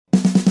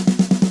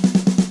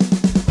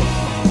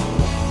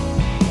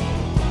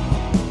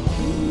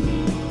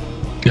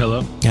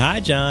Hi,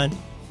 John.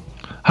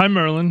 Hi,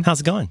 Merlin.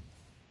 How's it going?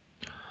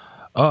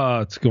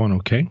 It's going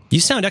okay. You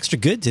sound extra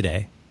good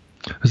today.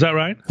 Is that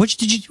right?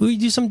 Did you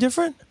do something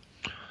different?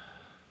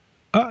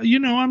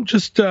 I'm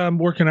just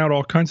working out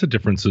all kinds of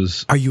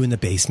differences. Are you in the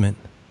basement?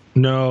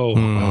 No.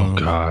 Oh,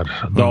 God.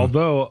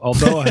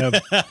 Although I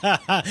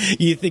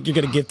have... You think you're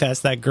going to get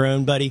past that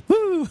groan, buddy?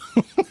 Woo!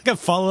 I got a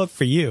follow-up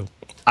for you.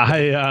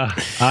 I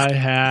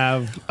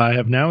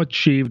have now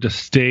achieved a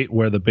state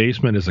where the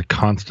basement is a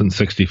constant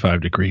 65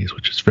 degrees,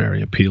 which is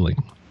very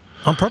appealing.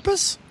 On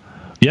purpose?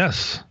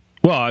 Yes.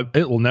 Well,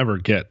 it will never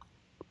get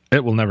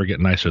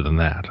nicer than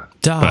that.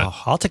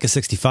 I'll take a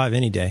 65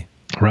 any day.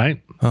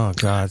 Right? Oh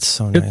God, it's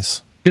so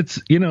nice. It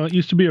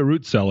used to be a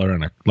root cellar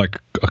and a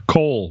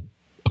coal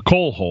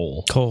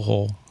hole. Coal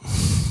hole.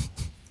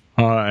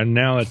 And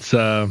now it's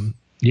now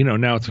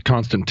it's a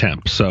constant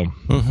temp. So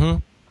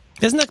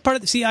Isn't that part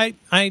of the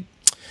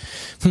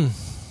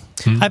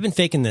I've been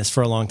faking this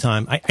for a long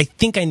time. I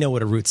think I know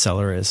what a root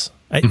cellar is.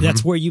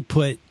 That's where you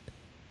put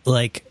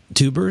like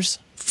tubers.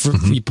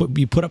 You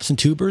put up some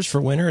tubers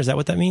for winter. Is that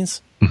what that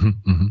means?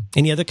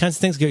 Any other kinds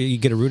of things? You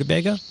get a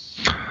rutabaga?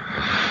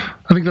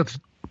 I think is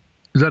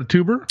that a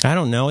tuber? I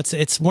don't know.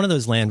 It's one of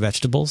those land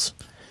vegetables.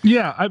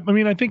 Yeah, I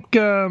think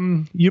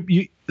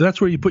you that's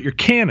where you put your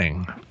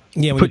canning.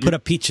 Yeah, when you put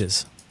up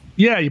peaches.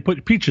 Yeah, you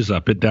put peaches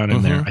up down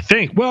in there. I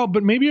think. Well,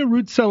 but maybe a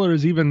root cellar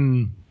is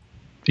even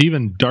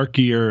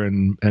darkier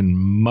and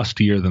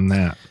mustier than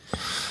that.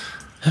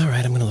 All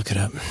right, I'm going to look it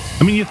up.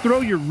 I mean, you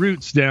throw your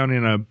roots down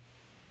in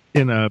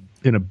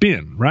a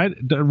bin, right?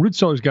 The root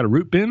cellar's got a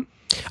root bin.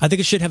 I think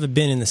it should have a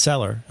bin in the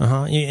cellar.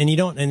 And you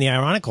don't. And the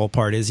ironical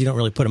part is you don't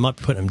really put them up,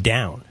 you put them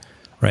down,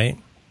 right?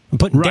 And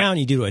putting down,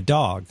 you do to a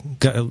dog.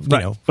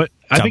 But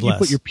I think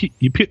bless.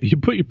 you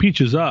put your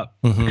peaches up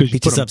because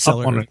peaches up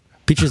cellar.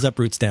 Peaches up,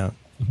 roots down.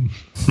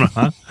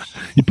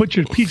 You put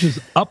your peaches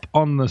up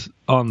on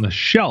the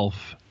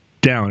shelf,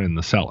 down in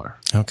the cellar.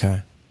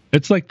 Okay.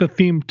 It's like the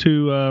theme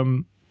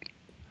to.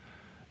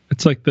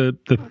 It's like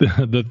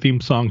the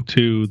theme song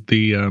to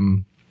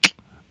the.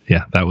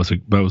 Yeah, that was a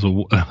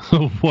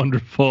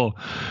wonderful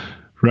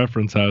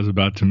reference I was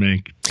about to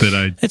make.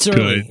 It's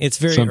early. It's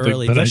very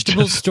early.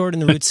 Vegetables stored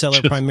in the root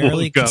cellar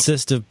primarily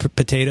consist of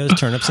potatoes,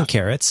 turnips, and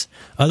carrots.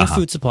 Other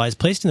food supplies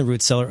placed in the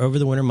root cellar over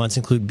the winter months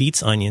include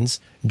beets, onions,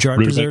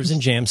 jarred preserves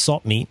and jams,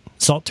 salt meat,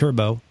 salt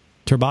turbo,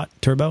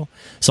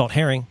 salt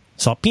herring,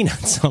 salt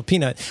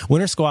peanut,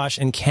 winter squash,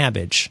 and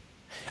cabbage.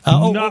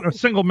 Not a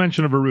single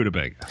mention of a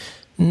rutabaga.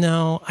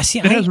 No,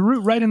 it has a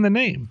root right in the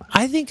name.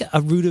 I think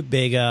a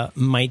rutabaga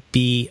might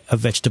be a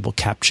vegetable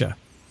captcha.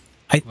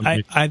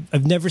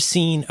 I've never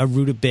seen a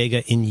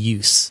rutabaga in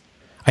use.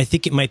 I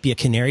think it might be a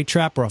canary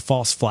trap or a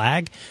false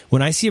flag.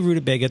 When I see a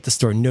rutabaga at the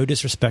store, no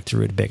disrespect to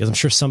rutabagas, I'm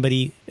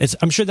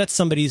sure that's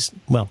somebody's.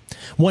 Well,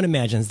 one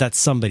imagines that's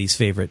somebody's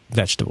favorite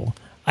vegetable.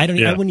 I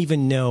wouldn't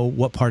even know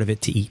what part of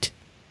it to eat.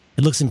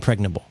 It looks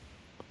impregnable.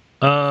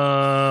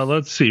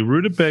 Let's see,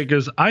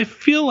 rutabagas. I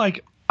feel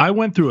like I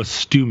went through a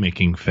stew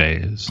making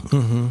phase,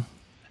 and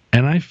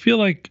I feel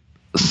like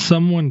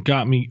someone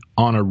got me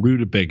on a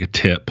rutabaga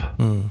tip.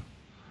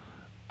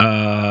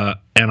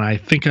 And I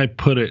think I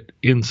put it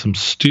in some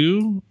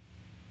stew.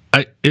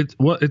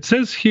 It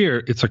says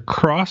here it's a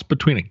cross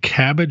between a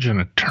cabbage and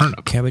a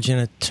turnip. Cabbage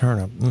and a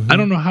turnip. I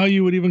don't know how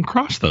you would even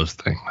cross those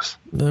things.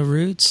 The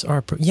roots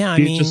are.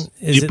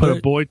 You put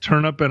a boy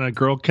turnip and a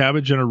girl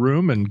cabbage in a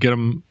room and get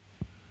them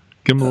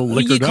a little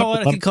liquored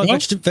up. I could call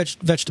it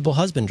vegetable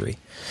husbandry.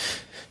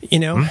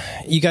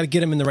 You got to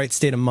get them in the right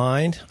state of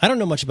mind. I don't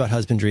know much about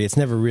husbandry. It's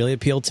never really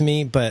appealed to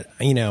me, but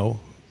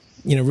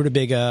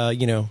rutabaga,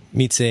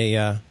 meets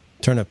a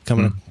turnip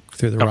coming up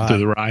through the rye. Through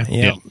the rye.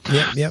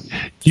 Yep.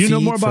 You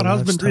know more about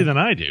husbandry than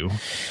I do.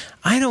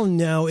 I don't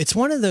know. It's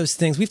one of those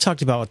things we've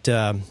talked about.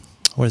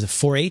 What is it?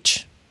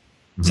 4-H?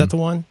 Is that the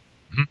one?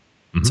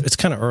 It's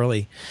kind of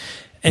early,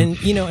 and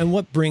and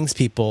what brings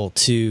people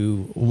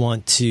to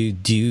want to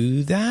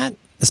do that,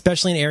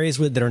 especially in areas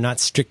that are not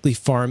strictly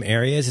farm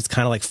areas. It's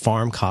kind of like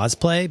farm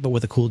cosplay, but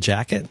with a cool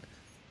jacket.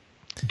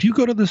 Do you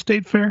go to the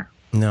state fair?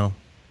 No.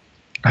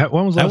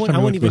 When was the last time I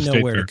wouldn't even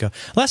know where fair? to go.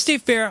 Last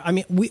state fair, I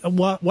mean,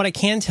 what I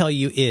can tell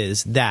you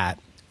is that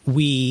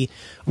we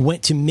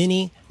went to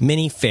many,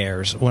 many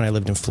fairs when I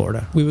lived in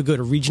Florida. We would go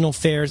to regional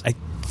fairs. I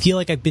feel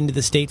like I've been to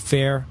the state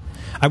fair.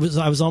 I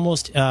was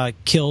almost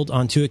killed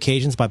on 2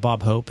 occasions by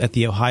Bob Hope at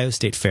the Ohio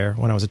State Fair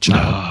when I was a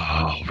child.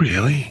 Oh,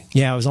 really?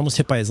 Yeah, I was almost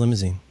hit by his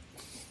limousine.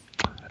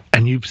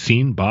 And you've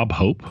seen Bob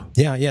Hope?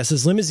 Yeah. So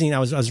his limousine, I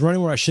was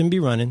running where I shouldn't be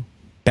running.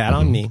 Bad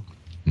on me.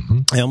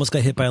 I almost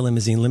got hit by a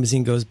limousine.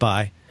 Limousine goes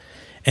by.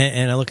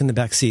 And I look in the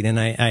back seat and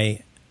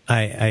I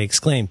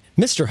exclaim,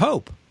 "Mr.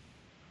 Hope!"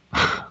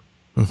 Now,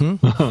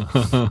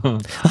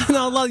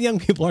 a lot of young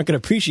people aren't going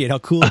to appreciate how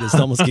cool it is to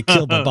almost get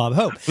killed by Bob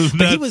Hope.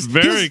 But he was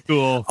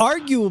cool.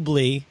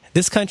 Arguably,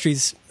 this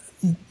country's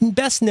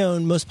best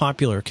known, most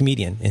popular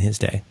comedian in his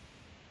day.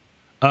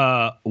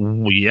 Yeah.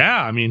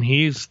 I mean,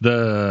 he's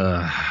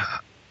the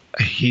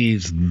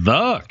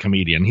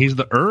comedian. He's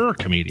the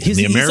comedian.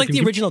 He's like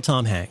the original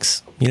Tom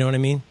Hanks. You know what I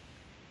mean?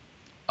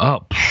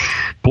 Oh,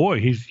 boy,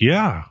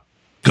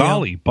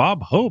 Golly,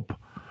 Bob Hope.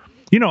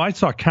 You know, I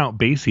saw Count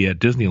Basie at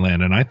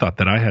Disneyland, and I thought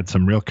that I had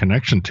some real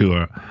connection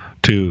to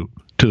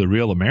the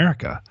real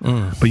America.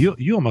 But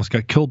you almost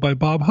got killed by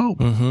Bob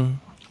Hope.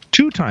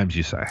 2 times,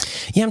 you say?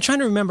 Yeah, I'm trying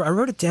to remember. I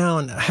wrote it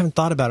down. I haven't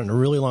thought about it in a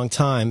really long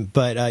time.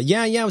 But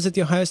yeah, I was at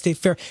the Ohio State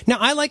Fair. Now,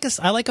 I like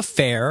a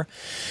fair.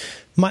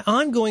 My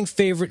ongoing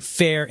favorite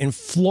fair in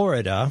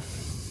Florida,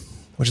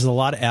 which is a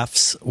lot of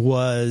F's,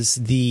 was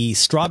the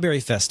Strawberry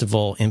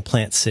Festival in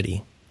Plant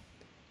City,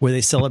 where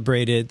they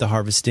celebrated the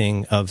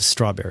harvesting of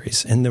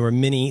strawberries. And there were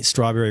many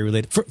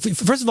strawberry-related...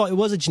 First of all, it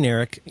was a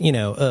generic,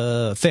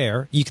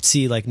 fair. You could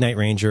see, like, Night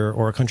Ranger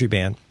or a country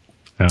band.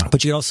 Yeah.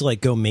 But you could also,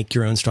 like, go make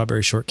your own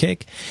strawberry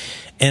shortcake.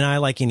 And I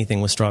like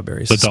anything with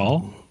strawberries. The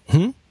doll?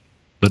 The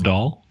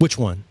doll? Which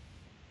one?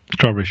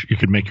 Strawberry. You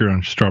could make your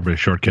own strawberry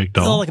shortcake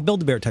doll. Oh, like a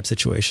Build-A-Bear type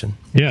situation.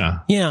 Yeah.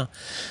 Yeah.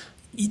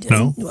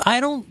 No? I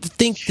don't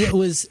think it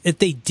was... If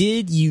they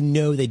did,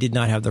 they did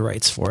not have the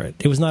rights for it.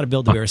 It was not a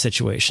Build-A-Bear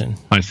situation.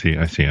 I see.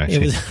 It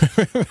was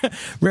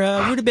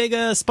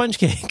rutabaga sponge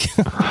cake.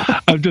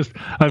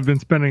 I've been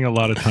spending a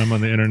lot of time on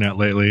the internet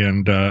lately,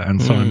 and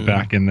so I'm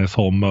back in this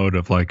whole mode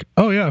of like,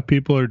 oh yeah,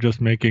 people are just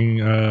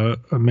making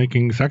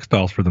sex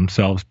dolls for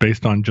themselves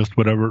based on just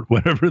whatever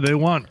they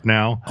want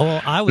now.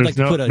 Oh, I would like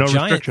to put a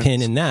giant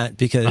pin in that,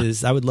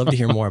 because I would love to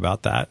hear more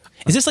about that.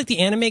 Is this like the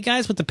anime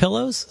guys with the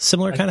pillows?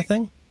 Similar kind of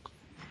thing?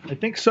 I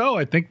think so.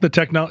 I think the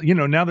technology,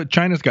 now that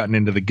China's gotten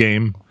into the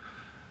game,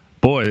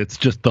 boy, it's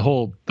just the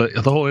whole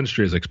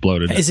industry has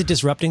exploded. Is it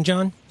disrupting,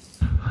 John?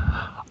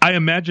 I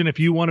imagine if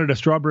you wanted a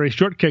strawberry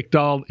shortcake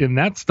doll in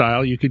that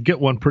style, you could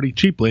get one pretty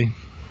cheaply.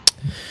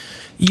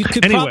 You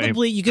could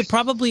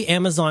probably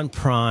Amazon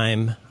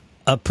Prime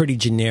a pretty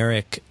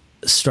generic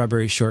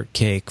strawberry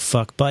shortcake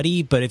fuck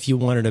buddy, but if you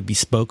wanted a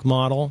bespoke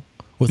model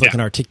with like an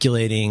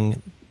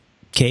articulating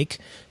cake,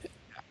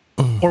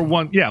 or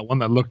one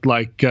that looked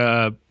like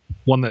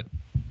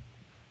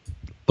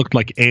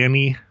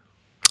Annie,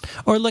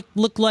 or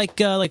look like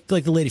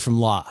the lady from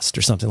Lost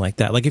or something like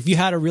that. Like if you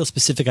had a real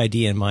specific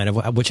idea in mind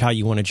of how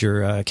you wanted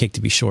your cake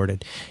to be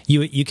shorted,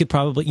 you could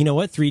probably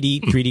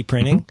 3D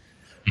printing.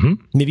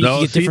 Maybe you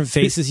could get different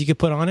faces you could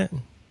put on it.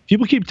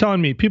 People keep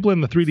telling me, people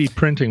in the 3D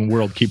printing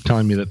world keep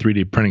telling me that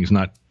 3D printing is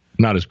not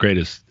as great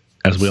as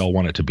we all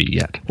want it to be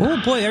yet.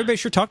 Oh boy, everybody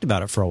sure talked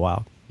about it for a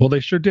while. Well, they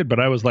sure did, but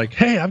I was like,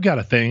 hey, I've got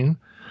a thing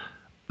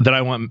that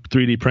I want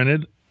 3D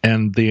printed.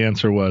 And the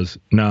answer was,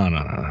 no.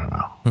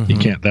 You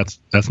can't.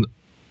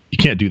 You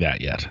can't do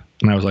that yet.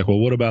 And I was like, well,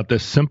 what about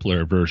this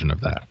simpler version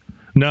of that?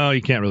 No,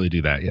 you can't really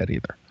do that yet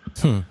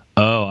either.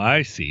 Oh,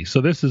 I see.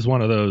 So this is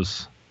one of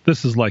those.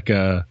 This is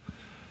a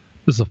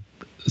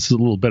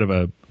little bit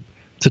of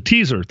it's a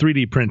teaser.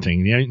 3D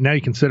printing. Now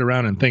you can sit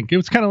around and think. It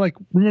was kind of like,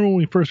 remember when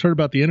we first heard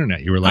about the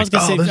internet? You were like,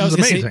 this is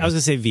amazing. I was going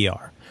to say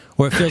VR,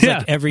 where it feels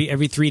like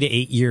every 3 to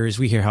 8 years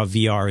we hear how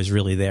VR is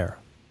really there.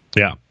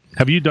 Yeah.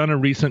 Have you done a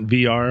recent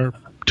VR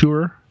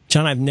tour?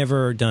 John, I've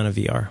never done a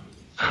VR.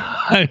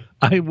 I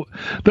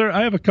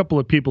have a couple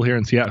of people here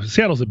in Seattle.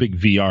 Seattle's a big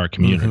VR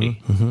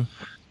community.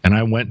 And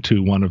I went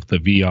to one of the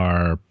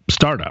VR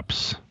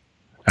startups.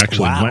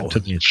 Actually went to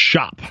the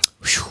shop.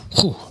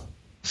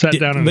 Sat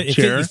down in the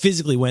chair. You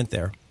physically went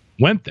there?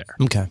 Went there.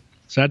 Okay.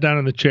 Sat down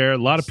in the chair. A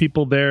lot of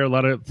people there. A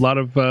lot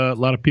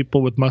of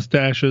people with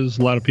mustaches.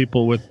 A lot of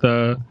people with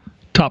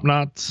top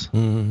knots.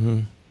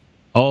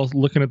 All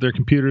looking at their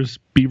computers,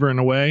 beavering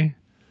away.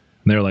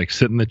 And they're like,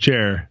 sit in the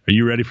chair. Are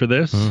you ready for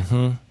this?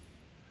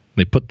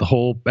 They put the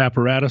whole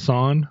apparatus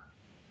on,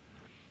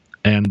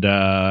 and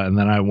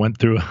then I went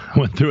through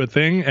a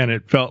thing, and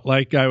it felt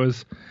like I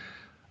was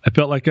at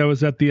the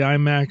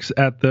IMAX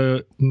at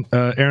the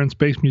Air and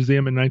Space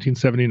Museum in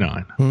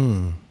 1979.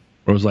 Where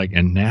it was like,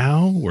 and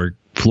now we're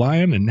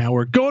flying, and now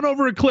we're going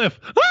over a cliff.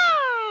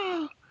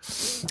 Ah!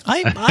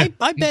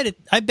 I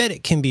bet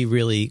it can be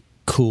really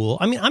cool.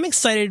 I mean, I'm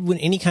excited when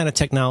any kind of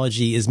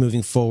technology is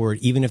moving forward,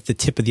 even if the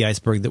tip of the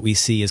iceberg that we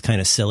see is kind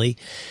of silly.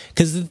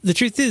 Because the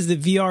truth is that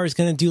VR is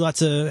going to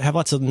have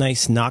lots of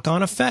nice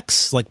knock-on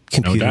effects. Like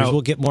computers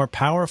will get more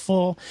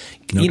powerful.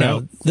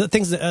 The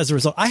things that, as a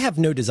result, I have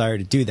no desire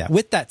to do that.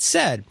 With that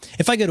said,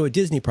 if I go to a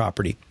Disney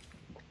property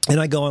and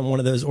I go on one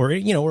of those, or a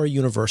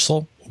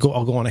Universal,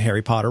 I'll go on a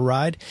Harry Potter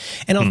ride,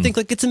 and I'll think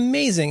like, it's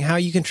amazing how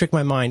you can trick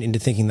my mind into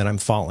thinking that I'm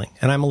falling,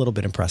 and I'm a little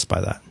bit impressed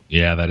by that.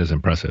 Yeah, that is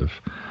impressive.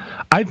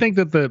 I think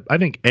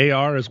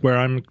AR is where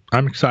I'm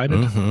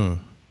excited.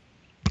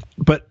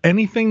 But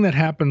anything that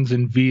happens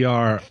in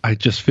VR, I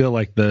just feel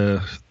like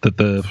if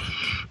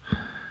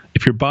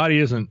your body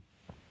isn't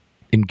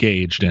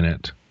engaged in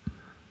it,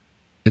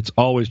 it's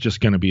always just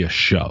going to be a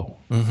show.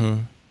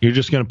 You're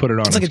just going to put it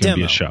on. It's going to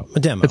be a show.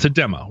 A demo. It's a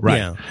demo,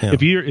 right? Yeah.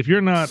 If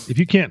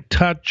you can't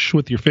touch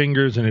with your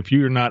fingers, and if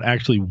you're not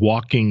actually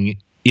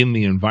walking in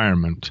the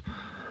environment,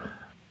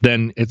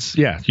 then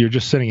you're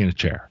just sitting in a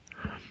chair.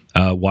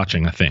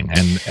 Watching a thing,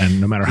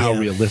 and no matter how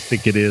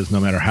realistic it is,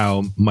 no matter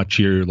how much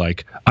you're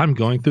like, I'm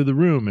going through the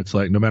room, it's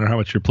like, no matter how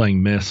much you're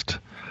playing Myst,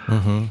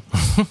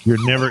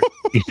 you're never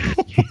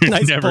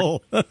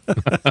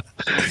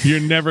you're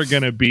never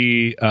gonna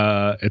be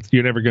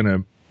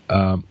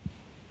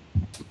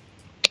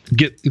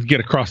get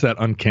across that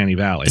uncanny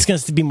valley. It's going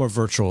to be more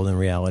virtual than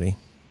reality.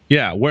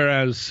 Yeah,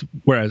 whereas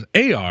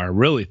AR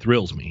really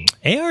thrills me.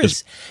 AR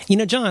is,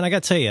 John, I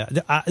got to tell you,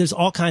 there's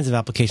all kinds of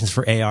applications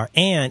for AR,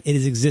 and it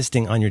is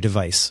existing on your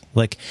device.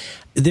 Like,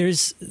 it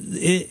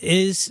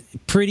is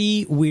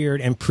pretty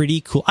weird and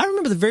pretty cool. I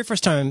remember the very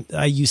first time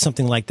I used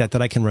something like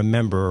that I can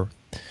remember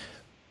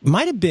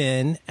might have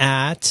been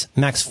at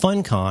Max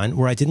FunCon,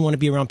 where I didn't want to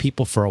be around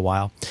people for a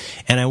while,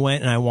 and I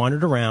went and I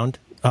wandered around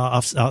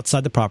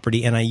outside the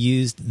property, and I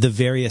used the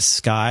various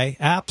sky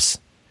apps,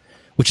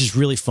 which is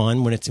really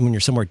fun when you're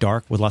somewhere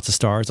dark with lots of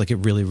stars. Like, it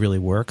really, really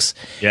works.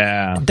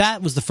 Yeah.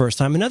 That was the first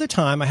time. Another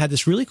time, I had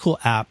this really cool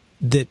app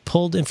that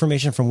pulled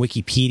information from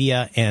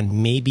Wikipedia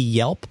and maybe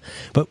Yelp,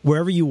 but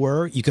wherever you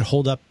were, you could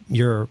hold up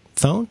your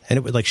phone and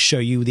it would like show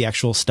you the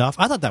actual stuff.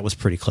 I thought that was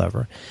pretty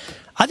clever.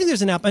 I think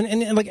there's an app,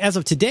 and like as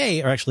of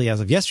today, or actually as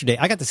of yesterday,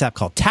 I got this app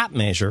called Tap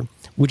Measure,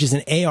 which is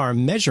an AR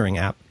measuring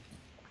app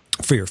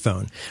for your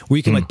phone, where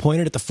you can like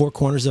point it at the four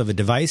corners of a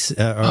device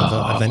or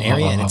of an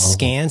area, and it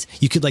scans.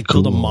 You could like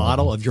build a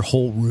model of your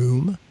whole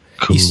room.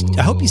 Cool.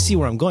 I hope you see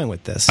where I'm going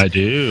with this. I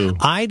do.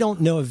 I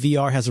don't know if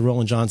VR has a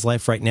role in John's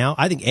life right now.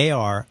 I think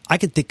AR, I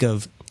could think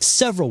of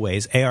several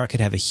ways AR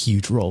could have a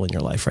huge role in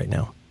your life right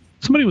now.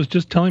 Somebody was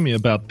just telling me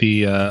about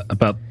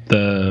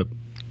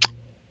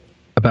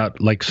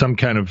like some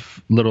kind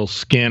of little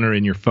scanner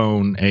in your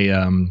phone,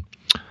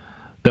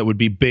 that would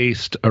be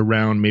based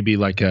around maybe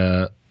like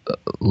a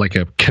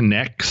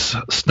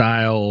Kinect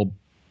style.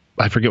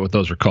 I forget what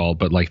those are called,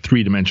 but like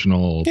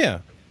 3-dimensional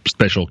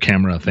special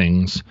camera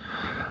things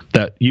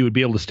that you would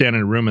be able to stand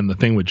in a room and the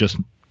thing would just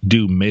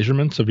do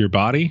measurements of your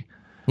body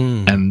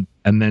and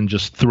then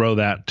just throw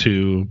that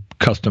to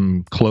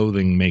custom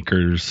clothing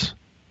makers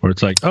where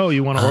it's like, oh,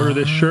 you want to order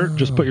this shirt?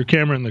 Just put your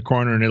camera in the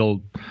corner and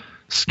it'll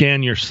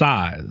scan your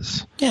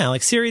size. Yeah,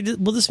 like, Siri,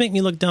 will this make me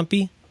look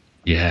dumpy?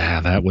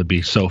 Yeah, that would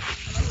be so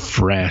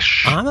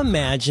fresh. I'm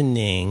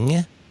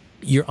imagining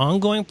your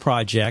ongoing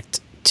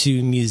project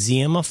to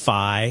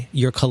museumify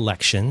your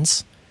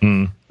collections.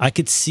 I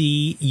could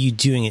see you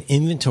doing an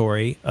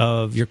inventory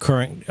of your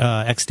current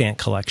extant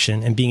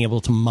collection and being able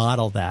to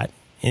model that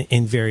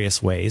in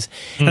various ways.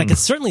 And I could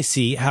certainly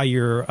see how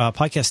your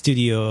podcast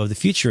studio of the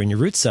future and your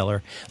root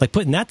cellar, like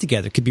putting that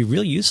together, could be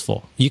real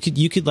useful. You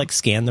could like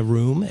scan the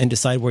room and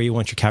decide where you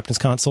want your captain's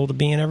console to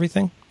be and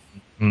everything.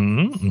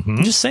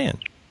 I'm just saying.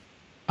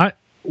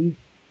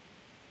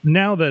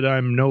 Now that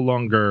I'm no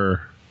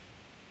longer,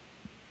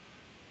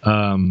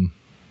 now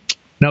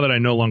that I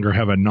no longer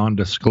have a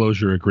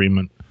non-disclosure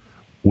agreement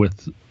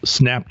with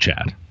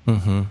Snapchat,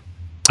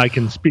 I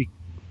can speak.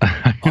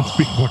 I can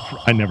speak more.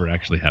 I never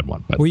actually had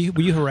one, but were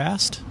you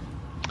harassed?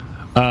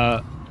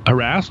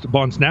 Harassed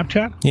on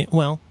Snapchat? Yeah,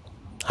 well,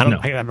 I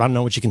don't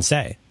know what you can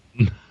say.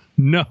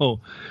 No.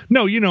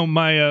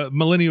 My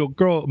Millennium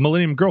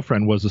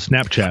girlfriend was a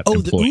Snapchat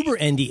employee. The Uber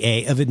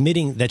NDA of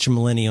admitting that your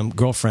Millennium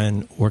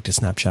girlfriend worked at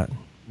Snapchat.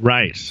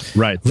 Right.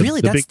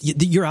 Really?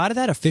 You're out of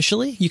that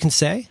officially? You can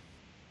say?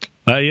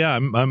 Yeah,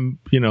 I'm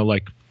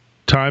like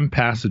time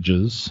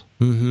passages.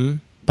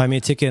 Buy me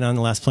a ticket on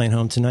the last plane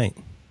home tonight.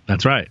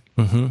 That's right.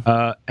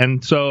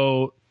 And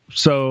so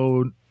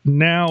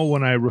now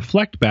when I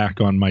reflect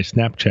back on my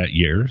Snapchat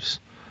years,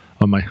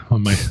 on my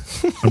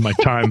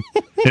time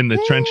in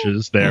the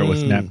trenches there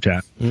with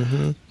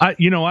Snapchat,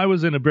 I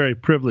was in a very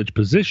privileged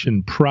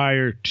position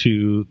prior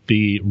to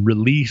the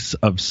release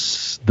of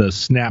the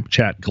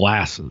Snapchat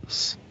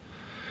glasses.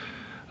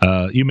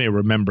 You may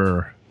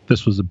remember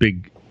this was a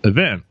big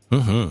event.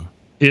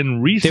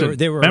 In recent,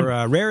 they were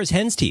rare as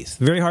hen's teeth,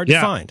 very hard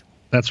to find.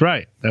 That's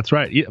right.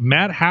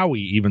 Matt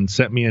Howie even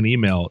sent me an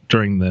email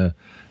during the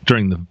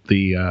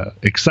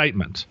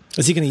excitement.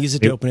 Is he going to use it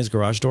to open his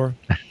garage door?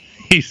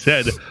 He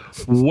said,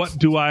 "What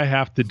do I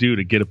have to do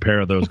to get a pair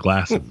of those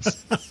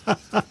glasses?"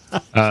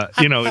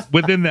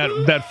 Within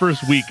that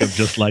first week of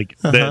just like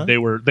they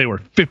were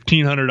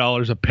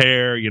 $1,500 a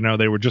pair.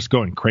 They were just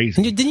going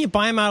crazy. Didn't you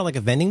buy them out of like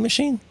a vending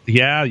machine?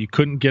 Yeah, you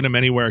couldn't get them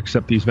anywhere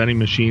except these vending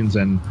machines,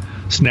 and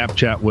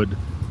Snapchat would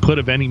put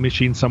a vending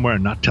machine somewhere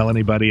and not tell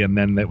anybody, and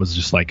then it was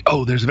just like,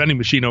 oh, there's a vending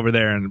machine over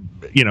there, and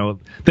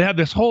they had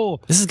this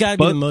whole. This has got to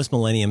be the most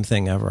Millennium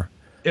thing ever.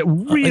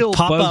 Real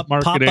buzz marketing.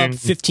 Pop up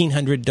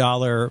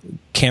 $1,500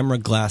 camera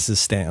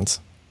glasses stands.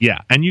 Yeah,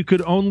 and you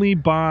could only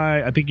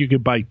buy. I think you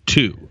could buy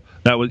two.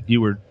 That was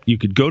you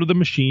could go to the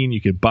machine,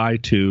 you could buy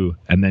two,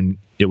 and then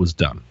it was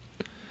done.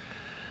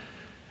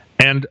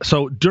 And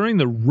so during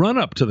the run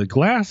up to the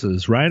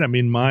glasses, right? I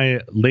mean,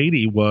 my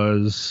lady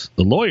was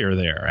the lawyer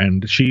there,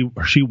 and she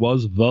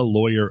was the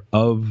lawyer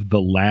of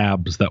the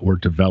labs that were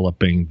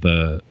developing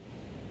the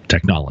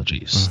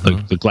technologies,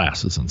 the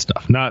glasses and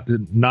stuff.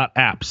 Not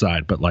app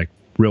side, but like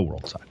real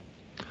world side.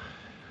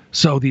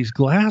 So these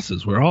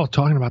glasses, we're all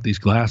talking about these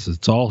glasses.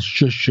 It's all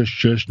shush, shush,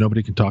 shush.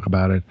 Nobody can talk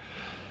about it.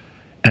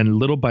 And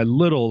little by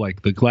little,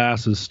 like the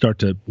glasses start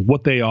to,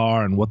 what they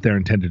are and what they're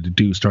intended to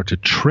do start to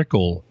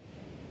trickle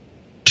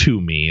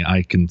to me.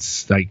 I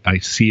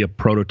see a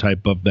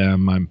prototype of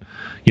them. I'm,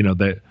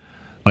 that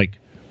like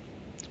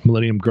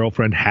Millennium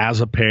Girlfriend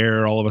has a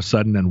pair all of a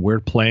sudden, and we're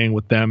playing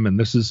with them. And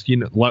this is,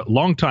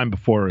 long time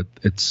before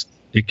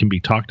it can be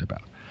talked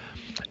about.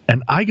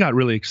 And I got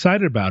really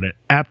excited about it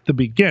at the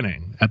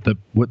beginning,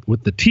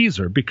 with the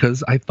teaser,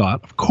 because I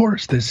thought, of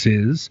course, this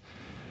is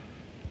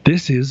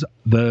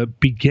the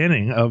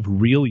beginning of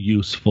real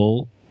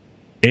useful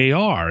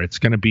AR. It's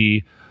going to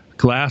be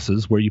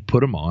glasses where you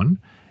put them on,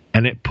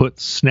 and it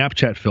puts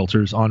Snapchat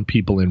filters on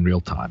people in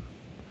real time.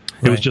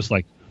 Right. It was just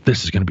like,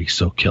 this is going to be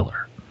so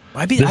killer.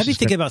 I'd be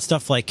thinking about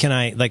stuff like, can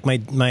I, like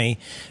my,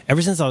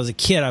 ever since I was a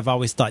kid, I've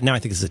always thought, now I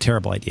think this is a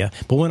terrible idea,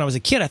 but when I was a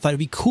kid, I thought it'd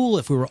be cool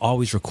if we were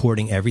always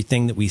recording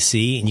everything that we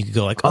see, and you could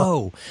go like,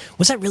 oh,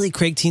 was that really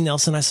Craig T.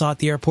 Nelson I saw at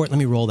the airport? Let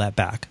me roll that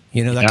back.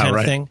 That kind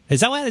of thing.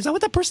 Is that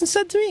what that person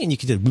said to me? And you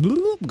could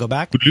just go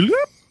back.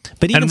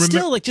 But even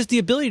still, like, just the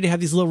ability to have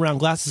these little round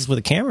glasses with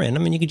a camera in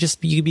them, and you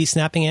could be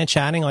snapping and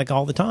chatting like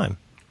all the time.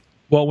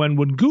 Well, when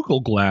Google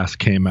Glass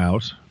came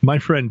out, my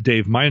friend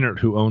Dave Meinert,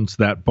 who owns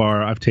that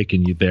bar, I've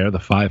taken you there, the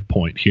 5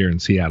 Point here in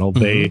Seattle,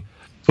 they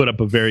put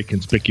up a very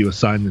conspicuous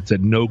sign that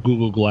said no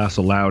Google Glass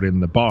allowed in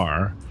the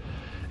bar.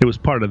 It was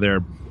part of their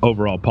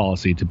overall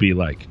policy to be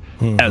like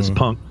as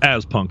punk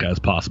as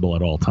possible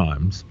at all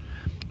times.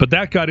 But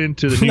that got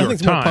into the New York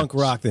Times. Nothing's more punk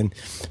rock than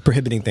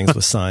prohibiting things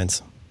with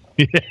signs.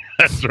 Yeah,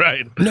 that's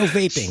right. No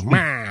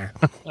vaping.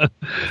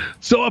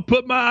 So I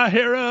put my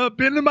hair up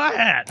into my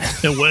hat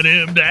and went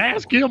in to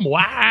ask him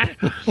why.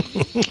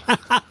 Is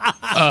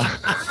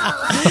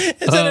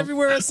that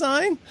everywhere a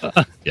sign?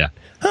 Yeah.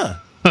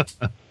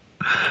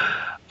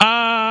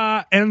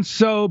 And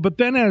so, but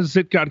then as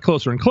it got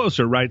closer and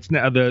closer, right?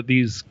 Now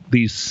these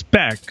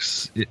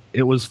specs,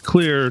 it was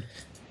clear.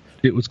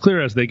 It was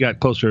clear as they got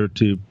closer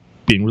to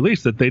being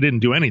released that they didn't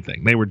do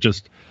anything. They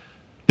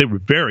were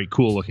very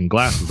cool looking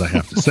glasses, I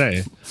have to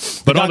say.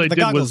 But all they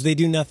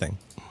do nothing.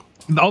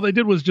 All they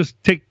did was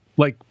just take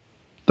like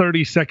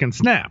 30-second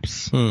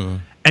snaps.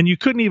 And you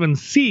couldn't even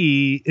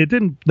see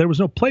there was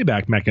no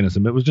playback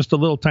mechanism. It was just a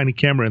little tiny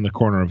camera in the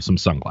corner of some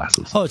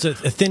sunglasses. Oh, it's a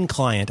thin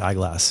client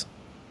eyeglass.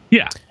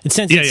 Yeah. It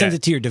sends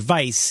it to your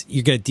device.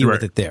 You're going to deal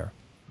with it there.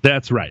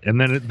 That's right.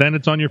 And then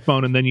it's on your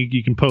phone, and then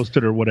you can post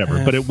it or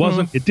whatever. But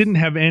it didn't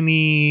have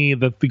any,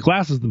 the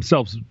glasses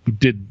themselves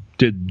did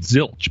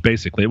zilch,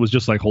 basically. It was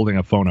just like holding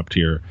a phone up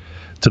to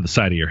the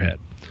side of your head.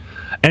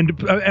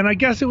 And I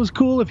guess it was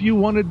cool if you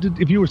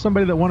were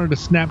somebody that wanted to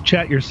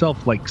Snapchat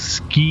yourself like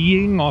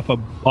skiing off a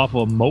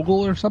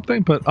mogul or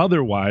something, but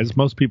otherwise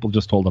most people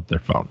just hold up their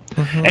phone.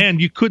 And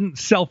you couldn't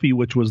selfie,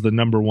 which was the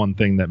number one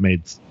thing that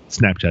made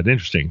Snapchat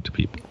interesting to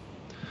people.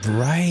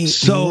 Right.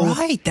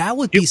 That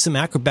would be some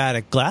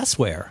acrobatic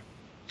glassware.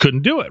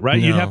 Couldn't do it, right?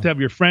 No. You'd have to have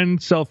your friend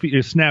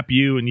selfie, snap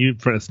you, and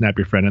you'd snap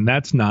your friend, and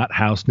that's not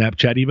how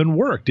Snapchat even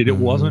worked. It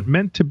wasn't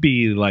meant to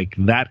be like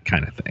that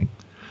kind of thing.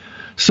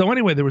 So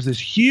anyway, there was this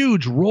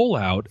huge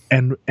rollout,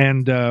 and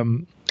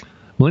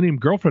Millennium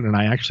Girlfriend and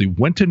I actually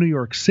went to New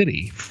York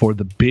City for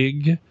the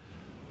big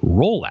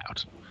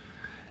rollout.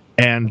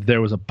 And there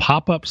was a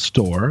pop-up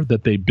store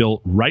that they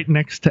built right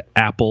next to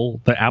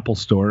Apple, the Apple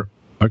store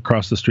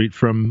across the street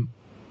from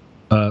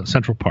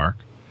Central Park.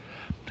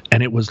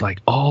 And it was like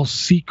all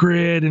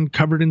secret and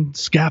covered in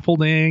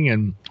scaffolding.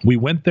 And we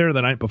went there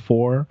the night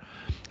before,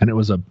 and it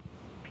was a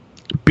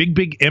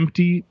big,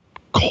 empty,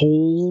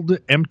 cold,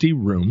 empty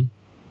room.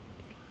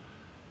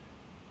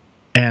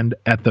 And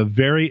at the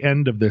very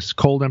end of this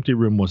cold, empty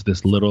room was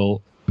this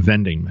little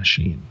vending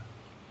machine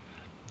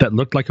that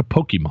looked like a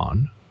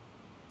Pokemon.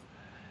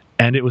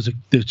 And it's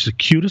the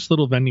cutest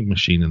little vending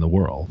machine in the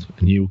world.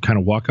 And you kind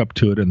of walk up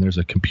to it, and there's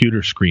a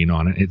computer screen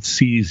on it. It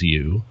sees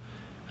you,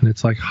 and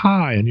it's like,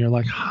 hi. And you're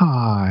like,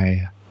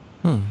 hi.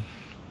 And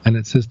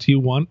it says, do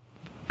you want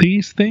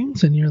these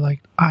things? And you're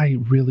like, I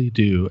really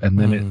do. And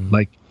then it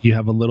like you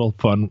have a little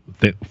fun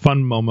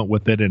moment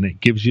with it, and it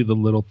gives you the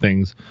little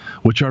things,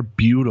 which are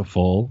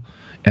beautiful,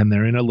 and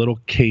they're in a little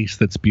case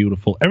that's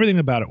beautiful. Everything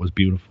about it was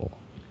beautiful.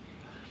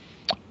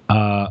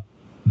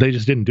 They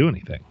just didn't do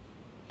anything.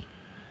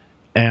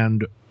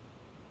 And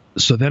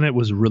so then it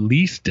was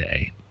release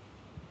day,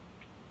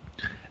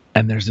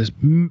 and there's this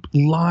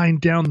line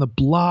down the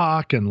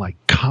block, and like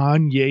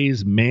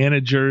Kanye's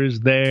manager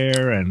is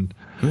there, and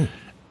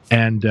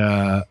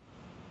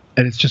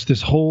it's just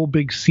this whole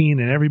big scene,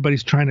 and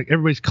everybody's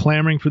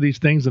clamoring for these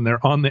things, and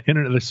they're on the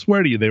internet. I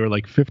swear to you, they were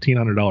like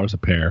 $1,500 a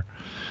pair.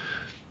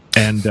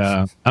 And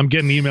I'm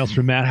getting emails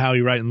from Matt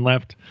Howey right and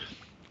left,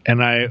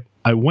 and I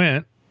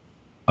went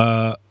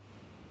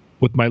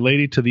with my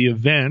lady to the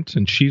event,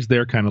 and she's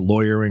there kind of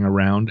lawyering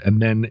around,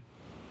 and then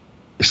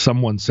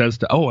someone says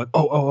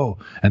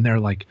and there are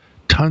like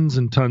tons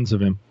and tons of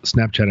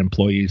Snapchat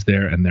employees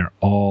there, and they're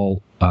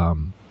all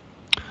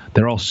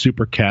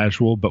super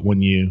casual, but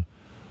when you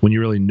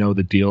really know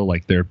the deal,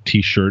 like their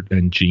t-shirt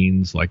and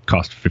jeans like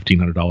cost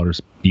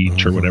 $1,500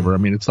 each or whatever. I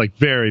mean, it's like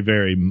very,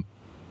 very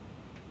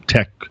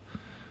tech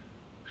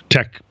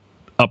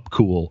up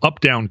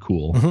down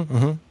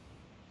cool.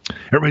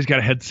 Everybody's got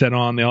a headset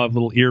on. They all have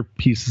little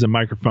earpieces and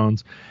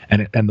microphones,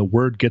 and the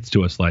word gets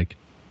to us like,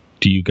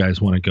 do you guys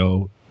want to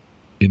go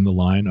in the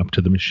line up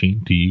to the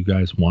machine? Do you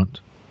guys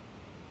want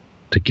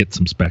get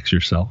some specs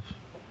yourself?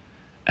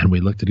 And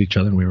we looked at each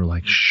other and we were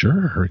like,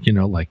 sure,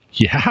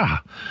 yeah,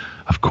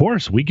 of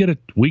course we get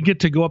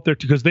to go up there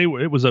because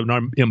it was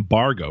an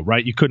embargo,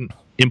 right?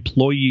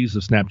 Employees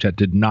of Snapchat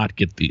did not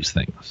get these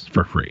things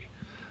for free.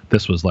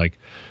 This was like,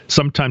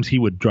 sometimes he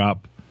would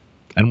drop,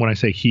 and when I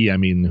say he, I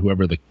mean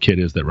whoever the kid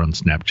is that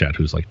runs Snapchat,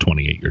 who's like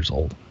 28 years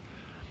old.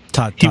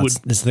 I think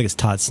it's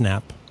Todd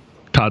Snap.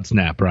 Todd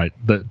Snap, right?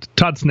 The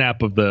Todd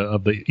Snap of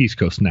the East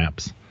Coast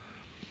Snaps.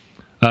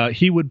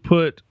 He would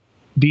put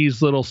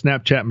these little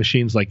Snapchat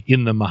machines like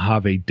in the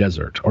Mojave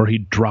Desert, or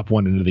he'd drop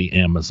one into the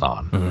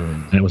Amazon,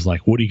 and it was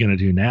like, what are you going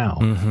to do now?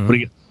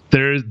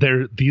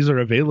 These are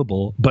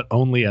available, but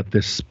only at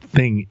this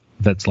thing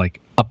that's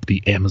like up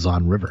the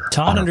Amazon River.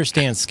 Todd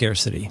understands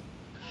scarcity,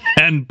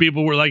 and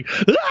people were like,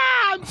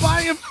 I'm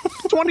buying a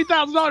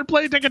 $20,000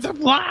 plane ticket to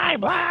fly.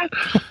 Blah.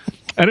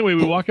 Anyway,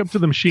 we walk up to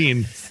the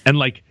machine, and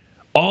like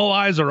all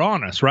eyes are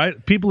on us,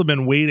 right? People have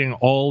been waiting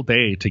all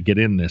day to get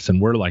in this, and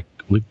we're like,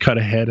 we've cut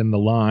ahead in the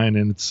line,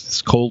 and it's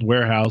this cold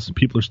warehouse, and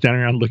people are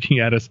standing around looking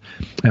at us.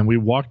 And we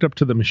walked up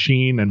to the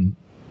machine, and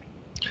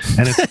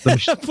it's the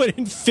machine. Put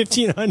in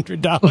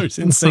 $1,500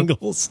 in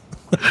singles.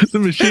 The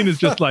machine is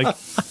just like,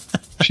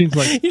 machine's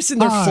like, you're sitting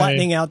there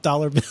flattening out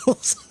dollar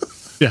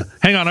bills. Yeah,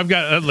 hang on, I've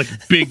got like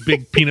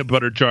big peanut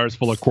butter jars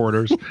full of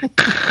quarters.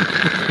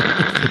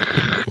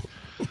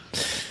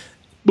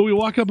 But we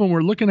walk up and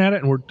we're looking at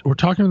it, and we're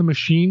talking to the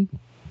machine.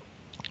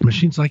 The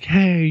machine's like,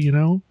 hey,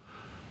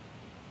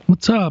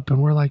 what's up?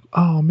 And we're like,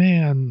 oh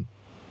man,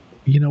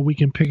 we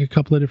can pick a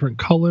couple of different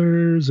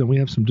colors, and we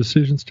have some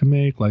decisions to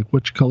make, like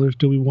which colors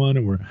do we want?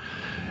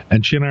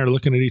 And she and I are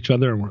looking at each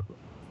other, and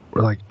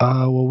we're like,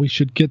 well, we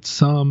should get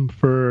some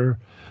for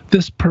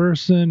this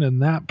person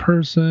and that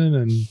person,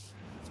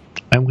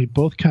 and we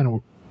both kind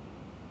of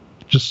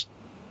just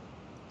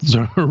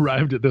sort of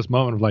arrived at this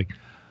moment of like,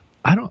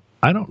 I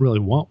don't really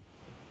want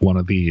one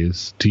of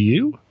these. Do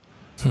you?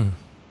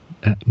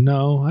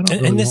 No, I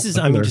don't. And this is,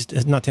 I mean,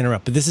 just not to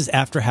interrupt, but this is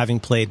after having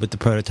played with the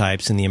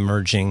prototypes and the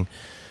emerging.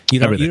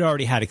 You'd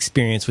already had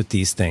experience with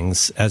these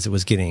things as it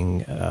was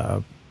getting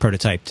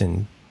prototyped.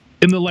 And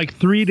in the like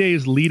 3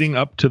 days leading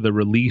up to the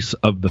release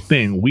of the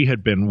thing, we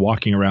had been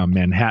walking around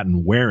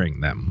Manhattan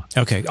wearing them.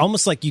 Okay,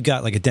 almost like you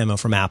got like a demo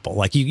from Apple.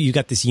 Like you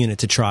got this unit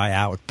to try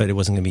out, but it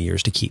wasn't going to be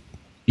yours to keep.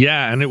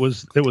 Yeah, and it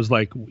was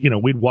like,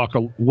 we'd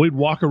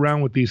walk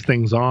around with these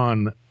things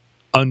on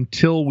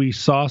until we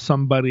saw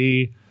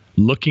somebody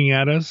looking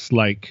at us,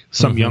 like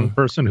some young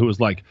person who was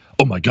like,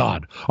 oh my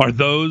God, are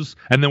those?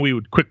 And then we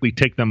would quickly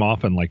take them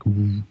off and like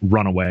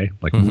run away,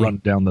 like run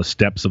down the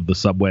steps of the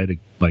subway to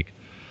like,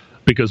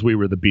 because we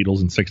were the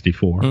Beatles in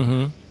 '64.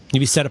 You'd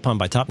be set upon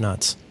by top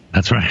knots.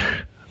 That's right.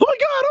 Oh my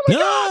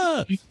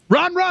God.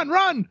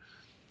 Run.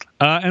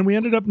 And we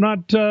ended up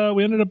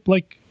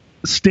like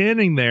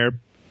standing there.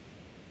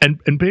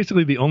 And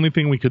basically the only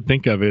thing we could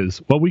think of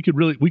is, well, we could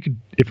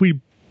if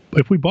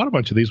we bought a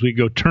bunch of these, we could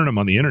go turn them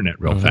on the internet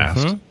real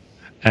fast.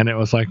 And it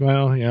was like,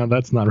 well, yeah,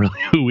 that's not really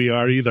who we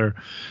are either.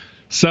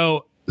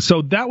 So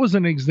that was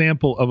an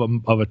example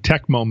of a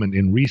tech moment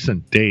in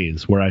recent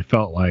days where I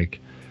felt like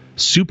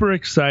super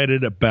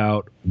excited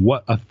about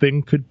what a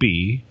thing could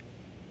be.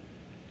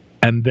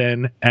 And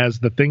then as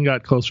the thing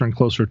got closer and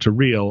closer to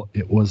real,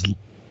 it was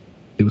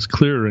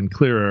clearer and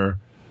clearer.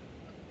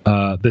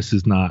 This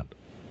isn't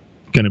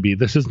going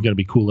to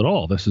be cool at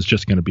all. This is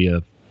just going to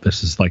be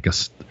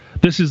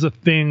this is a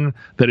thing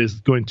that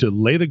is going to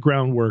lay the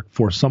groundwork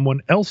for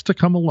someone else to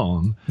come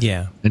along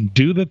and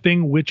do the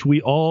thing which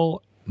we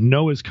all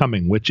know is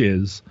coming, which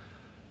is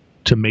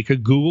to make a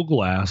Google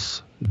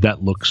Glass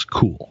that looks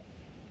cool.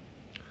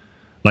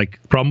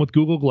 Like, the problem with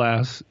Google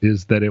Glass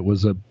is that it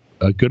was a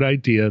good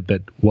idea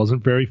that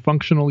wasn't very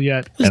functional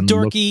yet. It was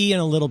dorky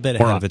and a little bit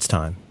ahead of its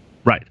time.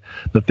 Right.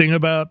 The thing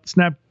about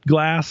Snap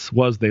Glass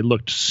was they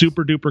looked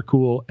super duper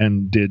cool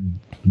and did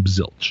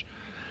zilch.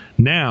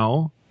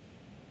 Now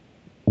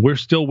we're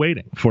still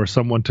waiting for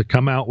someone to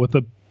come out with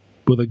a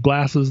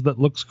glasses that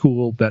looks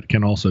cool that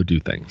can also do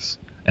things.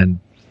 And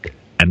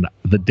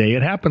the day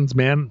it happens,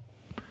 man,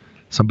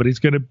 somebody's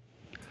gonna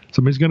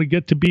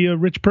get to be a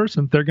rich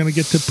person. They're gonna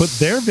get to put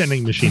their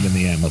vending machine in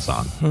the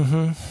Amazon.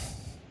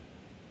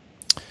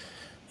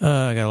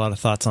 I got a lot of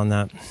thoughts on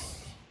that.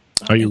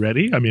 Are you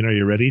ready? I mean, are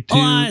you ready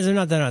to? They're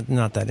not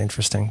that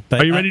interesting.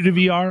 But are you ready to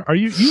VR?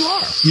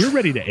 You're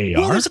ready to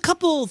AR? Well, there's a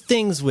couple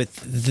things with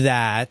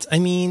that. I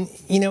mean,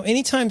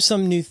 anytime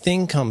some new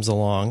thing comes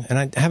along, and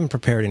I haven't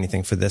prepared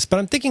anything for this, but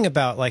I'm thinking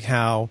about like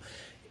how,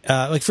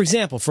 like for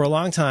example, for a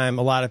long time,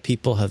 a lot of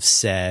people have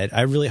said,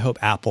 I really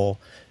hope Apple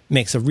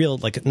makes a real,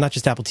 like not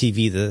just Apple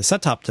TV, the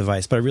set-top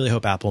device, but I really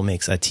hope Apple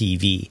makes a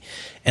TV.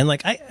 And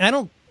like,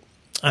 I'm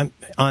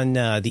on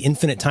the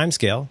infinite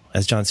timescale,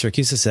 as John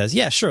Siracusa says.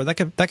 Yeah, sure, that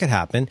could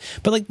happen.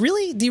 But like,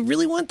 really, do you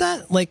really want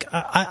that? Like,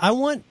 I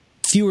want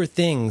fewer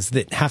things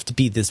that have to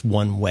be this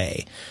one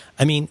way.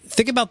 I mean,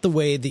 think about the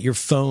way that your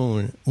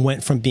phone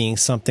went from being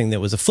something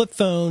that was a flip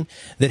phone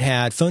that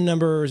had phone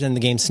numbers and the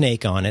game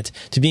Snake on it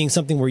to being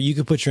something where you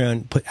could put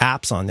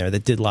apps on there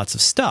that did lots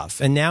of stuff.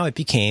 And now it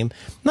became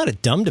not a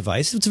dumb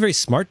device. It's a very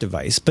smart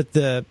device, but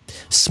the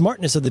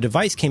smartness of the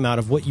device came out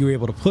of what you were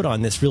able to put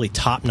on this really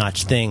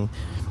top-notch thing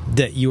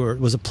that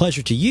was a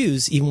pleasure to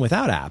use even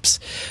without apps.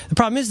 The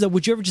problem is, though,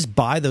 would you ever just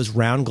buy those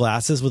round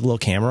glasses with a little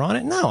camera on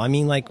it? No. I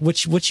mean, like,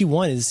 what you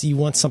want is you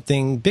want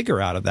something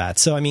bigger out of that.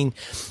 So, I mean,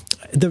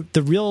 the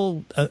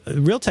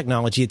real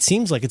technology, it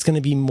seems like it's going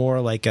to be more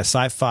like a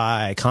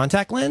sci-fi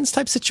contact lens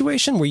type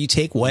situation where you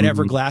take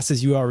whatever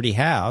glasses you already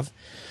have,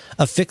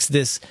 affix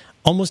this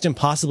almost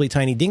impossibly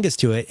tiny dingus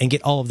to it, and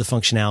get all of the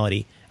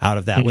functionality out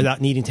of that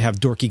without needing to have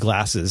dorky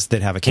glasses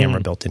that have a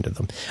camera built into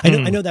them.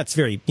 I know that's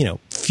very,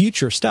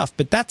 future stuff,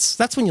 but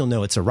that's when you'll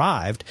know it's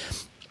arrived.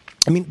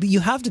 I mean, you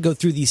have to go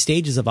through these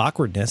stages of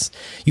awkwardness.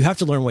 You have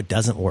to learn what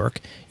doesn't work.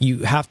 You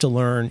have to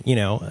learn,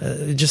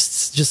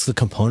 just the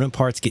component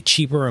parts get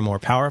cheaper and more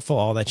powerful.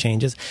 All that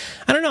changes.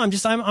 I don't know.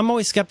 I'm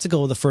always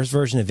skeptical of the first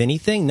version of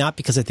anything, not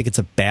because I think it's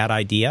a bad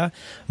idea,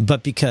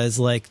 but because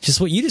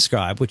just what you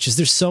described, which is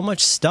there's so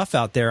much stuff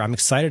out there. I'm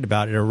excited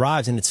about it. It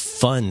arrives and it's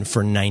fun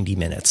for 90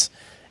 minutes.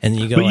 And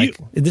then you go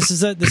this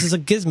is a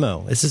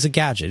gizmo. This is a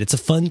gadget. It's a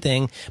fun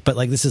thing, but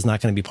this is not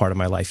going to be part of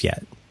my life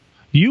yet.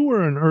 You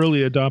were an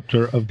early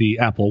adopter of the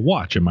Apple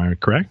Watch, am I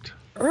correct?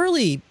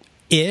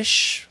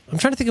 Early-ish. I'm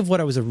trying to think of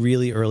what I was a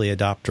really early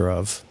adopter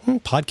of.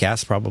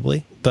 Podcasts,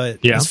 probably.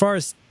 But as far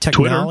as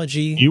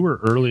technology... Twitter. You were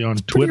early on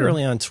Twitter. Pretty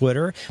early on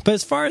Twitter. But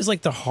as far as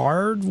the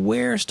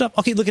hardware stuff...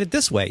 Okay, look at it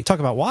this way. Talk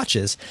about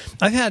watches.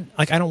 I've had...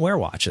 I don't wear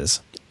watches.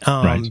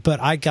 Right.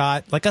 But I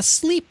got a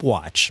sleep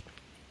watch,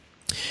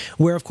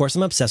 where, of course,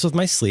 I'm obsessed with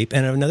my sleep.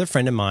 And another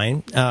friend of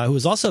mine who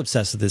was also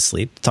obsessed with his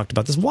sleep talked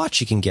about this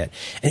watch you can get.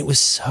 And it was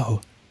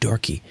so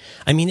dorky.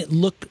 I mean, it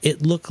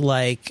looked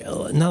like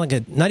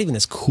not even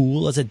as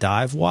cool as a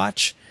dive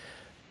watch,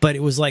 but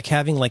it was like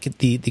having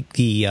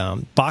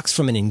the box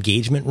from an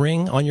engagement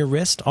ring on your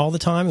wrist all the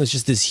time. It was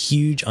just this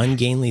huge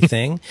ungainly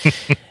thing.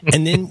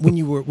 And then when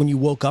you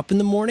woke up in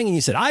the morning and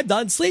you said, "I'm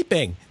done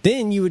sleeping,"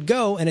 then you would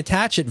go and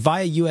attach it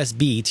via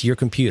USB to your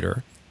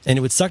computer, and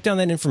it would suck down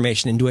that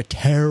information into a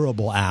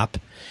terrible app.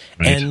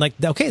 Right. And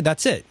okay,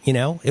 that's it.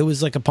 It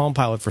was like a Palm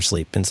Pilot for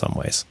sleep in some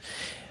ways.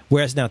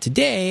 Whereas now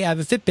today, I have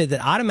a Fitbit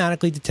that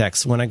automatically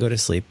detects when I go to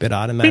sleep. It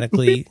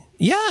automatically,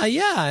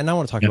 yeah. And I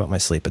want to talk about my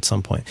sleep at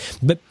some point.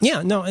 But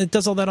it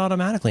does all that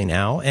automatically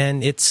now,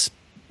 and it's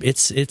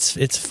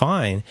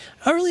fine.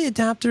 Early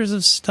adapters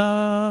of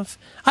stuff.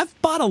 I've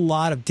bought a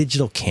lot of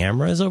digital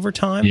cameras over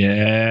time.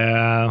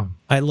 Yeah.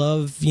 I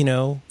love,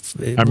 I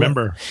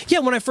remember.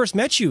 When I first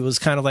met you, it was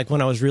kind of like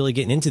when I was really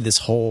getting into the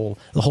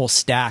whole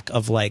stack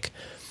of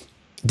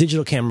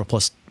digital camera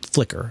plus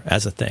Flickr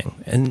as a thing.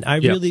 And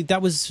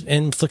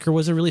Flickr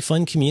was a really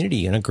fun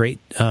community and a great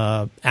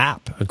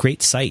app, a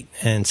great site.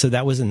 And so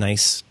that was a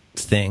nice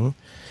thing.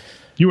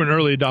 You were an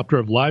early adopter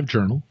of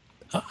LiveJournal.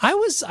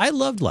 I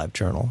loved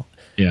LiveJournal.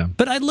 Yeah.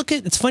 But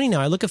it's funny now,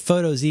 I look at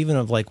photos even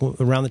of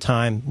around the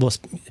time,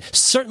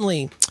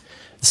 certainly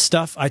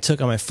stuff I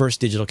took on my first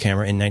digital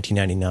camera in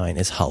 1999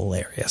 is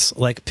hilarious.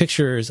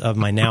 Pictures of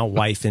my now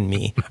wife and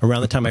me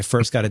around the time I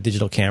first got a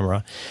digital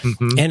camera.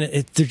 Mm-hmm.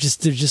 And they're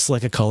just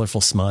like a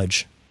colorful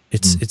smudge.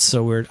 It's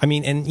so weird. I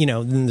mean, and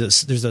then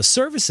there's those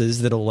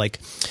services that'll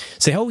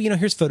say, "Oh,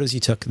 here's photos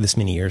you took this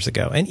many years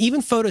ago." And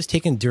even photos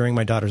taken during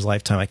my daughter's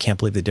lifetime, I can't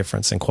believe the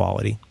difference in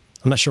quality.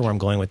 I'm not sure where I'm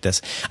going with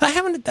this. I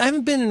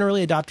haven't been an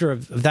early adopter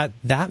of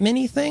that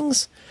many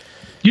things.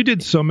 You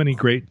did so many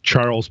great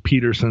Charles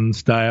Peterson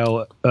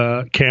style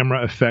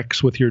camera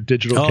effects with your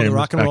digital cameras. Oh, the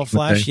rock and roll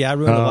flash. Yeah, I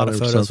ruined a lot of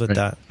photos with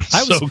that.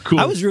 Cool.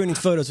 I was ruining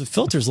photos with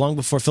filters long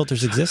before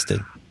filters existed.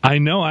 I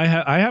know. I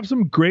have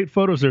some great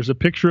photos. There's a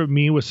picture of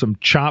me with some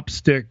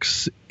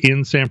chopsticks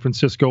in San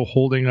Francisco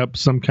holding up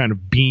some kind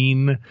of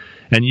bean,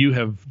 and you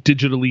have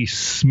digitally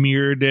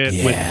smeared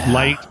it with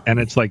light, and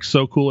it's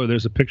so cool. Or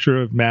there's a picture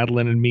of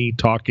Madeline and me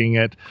talking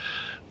at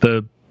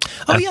the...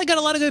 Oh, yeah, I got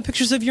a lot of good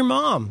pictures of your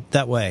mom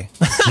that way.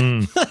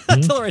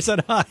 Tell her I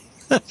said hi.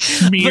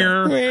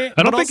 Smear.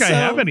 I don't think I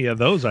have any of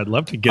those. I'd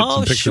love to get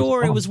some pictures. Oh,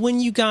 sure. It was when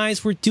you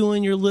guys were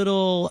doing your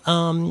little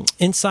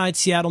Inside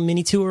Seattle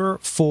mini tour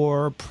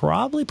for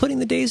probably putting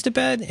the days to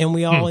bed, and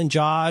we all, and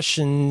Josh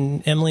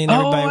and Emily and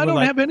everybody I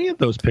don't have any of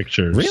those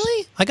pictures.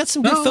 Really? I got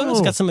some good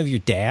photos. Got some of your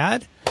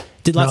dad.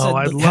 Had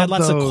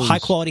lots of high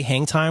quality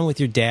hang time with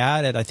your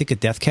dad at, I think, a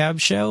Death Cab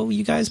show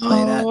you guys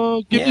played at.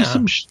 Oh, give me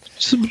some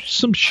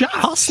shots.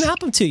 I'll snap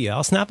them to you.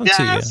 Yes, snap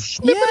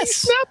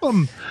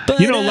them.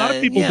 But, a lot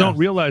of people don't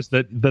realize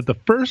that the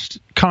first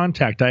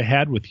contact I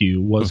had with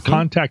you was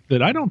contact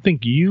that I don't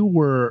think you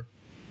were.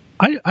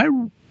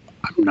 I'm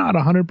not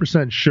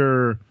 100%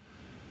 sure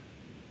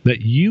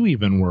that you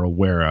even were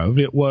aware of.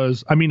 It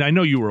was, I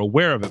know you were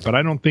aware of it, but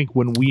I don't think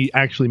when we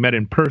actually met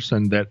in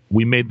person that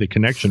we made the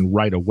connection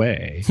right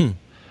away,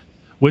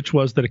 which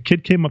was that a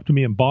kid came up to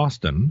me in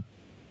Boston.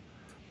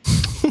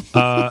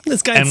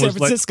 This guy in San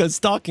Francisco is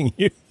stalking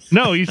you.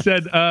 No, he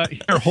said,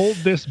 here, hold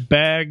this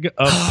bag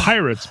of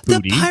pirate's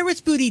booty. The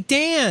pirate's booty,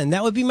 Dan.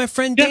 That would be my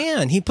friend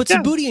Dan. He puts a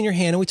booty in your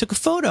hand and we took a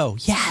photo.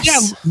 Yes.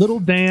 Yeah, little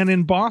Dan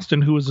in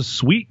Boston, who was a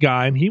sweet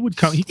guy, and he would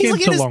come. He's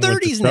like in his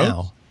 30s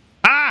now.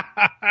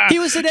 He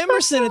was at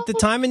Emerson at the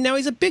time, and now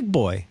he's a big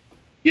boy.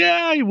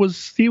 Yeah, he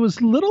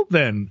was little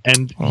then,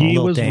 and he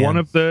was Dan. one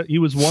of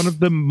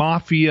the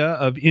mafia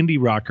of indie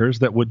rockers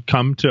that would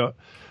come to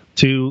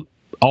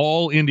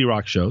all indie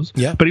rock shows.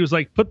 Yeah. But he was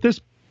like,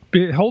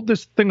 hold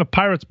this thing of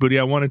pirate's booty.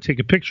 I want to take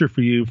a picture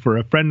for you for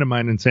a friend of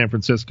mine in San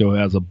Francisco who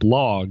has a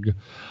blog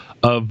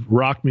of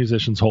rock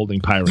musicians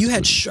holding pirate's booty.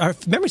 You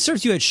had, memory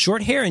serves, you had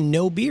short hair and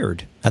no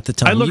beard at the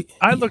time.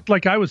 I looked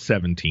like I was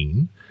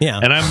 17. Yeah,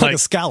 and I'm like a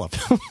scallop.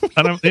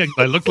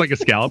 I looked like a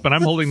scallop, and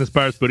I'm holding this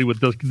pirate's booty with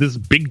this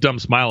big dumb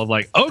smile of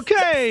like,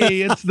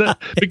 okay,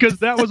 because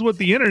that was what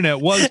the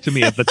internet was to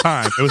me at the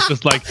time. It was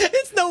just like,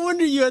 it's no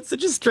wonder you had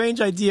such a strange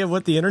idea of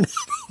what the internet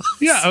was.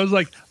 Yeah, I was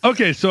like,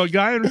 okay, so a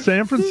guy in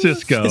San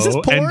Francisco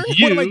and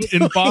you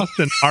in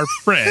Boston are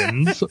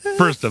friends,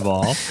 first of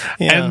all,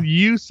 and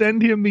you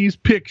send him these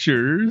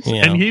pictures,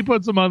 and he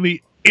puts them on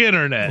the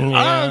internet.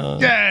 Yeah.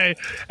 Okay.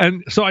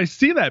 And so I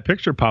see that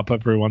picture pop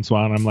up every once in a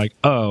while, and I'm like,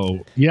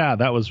 oh, yeah,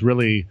 that was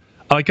really,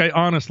 like, I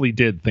honestly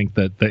did think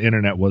that the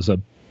internet was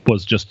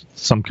just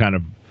some kind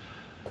of,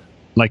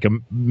 like, a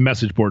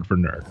message board for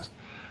nerds,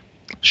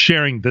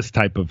 sharing this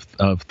type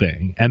of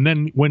thing. And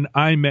then when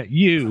I met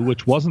you,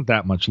 which wasn't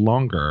that much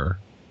longer,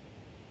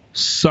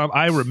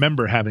 I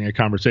remember having a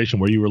conversation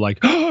where you were like,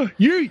 oh,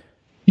 you're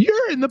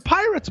in the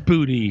pirate's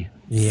booty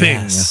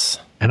thing.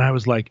 And I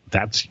was like,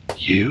 that's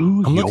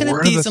you? I'm looking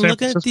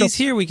at these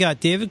here. We got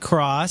David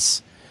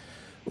Cross.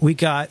 We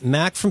got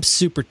Mac from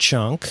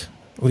Superchunk.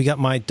 We got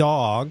my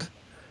dog.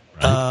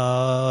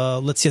 Right.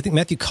 Let's see. I think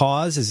Matthew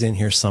Cause is in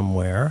here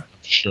somewhere.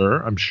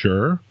 Sure, I'm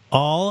sure.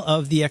 All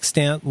of the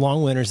extant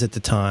long winners at the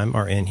time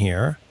are in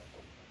here.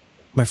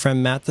 My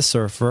friend Matt the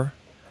Surfer.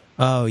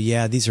 Oh,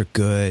 yeah, these are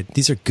good.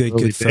 These are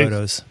good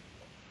photos.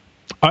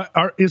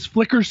 Is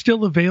Flickr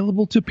still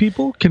available to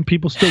people? Can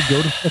people still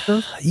go to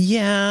Flickr?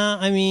 Yeah,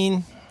 I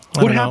mean,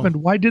 what happened?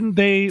 Why didn't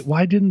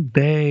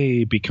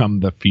they become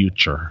the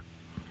future?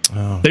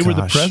 They were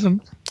the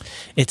present.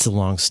 It's a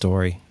long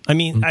story. I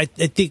mean, I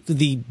think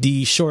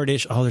the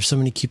short-ish. Oh, there's so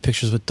many cute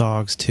pictures with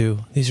dogs too.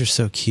 These are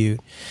so cute.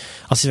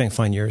 I'll see if I can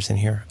find yours in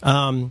here.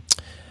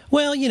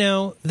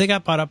 Well, they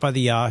got bought up by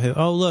the Yahoo.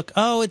 Oh, look.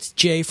 Oh, it's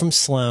Jay from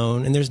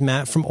Sloan, and there's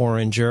Matt from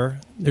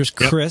Oranger. There's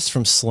Chris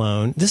from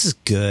Sloan. This is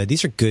good.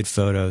 These are good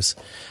photos.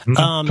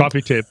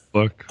 Coffee table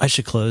book. I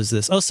should close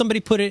this. Oh, somebody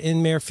put it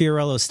in Mayor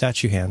Fiorello's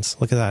statue hands.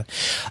 Look at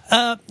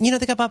that.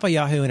 They got bought by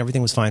Yahoo, and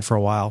everything was fine for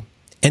a while.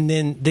 And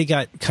then they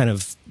got kind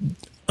of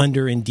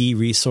under and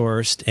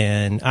de-resourced,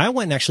 and I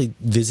went and actually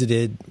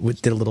did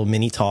a little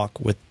mini talk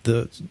with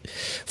the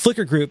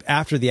Flickr group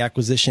after the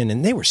acquisition,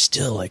 and they were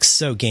still like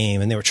so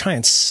game, and they were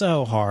trying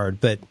so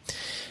hard, but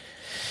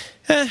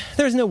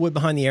there's no wood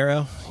behind the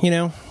arrow.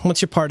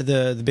 Once you're part of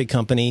the big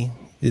company,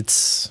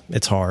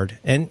 it's hard,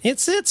 and it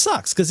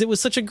sucks because it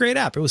was such a great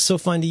app. It was so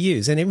fun to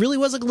use, and it really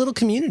was like a little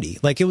community.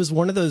 Like, it was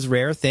one of those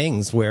rare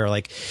things where,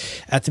 like,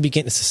 at the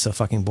beginning, this is so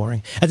fucking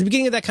boring. At the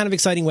beginning of that kind of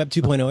exciting Web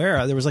 2.0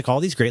 era, there was like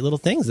all these great little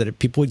things that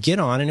people would get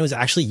on, and it was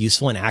actually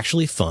useful and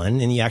actually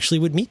fun, and you actually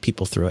would meet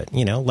people through it.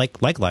 Like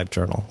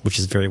LiveJournal, which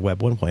is very Web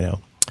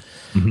 1.0.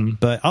 Mm-hmm.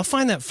 But I'll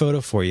find that photo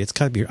for you. It's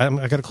got to be.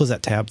 I got to close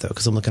that tab though,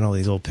 because I'm looking at all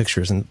these old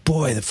pictures, and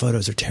boy, the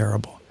photos are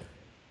terrible.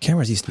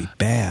 Cameras used to be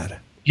bad.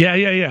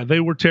 Yeah. They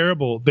were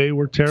terrible. They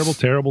were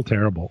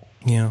terrible.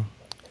 Yeah.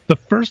 The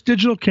first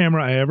digital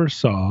camera I ever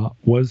saw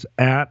was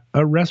at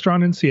a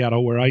restaurant in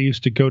Seattle where I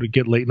used to go to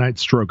get late night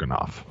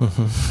stroganoff.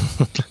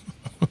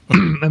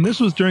 And this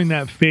was during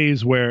that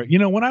phase where,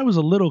 when I was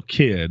a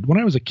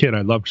kid,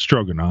 I loved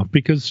stroganoff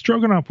because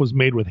stroganoff was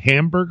made with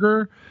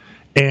hamburger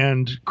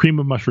and cream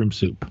of mushroom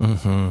soup.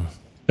 Mm-hmm.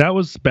 That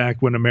was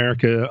back when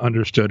America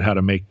understood how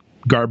to make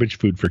garbage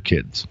food for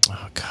kids.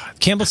 Oh, God.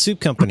 Campbell Soup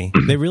Company.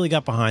 They really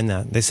got behind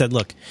that. They said,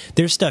 look,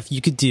 there's stuff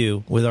you could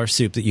do with our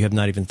soup that you have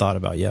not even thought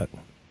about yet.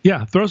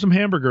 Yeah, throw some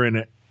hamburger in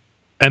it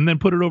and then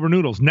put it over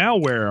noodles. Now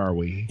where are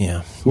we?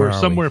 Yeah. We're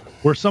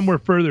somewhere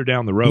further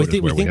down the road. We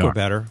think we're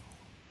better.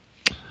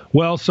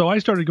 Well, so I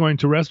started going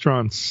to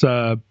restaurants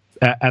at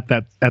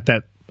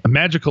that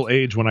magical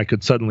age when I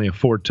could suddenly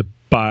afford to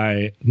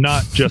buy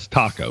not just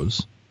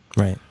tacos.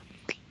 Right.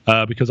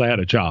 Because I had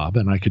a job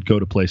and I could go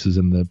to places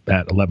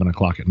at 11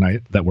 o'clock at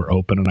night that were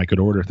open and I could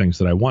order things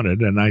that I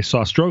wanted. And I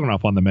saw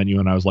stroganoff on the menu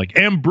and I was like,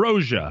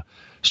 Ambrosia,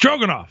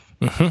 stroganoff.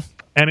 Mm-hmm.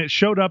 And it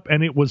showed up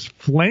and it was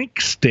flank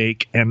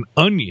steak and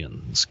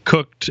onions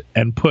cooked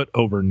and put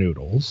over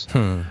noodles.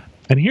 And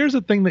here's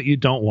the thing that you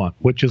don't want,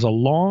 which is a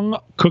long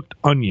cooked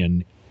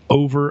onion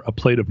over a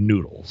plate of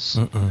noodles.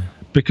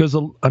 Because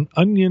a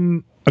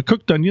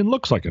cooked onion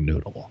looks like a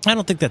noodle. I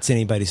don't think that's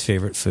anybody's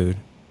favorite food.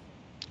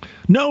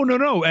 No.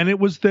 And it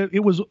was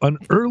an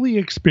early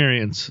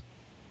experience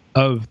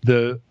of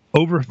the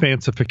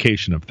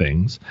over-fancification of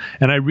things.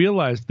 And I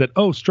realized that,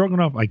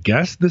 stroganoff, I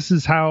guess this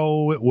is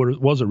how it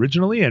was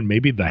originally, and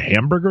maybe the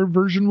hamburger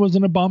version was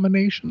an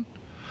abomination.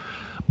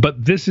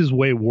 But this is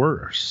way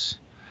worse.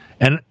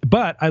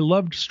 But I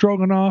loved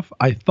stroganoff,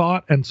 I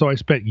thought, and so I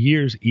spent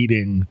years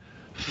eating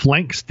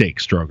flank steak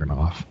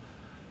stroganoff,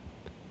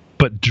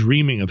 but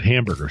dreaming of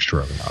hamburger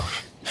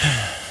stroganoff.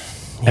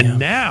 Yeah. And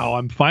now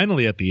I'm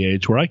finally at the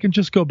age where I can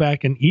just go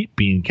back and eat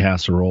bean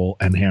casserole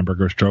and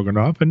hamburger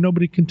stroganoff, and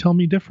nobody can tell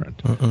me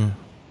different.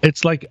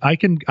 It's like I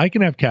can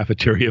have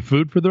cafeteria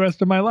food for the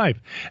rest of my life,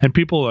 and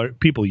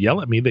people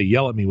yell at me. They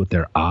yell at me with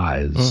their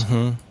eyes.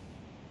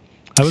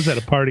 I was at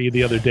a party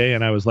the other day,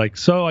 and I was like,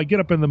 so I get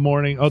up in the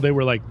morning. Oh, they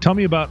were like, tell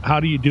me about how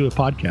do you do a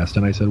podcast?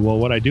 And I said, well,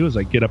 what I do is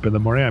I get up in the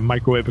morning, I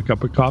microwave a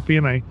cup of coffee,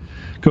 and I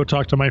go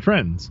talk to my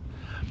friends.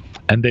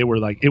 And they were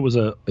like, it was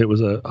a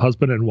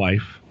husband and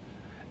wife,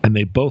 and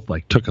they both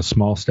like took a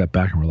small step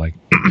back and were like,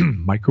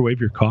 microwave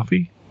your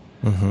coffee?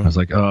 I was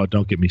like, oh,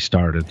 don't get me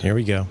started. Here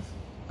we go.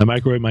 I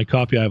microwave my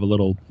coffee. I have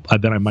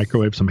then I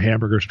microwave some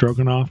hamburger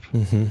stroganoff.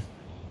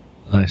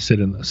 I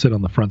sit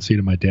on the front seat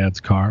of my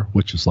dad's car,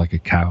 which is like a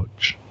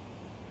couch.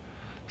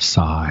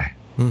 Sigh.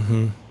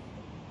 Go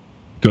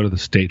to the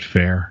state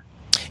fair.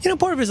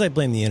 Part of it is I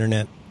blame the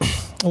internet.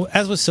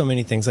 As with so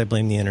many things, I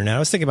blame the internet. I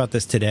was thinking about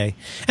this today,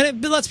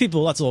 and lots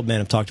of old men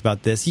have talked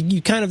about this.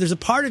 You kind of, there's a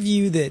part of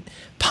you that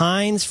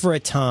pines for a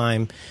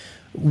time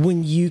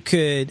when you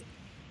could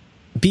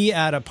be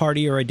at a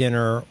party or a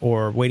dinner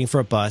or waiting for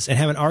a bus and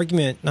have an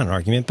argument, not an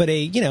argument, but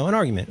an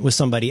argument with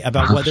somebody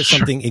about whether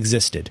something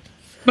existed.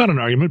 Not an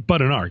argument,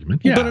 but an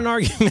argument. Yeah. But an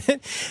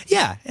argument.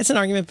 Yeah, it's an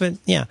argument, but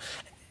yeah.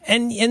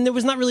 And there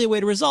was not really a way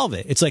to resolve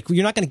it. It's like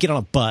you're not going to get on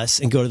a bus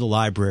and go to the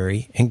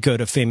library and go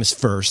to Famous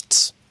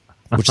Firsts,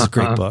 which is a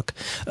great book.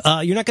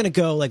 You're not going to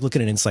go like look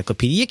at an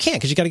encyclopedia. You can't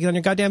because you got to get on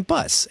your goddamn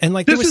bus. And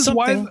like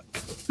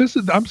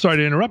I'm sorry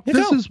to interrupt.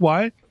 This is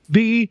why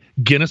the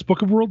Guinness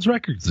Book of World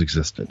Records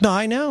existed. No,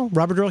 I know.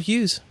 Robert Earl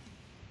Hughes.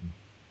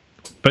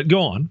 But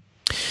go on.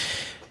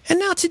 And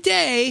now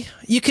today,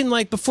 you can,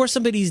 like, before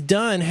somebody's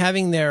done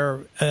having their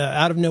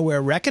out of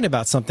nowhere reckon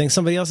about something,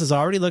 somebody else has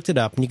already looked it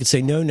up, and you could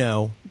say,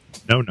 no.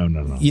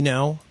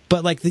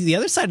 But, like, the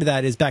other side of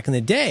that is back in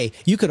the day,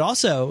 you could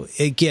also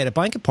get a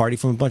blanket party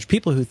from a bunch of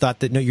people who thought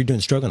that, no, you're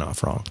doing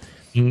stroganoff wrong.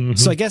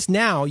 So I guess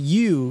now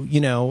you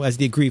as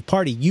the aggrieved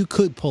party, you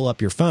could pull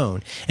up your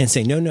phone and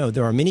say, no,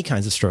 there are many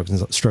kinds of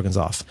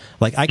stroganoff.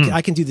 Like,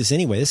 I can do this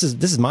anyway. This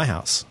is my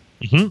house.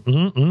 You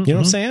know what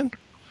I'm saying?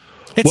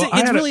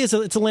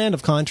 It's a land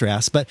of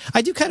contrast, but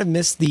I do kind of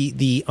miss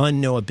the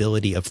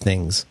unknowability of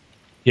things.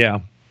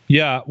 Yeah.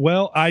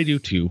 Well, I do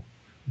too.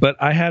 But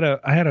I had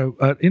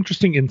an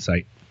interesting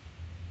insight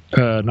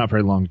not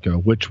very long ago,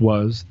 which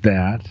was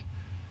that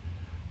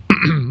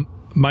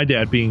my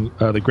dad, being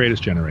the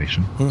greatest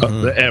generation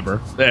the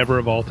ever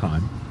of all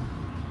time,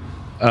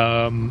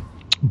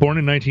 born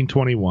in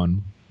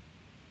 1921,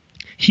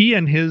 he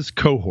and his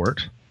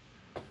cohort,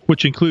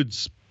 which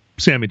includes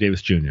Sammy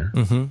Davis Jr.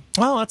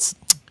 Well,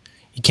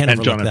 you can't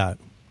overlook that.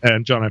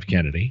 And John F.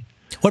 Kennedy.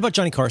 What about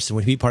Johnny Carson?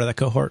 Would he be part of that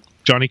cohort?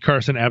 Johnny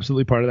Carson,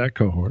 absolutely part of that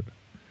cohort.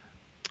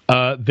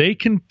 They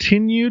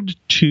continued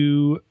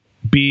to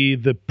be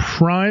the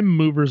prime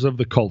movers of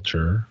the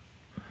culture,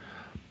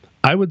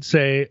 I would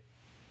say,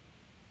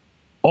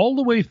 all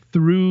the way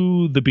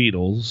through the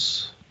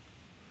Beatles,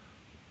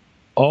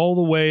 all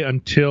the way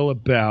until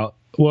about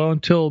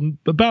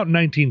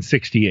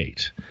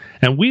 1968.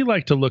 And we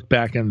like to look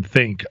back and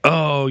think,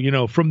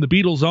 from the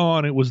Beatles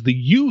on, it was the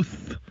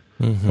youth.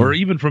 Or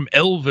even from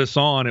Elvis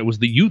on, it was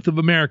the youth of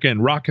America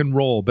and rock and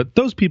roll. But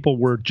those people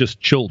were just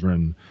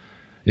children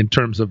in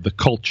terms of the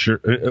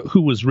culture,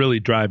 who was really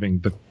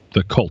driving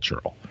the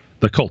culture.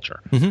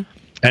 And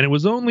it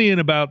was only in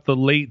about the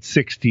late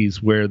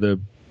 60s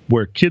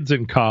where kids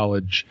in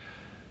college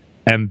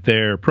and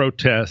their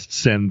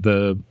protests and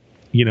the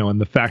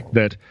fact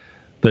that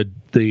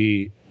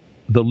the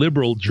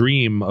liberal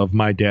dream of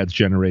my dad's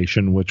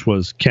generation, which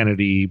was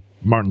Kennedy,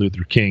 Martin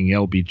Luther King,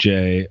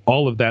 LBJ,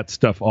 all of that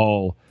stuff,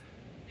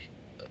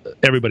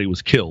 everybody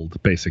was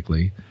killed,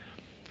 basically.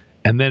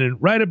 And then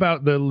right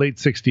about the late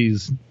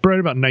 60s, right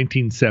about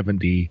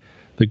 1970,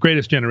 the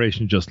greatest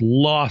generation just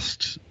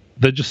lost,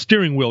 the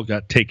steering wheel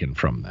got taken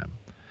from them.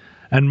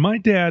 And my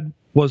dad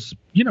was,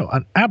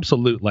 an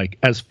absolute, like,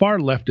 as far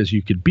left as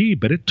you could be,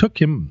 but it took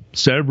him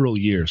several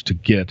years to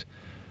get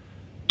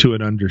to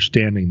an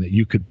understanding that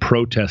you could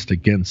protest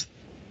against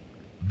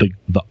the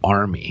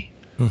army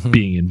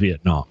being in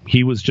Vietnam.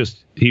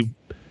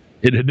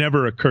 It had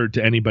never occurred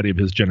to anybody of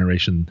his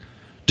generation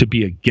to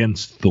be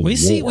against the war. We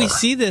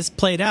see this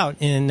played out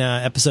in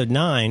episode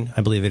 9,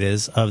 I believe it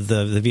is, of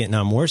the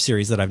Vietnam War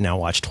series that I've now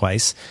watched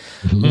twice,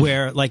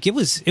 where like it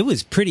was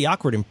pretty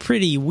awkward and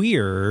pretty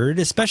weird,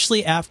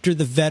 especially after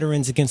the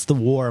Veterans Against the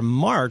War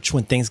march,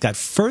 when things got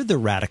further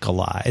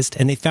radicalized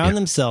and they found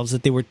themselves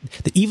that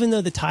even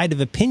though the tide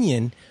of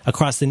opinion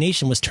across the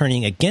nation was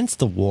turning against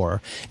the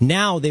war,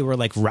 now they were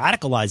like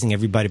radicalizing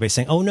everybody by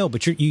saying, "Oh no,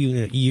 but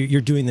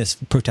you're doing this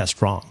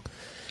protest wrong."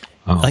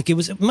 Like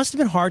it must have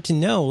been hard to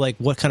know like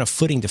what kind of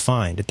footing to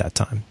find at that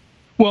time.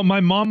 Well, my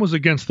mom was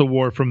against the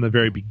war from the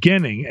very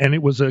beginning, and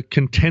it was a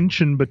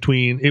contention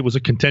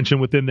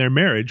within their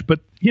marriage. But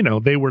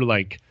they were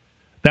like,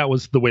 that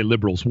was the way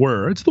liberals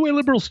were. It's the way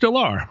liberals still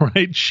are,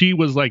 right? She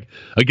was like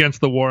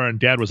against the war, and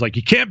Dad was like,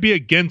 you can't be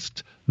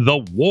against the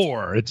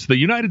war. It's the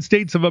United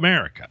States of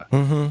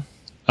America.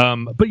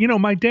 But,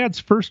 my dad's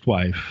first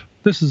wife,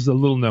 this is a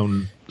little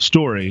known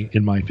story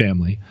in my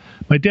family.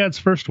 My dad's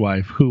first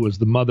wife, who was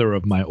the mother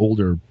of my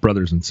older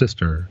brothers and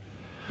sister,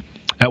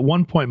 at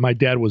one point, my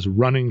dad was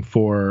running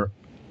for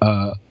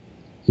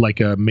like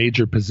a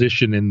major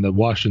position in the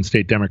Washington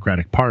State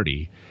Democratic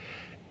Party.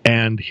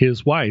 And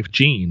his wife,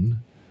 Jean,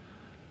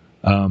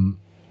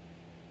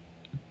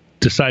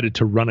 decided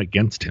to run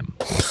against him.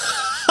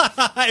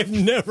 I've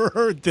never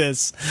heard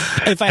this.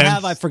 If I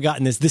have, I've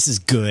forgotten this. This is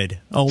good.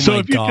 Oh, so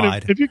my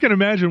God. If you can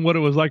imagine what it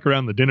was like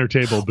around the dinner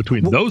table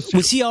between those two.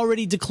 Was he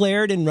already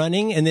declared and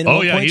running? And then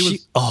he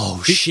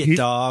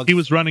dog. He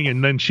was running,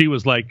 and then she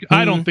was like,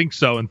 I don't think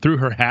so, and threw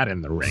her hat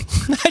in the ring.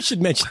 I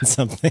should mention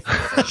something.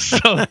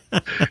 So,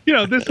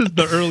 this is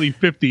the early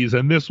 50s,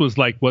 and this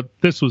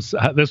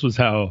was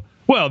how,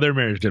 well, their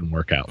marriage didn't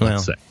work out,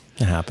 let's say.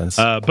 It happens.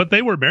 But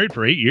they were married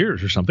for 8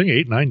 years or something,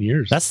 8-9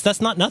 years.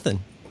 That's not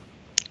nothing.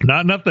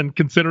 Not nothing,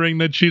 considering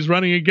that she's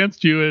running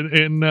against you,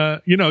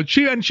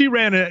 and she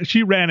ran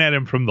at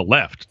him from the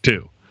left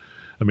too.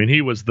 I mean,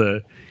 he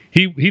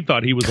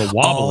thought he was a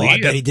wobbly. Oh, I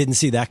bet he didn't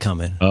see that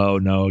coming. Oh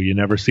no, you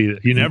never see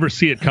it. You never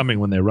see it coming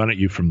when they run at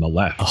you from the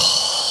left.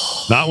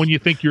 Not when you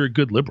think you're a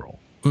good liberal.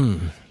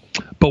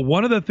 But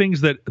one of the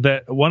things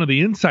that one of the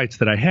insights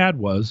that I had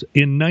was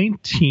in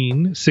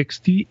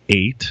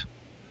 1968,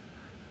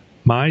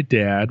 my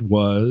dad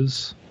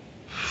was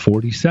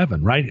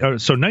 47, right?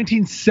 So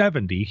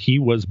 1970, he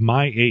was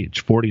my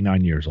age,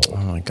 49 years old.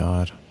 Oh, my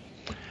God.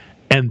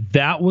 And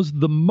that was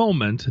the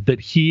moment that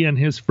he and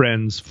his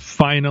friends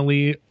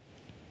finally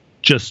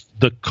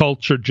the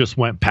culture just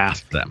went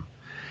past them.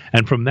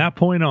 And from that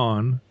point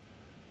on,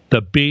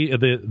 the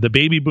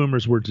baby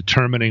boomers were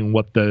determining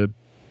what the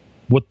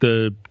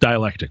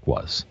dialectic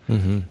was.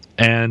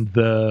 And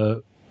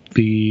the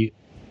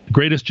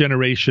greatest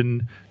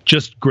generation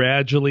just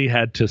gradually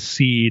had to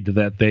cede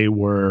that they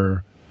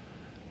were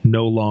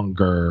no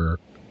longer,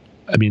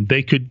 I mean,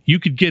 you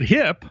could get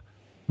hip,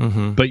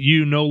 but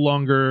you no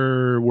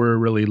longer were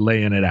really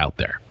laying it out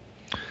there.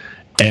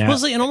 And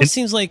it almost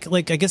seems like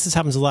I guess this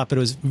happens a lot, but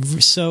it was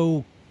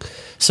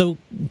so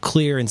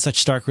clear in such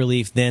stark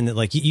relief then that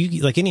like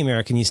you like any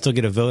American, you still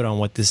get a vote on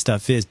what this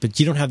stuff is, but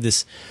you don't have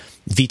this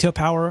veto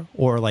power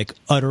or like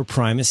utter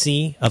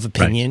primacy of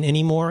opinion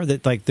anymore.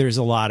 That like there's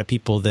a lot of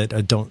people that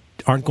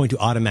aren't going to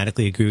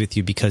automatically agree with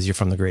you because you're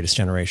from the greatest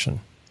generation.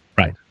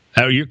 Right.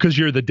 Because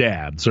you're the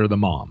dads or the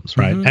moms,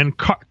 right? And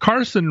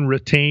Carson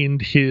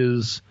retained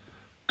his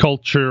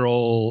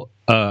cultural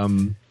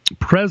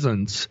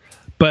presence,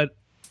 but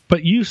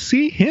you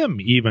see him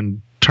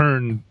even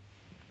turn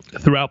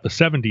throughout the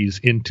 70s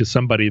into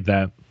somebody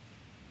that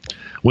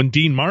when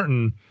Dean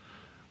Martin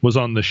was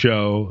on the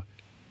show,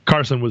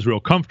 Carson was real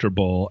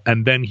comfortable,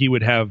 and then he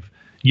would have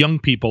young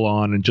people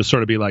on and just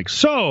sort of be like,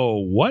 so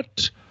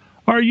what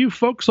are you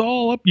folks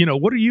all up?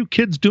 What are you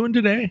kids doing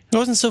today? It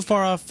wasn't so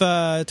far off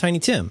Tiny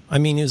Tim. I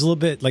mean, it was a little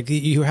bit like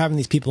you were having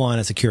these people on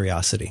as a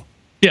curiosity.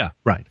 Yeah,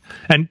 right.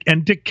 And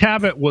Dick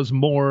Cavett was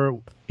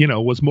more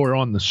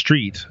on the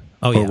street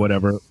or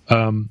whatever.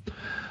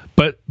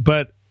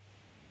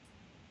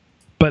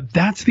 But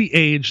that's the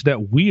age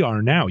that we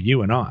are now,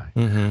 you and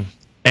I.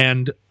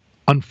 And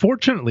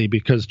unfortunately,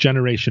 because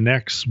Generation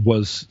X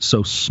was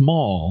so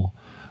small,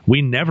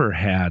 we never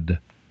had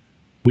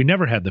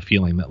the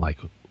feeling that like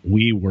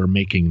we were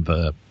making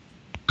the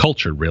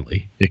culture,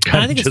 really.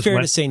 I think it's fair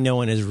to say no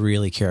one has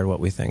really cared what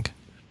we think.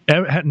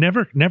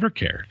 Never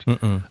cared.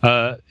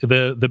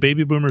 The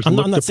baby boomers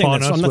looked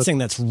upon us. I'm not saying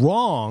that's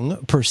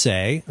wrong per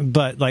se,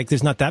 but like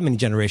there's not that many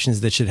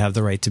generations that should have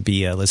the right to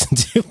be listened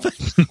to.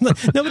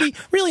 nobody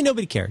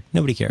cared.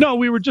 Nobody cared. No,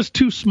 we were just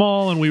too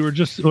small, and we were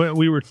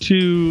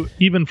too,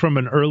 even from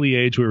an early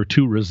age, we were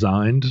too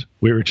resigned.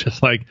 We were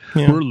just like,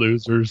 we're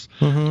losers.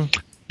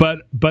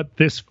 But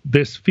this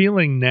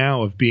feeling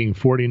now of being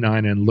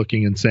 49 and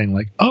looking and saying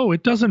like, oh,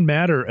 it doesn't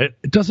matter.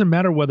 It doesn't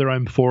matter whether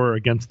I'm for or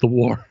against the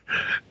war.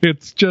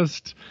 It's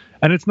just,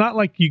 and it's not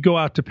like you go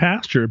out to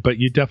pasture, but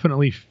you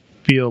definitely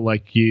feel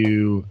like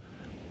I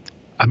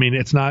mean,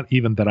 it's not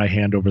even that I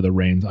hand over the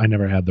reins. I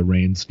never had the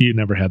reins. You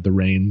never had the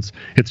reins.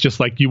 It's just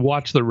like you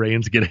watch the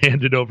reins get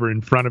handed over in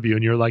front of you,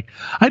 and you're like,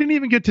 I didn't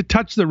even get to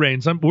touch the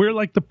reins. We're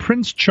like the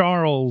Prince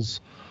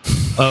Charles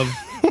of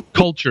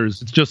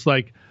cultures. It's just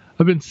like,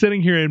 I've been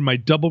sitting here in my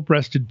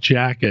double-breasted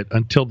jacket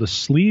until the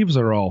sleeves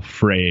are all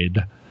frayed,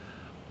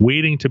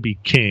 waiting to be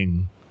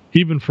king,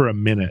 even for a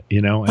minute,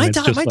 And my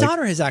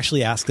daughter has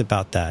actually asked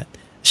about that.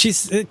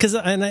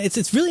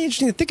 It's really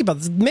interesting to think about.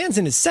 This man's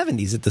in his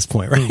 70s at this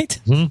point, right?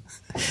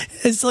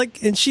 It's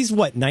like, and she's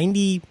what,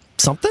 90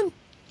 something?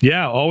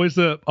 Yeah, always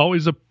a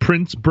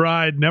prince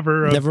bride,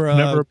 never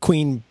a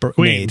queen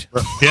maid.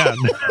 Yeah,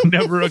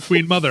 never a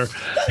queen mother.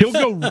 He'll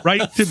go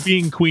right to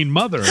being queen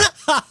mother.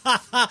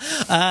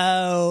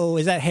 Oh,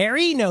 is that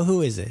Harry? No,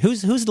 who is it?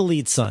 Who's the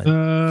lead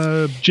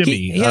son?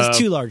 Jimmy. He has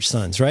two large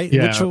sons, right?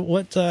 Yeah.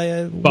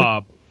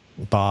 Bob.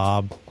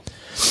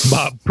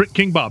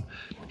 King Bob.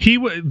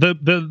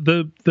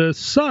 The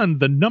son,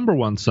 the number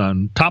one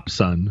son, top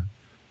son,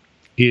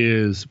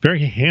 is very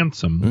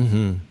handsome.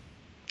 Mm-hmm.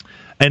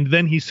 And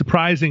then he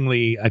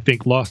surprisingly, I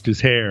think, lost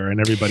his hair, and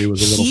everybody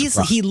was a little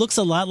surprised. He looks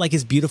a lot like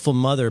his beautiful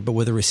mother, but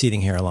with a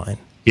receding hairline.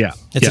 Yeah.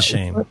 It's a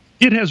shame.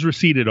 It has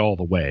receded all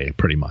the way,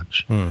 pretty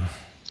much.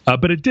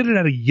 But it did it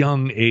at a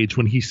young age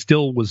when he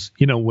still was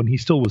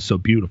so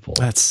beautiful.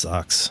 That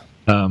sucks.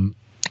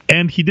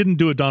 And he didn't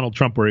do a Donald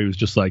Trump where he was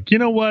just like, you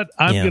know what?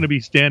 I'm going to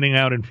be standing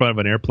out in front of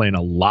an airplane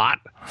a lot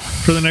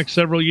for the next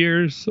several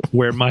years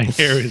where my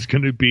hair is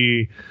going to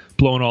be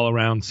blown all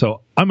around. So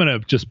I'm going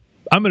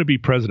to be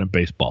President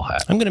Baseball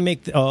Hat. I'm going to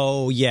make,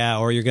 or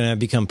you're going to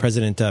become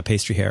President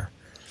Pastry Hair.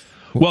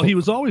 Well, he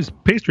was always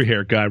pastry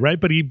hair guy, right?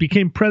 But he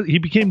became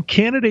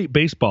candidate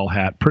Baseball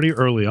Hat pretty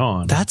early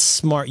on. That's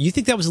smart. You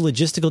think that was a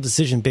logistical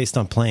decision based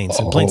on planes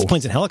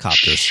and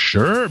helicopters?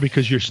 Sure,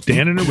 because you're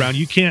standing around.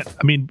 You can't.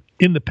 I mean,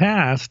 in the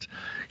past,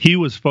 he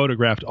was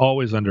photographed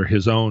always under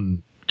his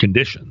own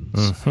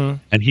conditions,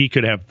 and he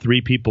could have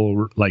 3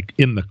 people like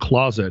in the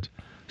closet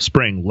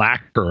spraying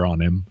lacquer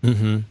on him.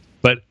 Mm-hmm.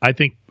 But I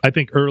think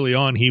early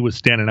on he was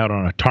standing out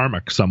on a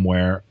tarmac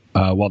somewhere.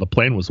 While the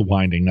plane was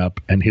winding up,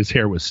 and his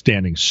hair was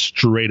standing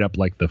straight up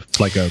like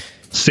a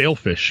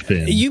sailfish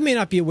fin. You may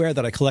not be aware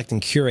that I collect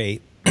and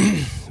curate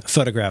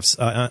photographs,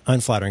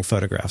 unflattering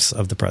photographs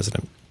of the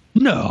president.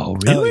 No,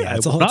 really? Oh, yeah.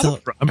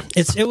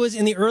 It was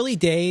in the early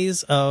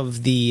days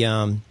of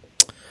the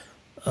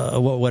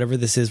whatever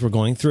this is we're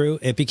going through.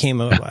 It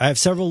became I have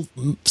several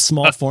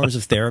small forms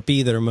of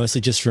therapy that are mostly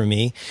just for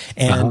me,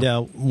 and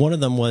one of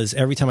them was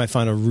every time I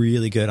find a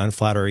really good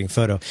unflattering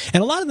photo,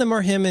 and a lot of them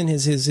are him and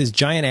his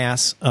giant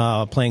ass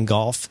playing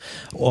golf,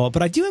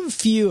 but I do have a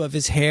few of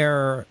his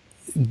hair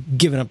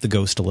giving up the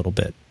ghost a little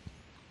bit.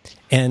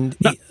 And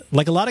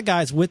like a lot of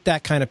guys with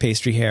that kind of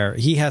pastry hair,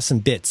 he has some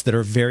bits that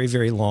are very,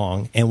 very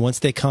long, and once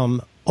they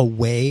come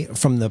away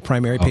from the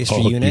primary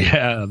pastry unit.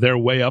 Yeah, they're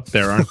way up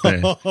there, aren't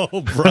they?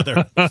 Oh,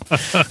 brother.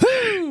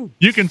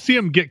 You can see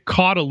them get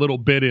caught a little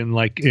bit in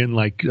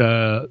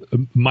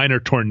minor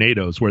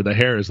tornadoes where the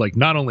hair is like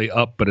not only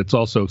up, but it's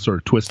also sort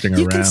of twisting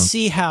around. You can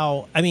see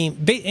how,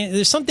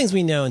 there's some things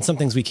we know and some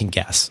things we can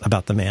guess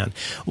about the man.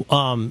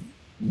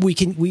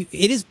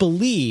 It is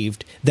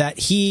believed that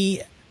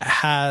he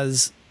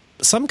has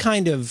some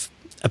kind of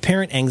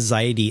apparent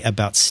anxiety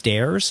about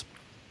stairs.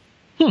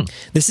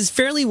 This is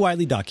fairly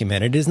widely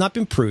documented. It has not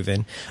been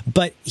proven,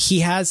 but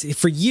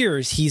for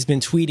years, he's been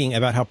tweeting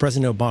about how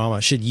President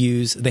Obama should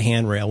use the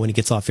handrail when he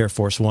gets off Air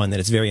Force One, that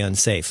it's very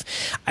unsafe.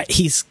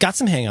 He's got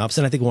some hang-ups,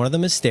 and I think one of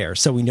them is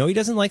stairs. So we know he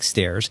doesn't like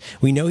stairs.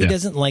 We know he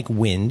doesn't like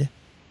wind.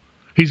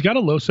 He's got a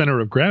low center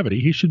of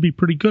gravity. He should be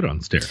pretty good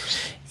on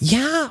stairs.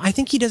 Yeah, I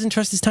think he doesn't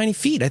trust his tiny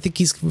feet. I think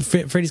he's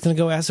afraid he's going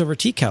to go ass over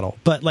tea kettle.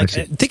 But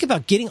think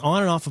about getting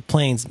on and off of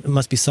planes. It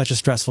must be such a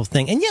stressful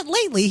thing. And yet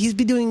lately, he's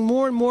been doing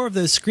more and more of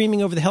those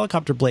screaming over the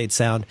helicopter blade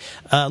sound,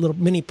 little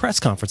mini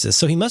press conferences.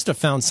 So he must have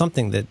found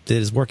something that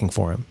is working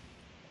for him.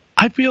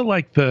 I feel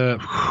like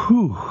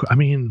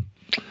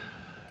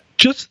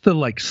just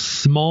the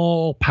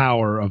small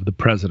power of the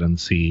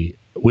presidency,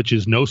 which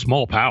is no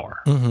small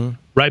power,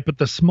 right? But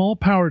the small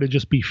power to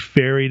just be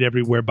ferried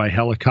everywhere by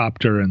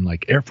helicopter and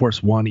like Air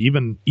Force One,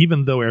 even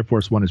though Air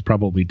Force One is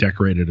probably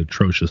decorated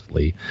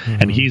atrociously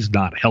and he's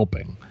not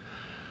helping.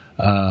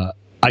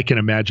 I can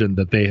imagine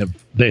that they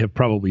have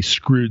probably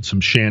screwed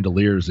some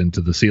chandeliers into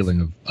the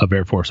ceiling of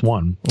Air Force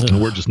One,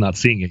 and we're just not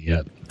seeing it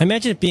yet. I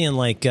imagine it being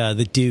like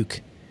the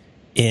Duke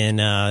in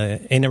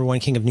Number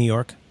One King of New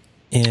York.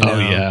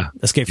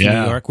 Escape from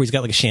New York, where he's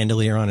got like a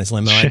chandelier on his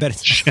limo. I bet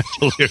it's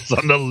chandeliers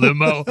on the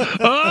limo.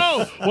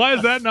 Oh, why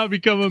has that not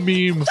become a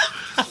meme?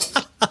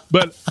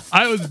 But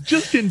I was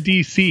just in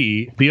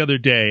D.C. the other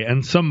day,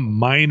 and some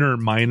minor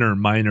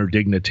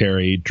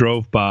dignitary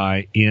drove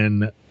by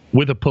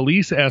with a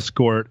police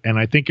escort, and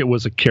I think it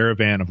was a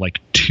caravan of like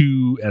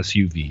 2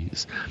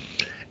 SUVs.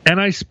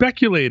 And I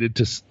speculated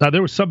there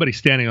was somebody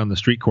standing on the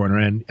street corner,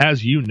 and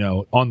as you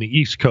know, on the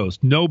East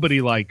Coast,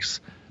 nobody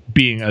likes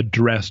being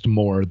addressed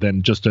more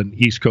than just an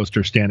East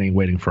Coaster standing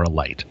waiting for a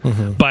light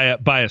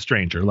by a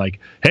stranger. Like,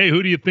 hey,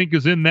 who do you think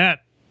is in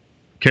that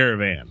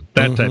caravan?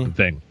 That type of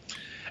thing.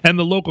 And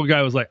the local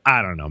guy was like,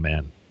 I don't know,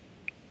 man.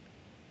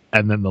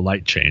 And then the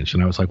light changed,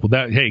 and I was like,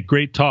 well, hey,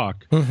 great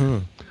talk.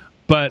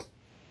 But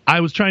I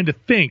was trying to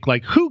think,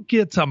 like, who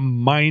gets a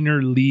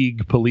minor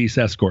league police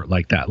escort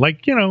like that?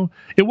 Like,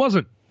 it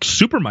wasn't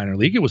super minor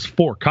league. It was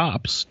 4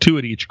 cops, 2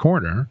 at each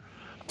corner.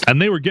 And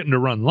they were getting to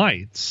run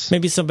lights.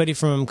 Maybe somebody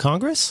from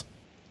Congress?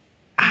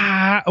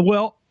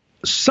 Well,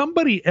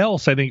 somebody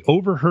else, I think,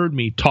 overheard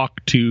me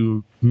talk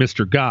to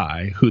Mr.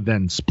 Guy, who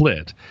then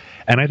split.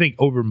 And I think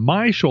over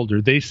my shoulder,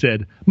 they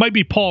said, might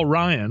be Paul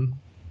Ryan.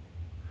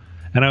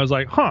 And I was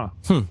like,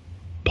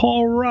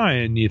 Paul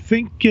Ryan, you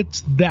think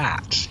it's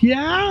that?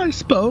 Yeah, I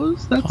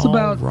suppose. That's Paul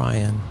about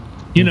Ryan.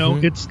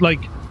 It's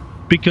like,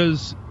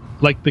 because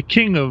like the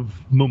king of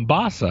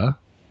Mombasa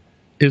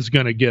is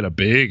going to get a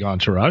big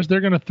entourage. They're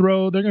going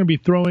to be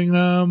throwing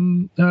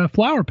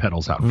flower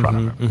petals out in front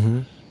of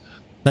him.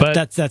 But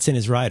that's in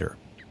his rider.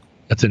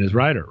 That's in his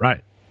rider,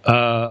 right?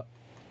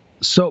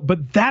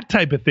 but that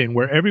type of thing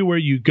where everywhere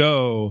you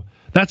go,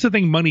 that's the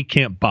thing money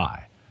can't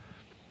buy.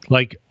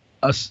 Like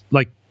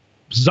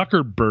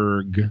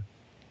Zuckerberg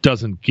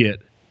doesn't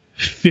get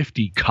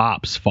 50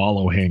 cops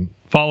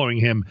following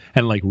him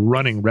and like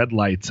running red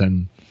lights.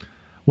 And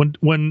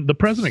when the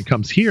president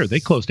comes here, they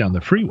close down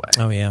the freeway.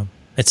 Oh yeah,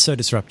 it's so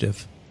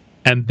disruptive.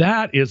 And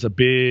that is a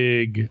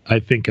big, I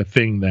think, a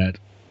thing that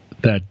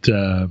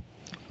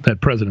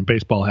President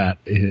Baseball Hat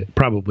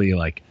probably,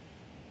 like,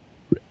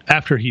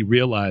 after he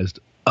realized,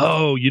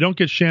 oh, you don't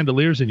get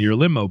chandeliers in your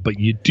limo, but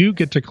you do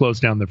get to close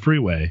down the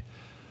freeway.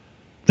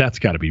 That's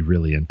got to be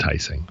really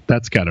enticing.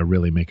 That's got to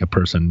really make a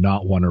person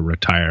not want to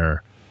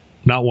retire,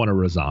 not want to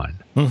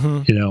resign.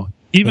 Mm-hmm. You know,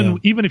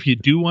 even if you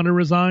do want to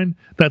resign,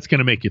 that's going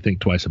to make you think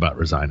twice about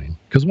resigning,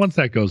 because once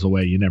that goes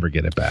away, you never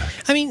get it back.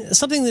 I mean,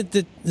 something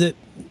that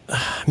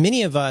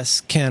many of us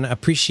can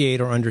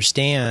appreciate or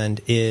understand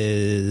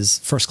is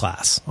first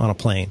class on a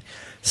plane.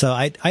 So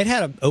I'd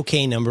had an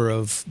okay number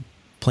of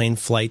plane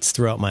flights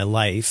throughout my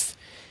life.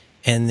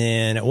 And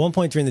then at one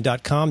point during the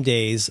 .com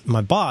days,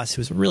 my boss,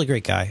 who was a really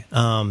great guy,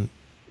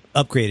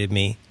 upgraded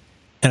me.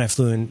 And I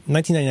flew in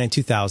 1999,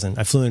 2000.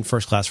 I flew in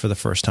first class for the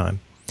first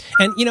time.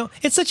 And, you know,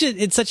 it's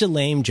such a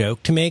lame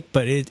joke to make,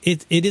 but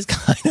it is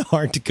kind of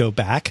hard to go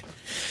back.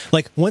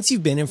 Like, once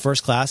you've been in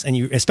first class, and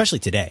especially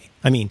today,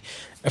 I mean,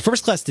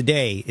 first class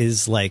today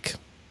is like,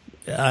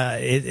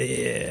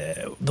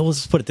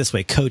 let's put it this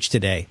way, coach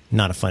today,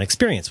 not a fun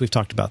experience. We've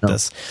talked about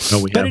this.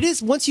 But it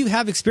is, once you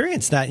have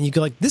experienced that and you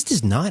go like, this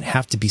does not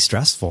have to be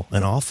stressful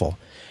and awful.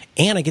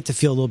 And I get to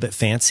feel a little bit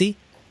fancy.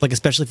 Like,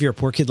 especially if you're a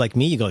poor kid like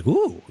me, you go like,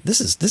 ooh,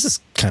 this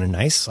is kind of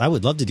nice. I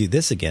would love to do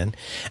this again.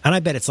 And I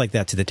bet it's like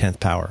that to the 10th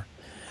power.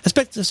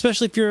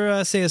 Especially if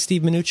you're, say, a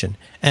Steve Mnuchin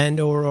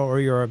or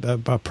you're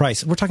a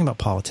Price. We're talking about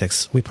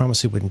politics. We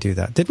promised we wouldn't do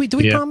that. Did we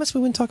promise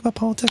we wouldn't talk about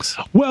politics?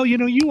 Well, you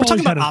know, we're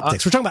talking about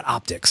optics. We're talking about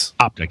optics.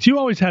 Optics. You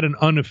always had an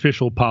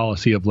unofficial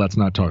policy of let's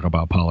not talk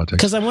about politics.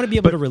 Because I want to be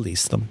able to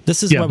release them.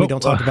 This is why we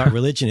don't talk about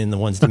religion in the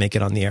ones that make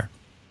it on the air.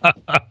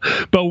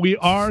 But we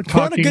are talking about...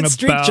 We're on a good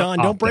streak, John.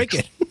 Optics. Don't break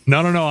it. No,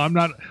 I'm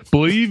not.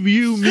 Believe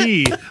you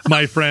me,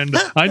 my friend.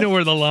 I know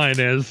where the line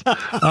is.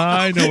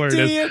 I know where it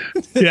is.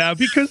 Yeah,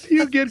 because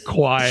you get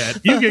quiet.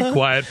 You get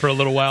quiet for a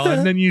little while,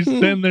 and then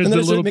there's a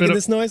little bit of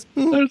this noise.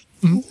 There's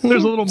a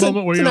little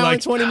moment where you're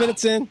like, 20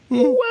 minutes in.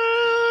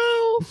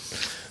 Well,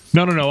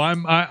 no.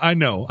 I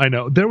know.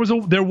 There was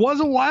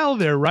a while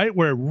there, right,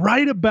 where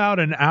right about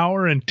an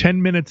hour and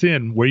 10 minutes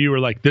in, where you were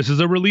like, "This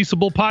is a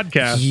releasable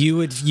podcast." It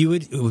would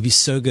be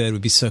so good. It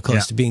would be so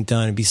close to being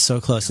done. It'd be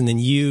so close, and then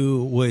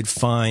you would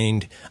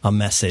find a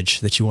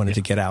message that you wanted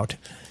to get out.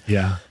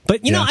 Yeah.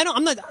 But you know, I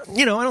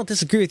don't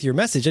disagree with your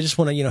message. I just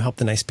want to help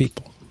the nice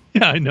people.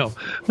 Yeah, I know.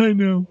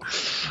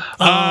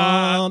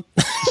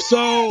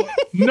 So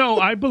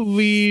no, I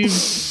believe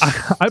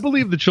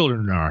the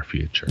children are our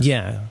future.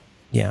 Yeah.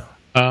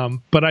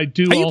 But I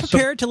do. Are you also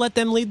prepared to let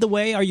them lead the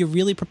way? Are you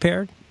really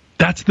prepared?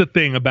 That's the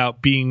thing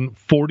about being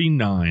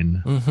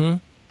 49. Mm-hmm.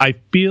 I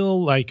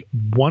feel like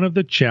one of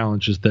the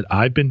challenges that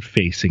I've been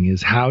facing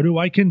is, how do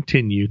I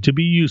continue to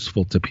be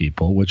useful to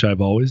people, which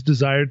I've always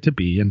desired to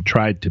be and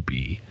tried to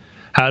be?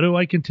 How do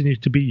I continue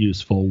to be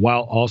useful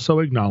while also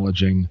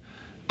acknowledging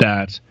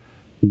that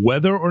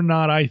whether or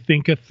not I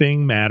think a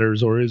thing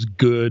matters or is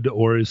good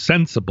or is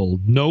sensible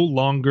no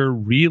longer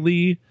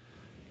really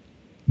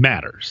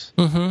matters?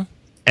 Mm-hmm.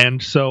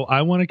 And so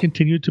I want to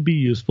continue to be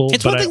useful.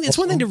 It's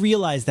one thing to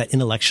realize that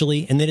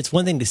intellectually, and then it's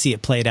one thing to see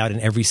it played out in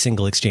every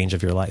single exchange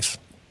of your life.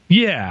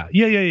 Yeah.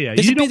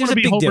 You don't want to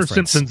be Homer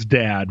Simpson's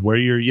dad, where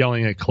you're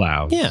yelling at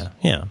clouds.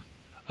 Yeah.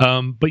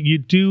 But you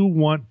do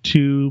want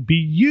to be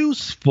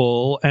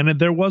useful. And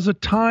there was a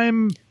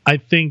time, I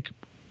think,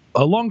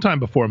 a long time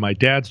before my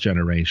dad's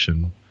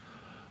generation,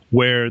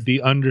 where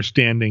the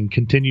understanding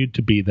continued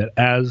to be that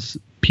as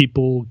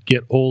people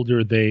get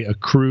older, they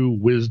accrue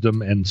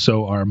wisdom and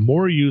so are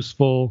more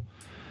useful.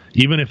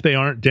 Even if they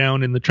aren't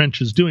down in the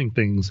trenches doing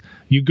things,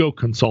 you go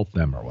consult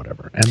them or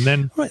whatever. And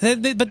then,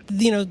 right, but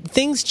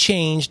things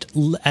changed.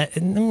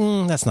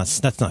 That's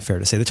not fair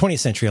to say. The 20th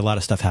century, a lot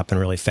of stuff happened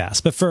really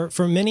fast. But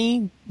for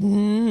many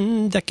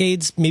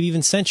decades, maybe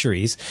even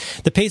centuries,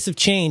 the pace of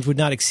change would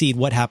not exceed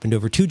what happened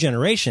over 2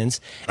 generations.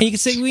 And you could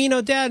say,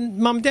 well,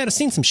 Mom and Dad have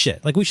seen some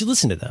shit. Like, we should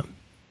listen to them.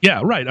 Yeah,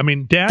 right. I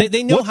mean, Dad,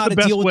 they know how to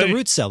deal with the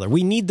root cellar.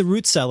 We need the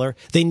root cellar.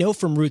 They know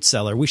from root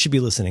cellar. We should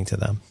be listening to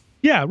them.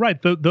 Yeah,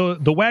 right.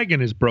 The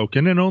wagon is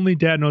broken, and only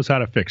Dad knows how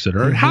to fix it.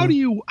 Or how do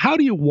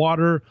you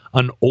water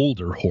an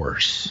older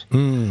horse?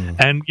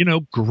 And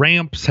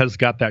Gramps has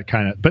got that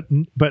kind of.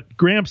 But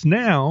Gramps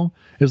now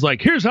is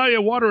like, here's how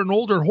you water an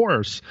older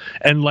horse,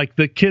 and like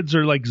the kids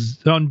are like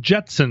on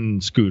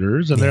Jetson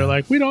scooters, and they're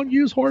like, we don't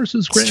use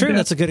horses. It's true.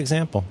 That's a good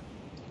example.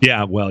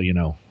 Yeah. Well,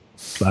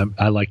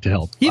 I like to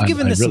help. You've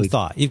given this some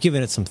thought. You've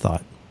given it some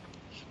thought.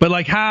 But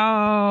like,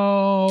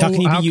 how can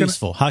you be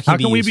useful? How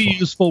can we be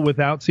useful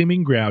without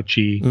seeming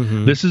grouchy?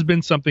 Mm-hmm. This has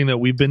been something that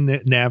we've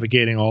been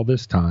navigating all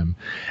this time,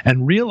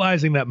 and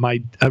realizing that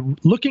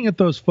looking at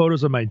those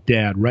photos of my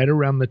dad right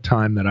around the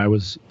time that I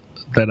was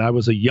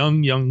a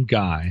young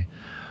guy,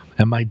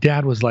 and my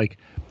dad was like,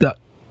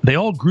 they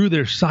all grew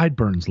their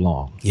sideburns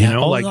long. Yeah, you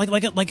know,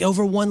 like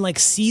over one like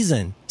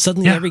season,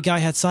 suddenly every guy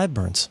had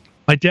sideburns.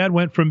 My dad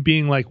went from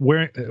being like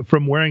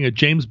wearing a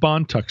James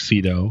Bond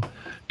tuxedo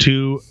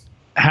to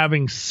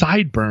having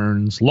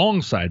sideburns,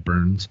 long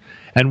sideburns,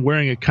 and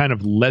wearing a kind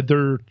of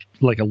leather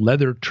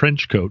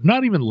trench coat.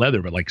 Not even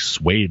leather, but like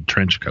suede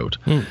trench coat.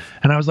 And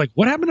I was like,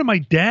 what happened to my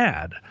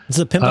dad? It's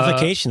a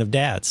pimpification of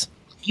dads.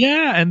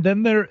 Yeah, and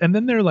then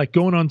they're like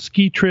going on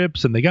ski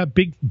trips, and they got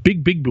big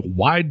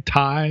wide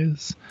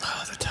ties.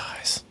 Oh, the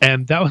ties!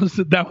 And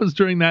that was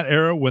during that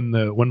era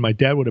when my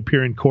dad would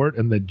appear in court,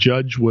 and the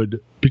judge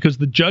would, because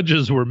the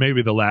judges were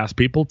maybe the last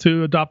people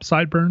to adopt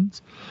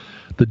sideburns.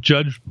 The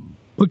judge,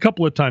 a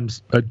couple of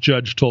times, a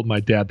judge told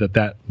my dad that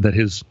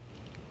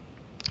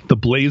the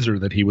blazer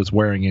that he was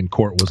wearing in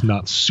court was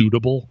not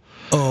suitable.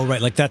 Oh,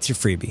 right, like that's your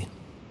freebie.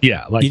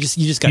 Yeah, like you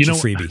just got your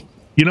freebie.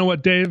 You know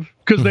what, Dave?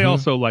 Because they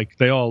also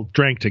they all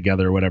drank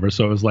together or whatever.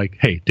 So it was like,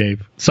 hey,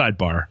 Dave,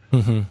 sidebar,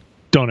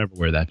 don't ever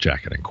wear that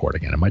jacket in court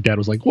again. And my dad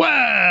was like, well,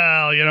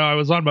 I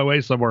was on my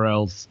way somewhere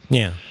else.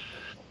 Yeah.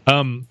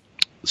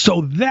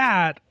 So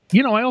that,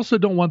 I also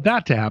don't want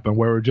that to happen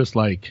where we're just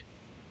like,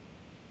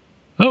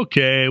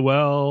 okay,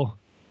 well,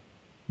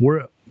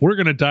 we're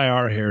gonna dye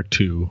our hair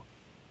too.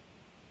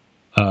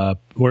 I'm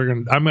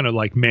gonna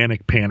like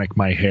manic panic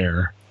my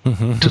hair.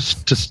 To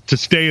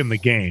stay in the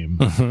game.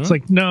 It's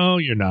like, no,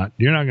 you're not.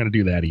 You're not going to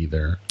do that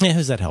either. Yeah,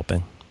 who's that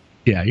helping?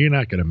 Yeah, you're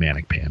not going to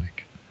manic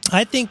panic.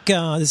 I think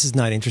this is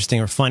not interesting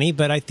or funny,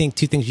 but I think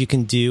two things you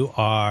can do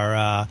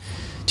are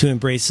to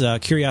embrace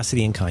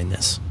curiosity and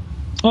kindness.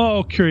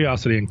 Oh,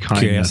 curiosity and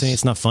kindness. Curiosity,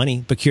 it's not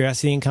funny, but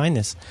curiosity and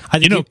kindness. I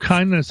think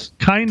kindness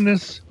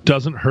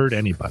doesn't hurt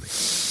anybody.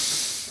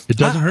 It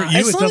doesn't hurt you.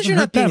 It doesn't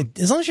hurt them.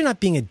 As long as you're not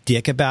being a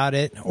dick about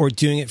it or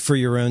doing it for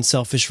your own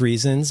selfish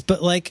reasons.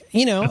 But like,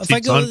 if I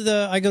go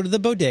to the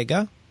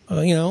bodega,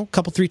 a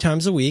couple 3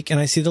 times a week, and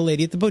I see the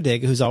lady at the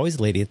bodega who's always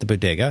the lady at the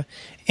bodega,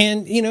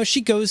 and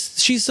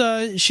she's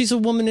a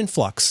woman in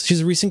flux. She's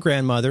a recent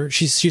grandmother.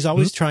 She's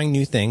always trying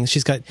new things.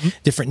 She's got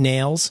different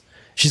nails.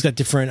 She's got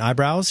different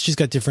eyebrows. She's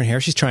got different hair.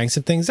 She's trying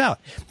some things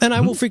out. And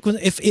I will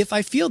frequently, if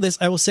I feel this,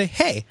 I will say,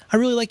 hey, I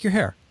really like your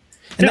hair.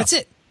 And that's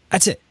it.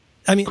 That's it.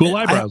 I mean, cool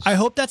eyebrows. I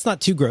hope that's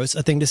not too gross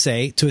a thing to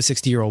say to a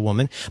 60-year-old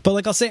woman, but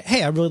like I'll say,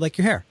 hey, I really like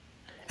your hair.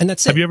 And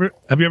that's it.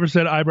 Have you ever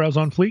said eyebrows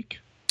on fleek?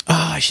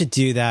 Oh, I should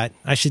do that.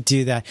 I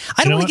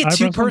don't want to get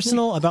too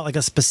personal about like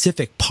a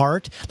specific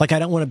part. Like I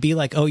don't want to be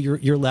like, oh,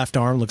 your left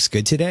arm looks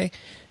good today.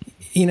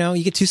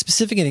 You get too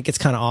specific and it gets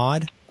kind of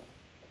odd.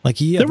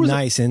 Like you have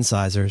nice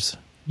incisors.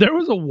 There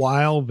was a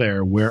while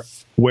there where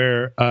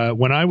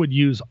when I would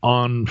use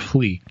on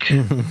fleek,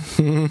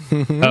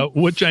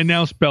 which I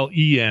now spell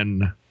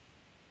E-N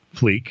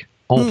fleek,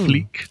 en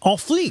fleek. En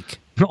fleek.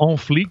 En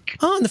fleek.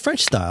 Oh, in the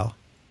French style.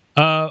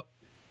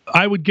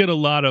 I would get a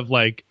lot of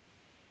like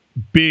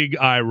big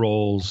eye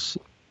rolls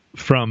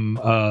from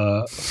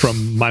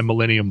my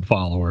Millennium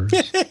followers.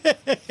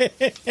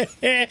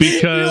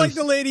 Because you're like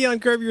the lady on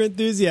Curb Your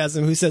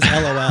Enthusiasm who says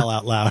LOL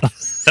out loud.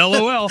 LOL.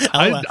 LOL.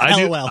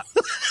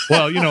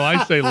 Well,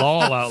 I say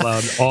LOL out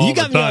loud all the time. You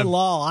got me on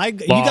LOL.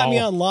 You got me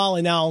on LOL,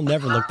 and now I'll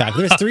never look back.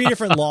 There's 3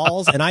 different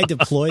LOLs, and I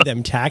deploy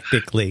them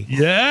tactically.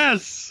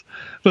 Yes.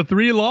 The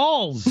 3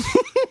 LOLs,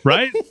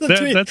 right?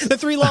 the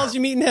 3 LOLs you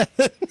meet in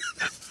heaven.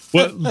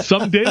 Well,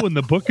 someday when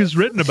the book is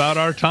written about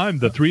our time,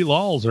 the 3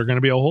 LOLs are going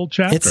to be a whole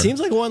chapter. It seems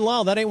like one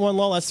LOL. That ain't one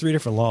LOL. That's 3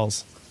 different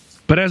LOLs.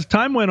 But as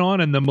time went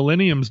on and the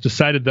Millenniums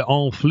decided that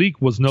en fleek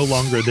was no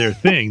longer their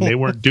thing, they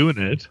weren't doing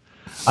it.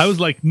 I was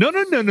like, no. En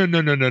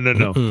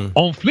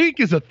fleek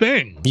is a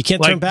thing. You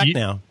can't turn back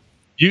now.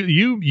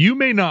 You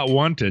may not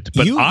want it,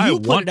 but I want it. You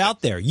put it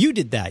out there. You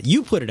did that.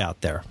 You put it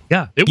out there.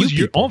 Yeah, it was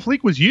you. En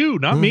fleek was you,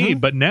 not me.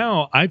 But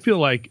now I feel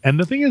like, and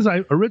the thing is,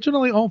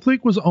 originally en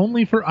fleek was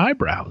only for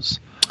eyebrows.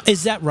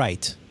 Is that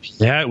right?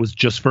 Yeah, it was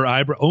just for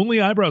eyebrow.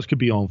 Only eyebrows could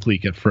be en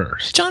fleek at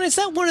first. John, is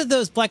that one of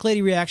those Black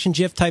Lady reaction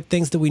GIF type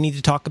things that we need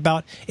to talk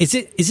about? Is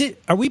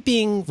it? Are we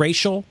being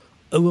racial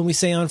when we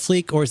say on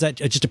fleek, or is that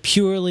just a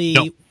purely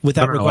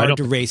without regard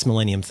to race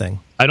Millennium thing?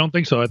 I don't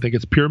think so. I think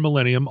it's pure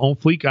Millennium. En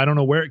fleek, I don't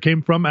know where it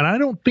came from, and I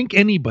don't think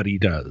anybody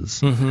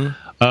does.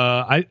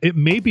 It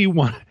may be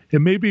one.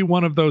 It may be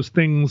one of those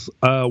things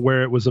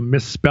where it was a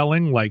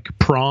misspelling, like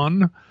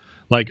prawn.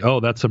 Like, oh,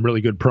 that's some really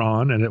good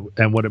prawn,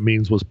 and what it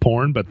means was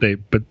porn, but they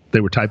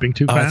were typing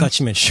too fast. I thought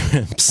you meant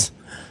shrimps.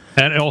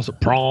 And also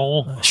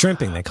prawn.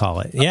 Shrimping, they call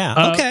it.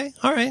 Yeah. Okay.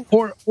 All right.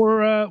 Or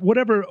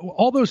whatever.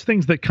 All those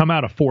things that come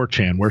out of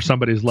 4chan where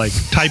somebody's like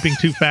typing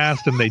too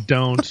fast and they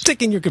don't. I'm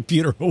taking your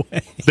computer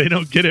away. They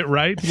don't get it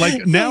right.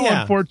 Like now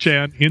on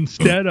 4chan,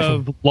 instead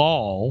of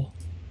lol,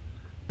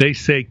 they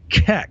say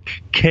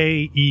kek,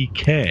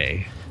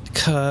 K-E-K.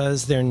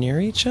 Because they're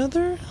near each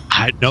other?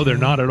 No, they're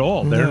not at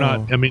all. They're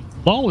not. I mean,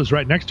 lol is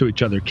right next to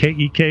each other.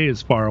 K-E-K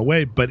is far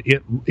away, but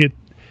it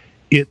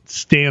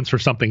stands for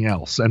something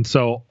else. And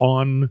so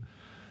on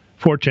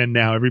 4chan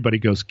now, everybody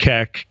goes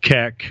kek,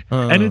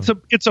 and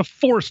it's a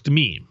forced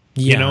meme.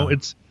 Yeah.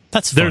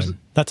 That's fun.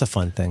 That's a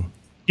fun thing.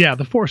 Yeah,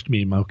 the forced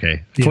meme.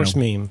 Okay, Forced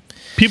meme.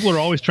 People are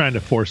always trying to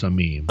force a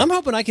meme. I'm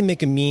hoping I can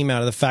make a meme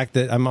out of the fact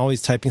that I'm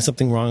always typing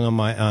something wrong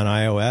on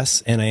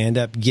iOS, and I end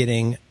up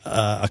getting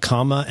a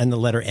comma and the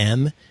letter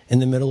M in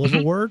the middle of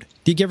a word.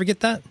 Do you ever get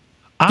that?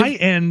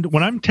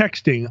 When I'm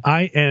texting,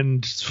 I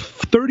end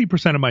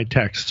 30% of my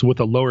texts with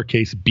a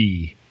lowercase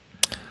b.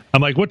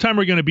 I'm like, what time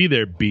are we going to be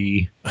there,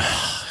 B?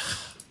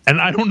 And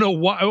I don't know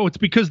why. Oh, it's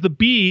because the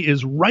B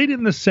is right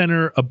in the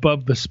center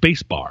above the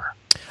space bar.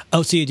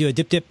 Oh, so you do a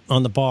dip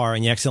on the bar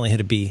and you accidentally hit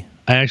a B.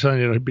 I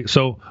accidentally hit a B.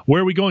 So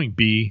where are we going,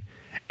 B?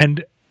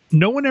 And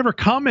no one ever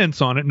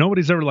comments on it.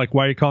 Nobody's ever like,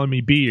 why are you calling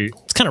me B?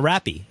 It's kind of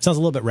rappy. Sounds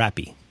a little bit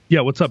rappy.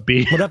 Yeah, what's up,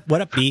 B?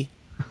 What up, B?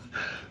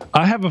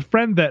 I have a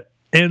friend that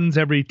ends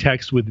every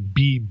text with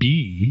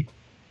BB.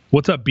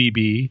 What's up,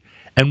 BB?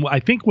 And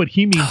I think what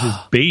he means is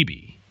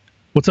baby.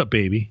 What's up,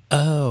 baby?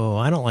 Oh,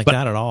 I don't like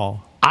that at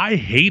all. I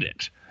hate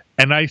it.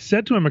 And I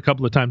said to him a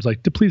couple of times,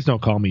 like, please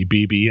don't call me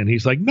BB. And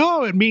he's like,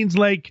 no, it means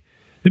like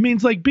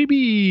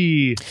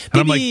BB.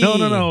 And I'm like,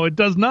 no, it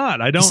does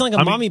not. I don't. It's like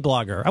a mommy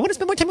blogger. I want to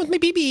spend more time with my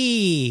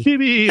BB.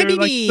 BB. Hi, or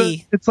BB.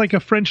 Like it's like a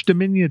French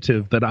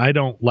diminutive that I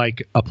don't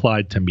like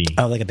applied to me.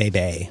 Oh, like a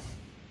bebe.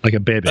 Like a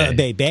bebe.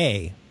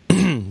 Bebe.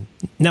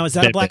 Now, is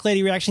that a Black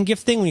Lady Reaction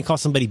gift thing when you call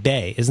somebody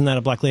bae? Isn't that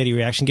a Black Lady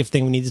Reaction gift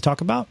thing we need to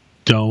talk about?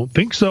 Don't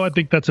think so. I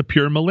think that's a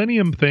pure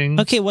millennium thing.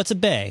 Okay, what's a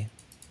bae?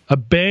 A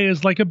bae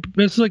is like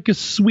a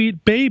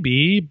sweet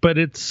baby, but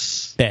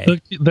it's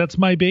bae. That's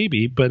my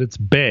baby, but it's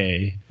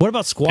bae. What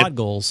about squad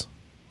goals?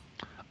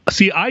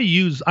 See,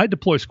 I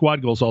deploy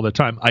squad goals all the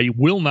time. I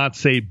will not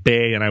say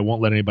bae, and I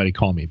won't let anybody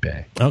call me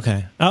bae.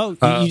 Okay. Oh,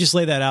 you just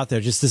lay that out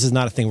there. Just this is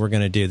not a thing we're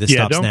going to do. This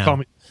stops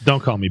now. Don't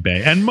call me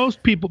bae. And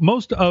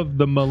most of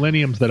the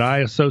millenniums that I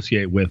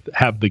associate with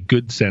have the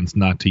good sense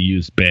not to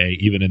use bae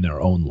even in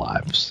their own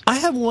lives. I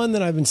have one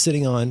that I've been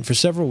sitting on for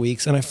several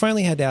weeks, and I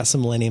finally had to ask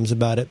some millenniums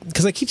about it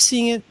because I keep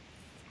seeing it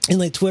in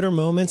like Twitter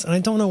moments, and I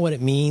don't know what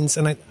it means,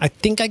 and I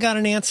think I got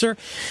an answer.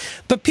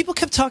 But people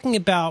kept talking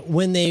about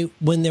when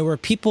there were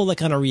people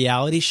like on a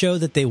reality show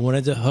that they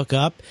wanted to hook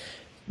up,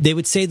 they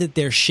would say that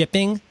they're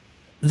shipping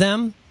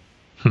them.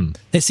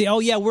 They say, "Oh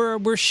yeah,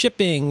 we're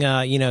shipping,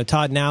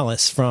 Todd and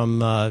Alice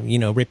from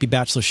Rapey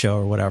Bachelor Show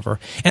or whatever."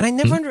 And I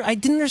I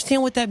didn't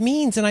understand what that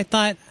means, and I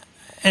thought,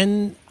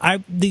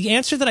 the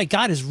answer that I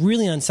got is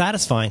really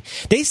unsatisfying.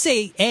 They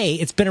say, "A,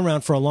 it's been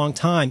around for a long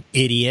time,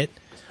 idiot,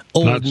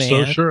 old not man."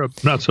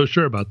 Not so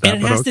sure about that.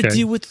 And it has to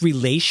do with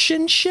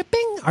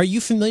relationshipping. Are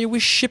you familiar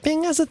with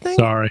shipping as a thing?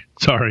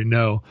 Sorry,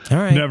 no. All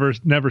right.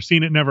 Never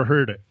seen it, never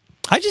heard it.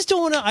 I just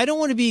don't want to. I don't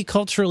want to be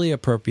culturally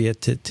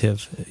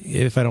appropriative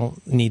if I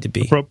don't need to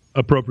be.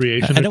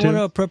 Appropriation. I don't want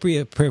to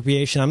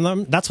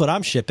appropriation. That's what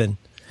I'm shipping.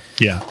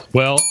 Yeah.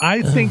 Well,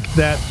 I think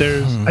that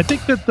I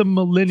think that the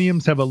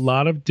millenniums have a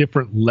lot of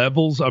different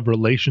levels of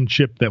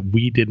relationship that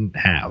we didn't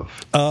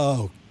have.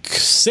 Oh,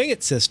 sing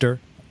it, sister.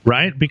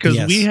 Right? Because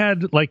we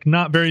had like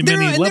not very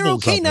many levels. They're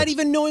okay of not it.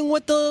 even knowing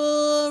what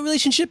the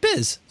relationship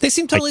is. They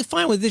seem totally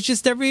fine with it. It's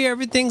just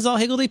everything's all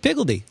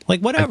higgledy-piggledy.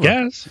 Like whatever.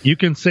 Yes. You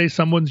can say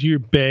someone's your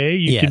bae.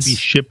 You can be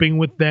shipping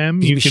with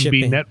them. You can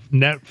be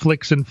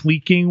Netflix and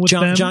fleeking with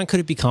them. John, could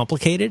it be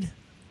complicated?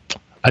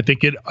 I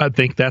think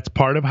that's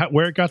part of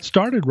where it got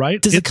started, right?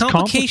 Does the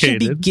complication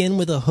begin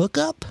with a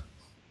hookup?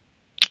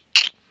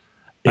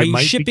 Are you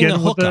shipping a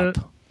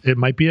hookup? It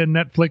might be a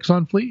Netflix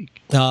on Fleek.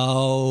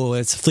 Oh,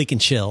 it's Fleek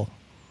and Chill.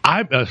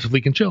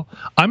 Fleek and Chill.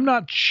 I'm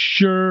not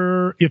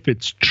sure if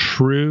it's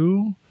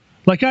true.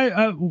 Like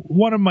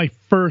one of my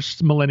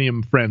first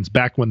millennium friends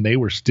back when they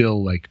were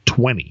still like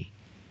 20.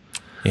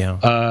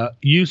 Yeah.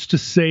 Used to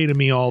say to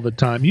me all the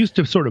time, used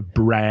to sort of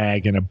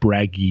brag in a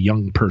braggy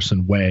young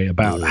person way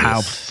about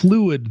how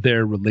fluid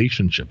their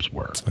relationships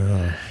were.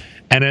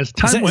 And as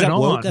time went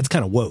on, that's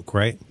kind of woke,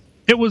 right?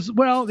 It was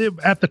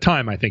at the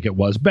time I think it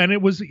was, and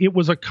it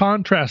was a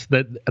contrast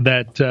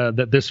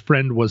that this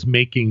friend was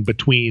making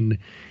between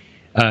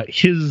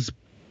his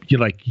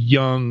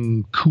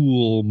young,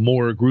 cool,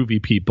 more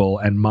groovy people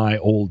and my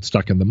old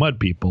stuck in the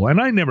mud people.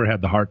 And I never had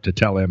the heart to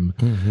tell him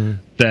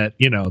that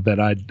that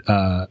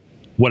I'd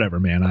whatever,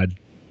 man, I'd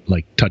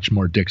like touch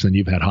more dicks than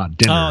you've had hot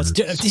dinner.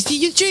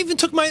 You even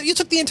took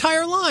the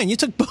entire line. You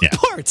took both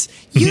parts.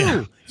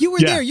 You were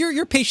there.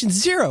 You're patient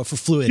zero for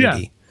fluidity.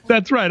 Yeah.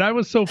 That's right. I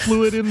was so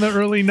fluid in the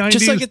early 90s.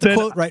 Just so I get the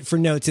quote right for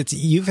notes, it's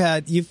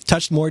you've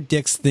touched more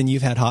dicks than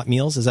you've had hot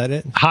meals. Is that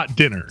it? Hot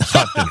dinner.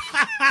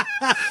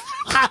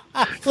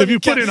 If you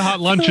put in hot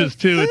lunches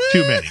too, it's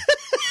too many.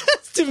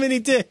 It's too many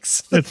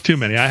dicks. It's too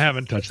many. I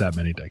haven't touched that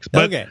many dicks.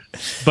 But, okay.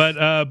 But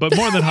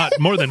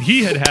more than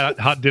he had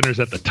hot dinners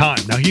at the time.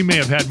 Now he may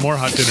have had more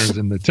hot dinners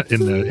in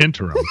the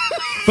interim.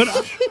 But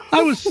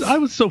I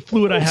was so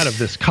fluid. I had a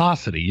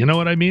viscosity. You know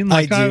what I mean?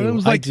 Like it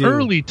was like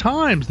early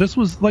times. This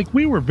was like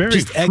we were very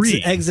just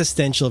free.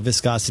 Existential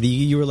viscosity.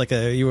 You were like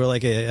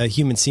a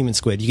human semen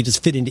squid. You could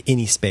just fit into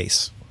any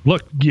space.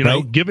 Look, give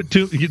it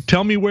to you.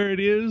 Tell me where it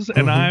is,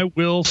 and I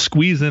will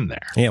squeeze in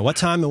there. Yeah. What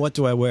time and what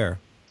do I wear?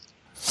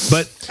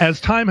 But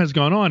as time has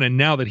gone on, and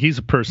now that he's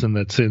a person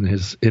that's in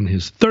his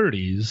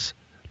 30s,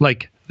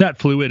 like that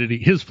fluidity,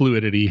 his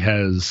fluidity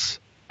has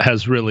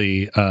has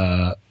really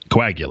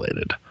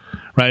coagulated,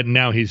 right? And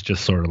now he's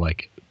just sort of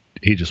like,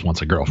 he just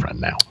wants a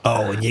girlfriend now.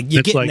 Oh, and you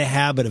get in the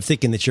habit of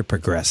thinking that you're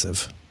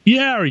progressive.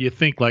 Yeah, or you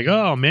think like,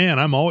 oh man,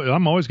 I'm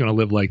always going to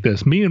live like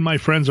this. Me and my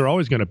friends are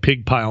always going to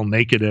pig pile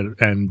naked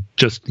and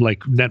just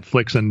like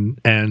Netflix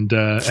and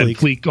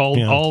Fleek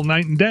all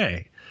night and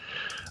day.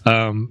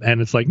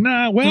 And it's like,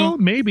 nah, well,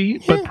 maybe,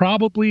 but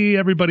probably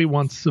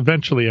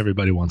eventually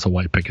everybody wants a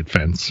white picket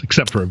fence,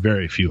 except for a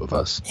very few of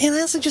us. And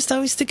I also just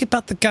always think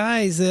about the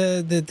guys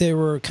that they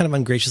were kind of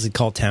ungraciously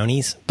called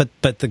townies,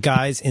 but the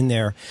guys in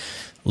their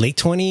late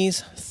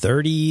 20s,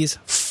 30s,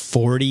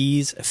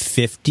 40s,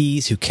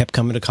 50s who kept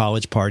coming to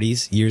college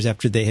parties years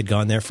after they had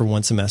gone there for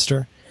one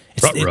semester.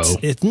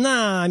 It's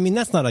nah, I mean,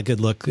 that's not a good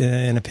look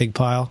in a pig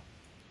pile.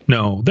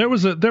 No, there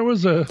was a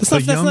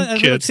young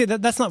kid. Let's say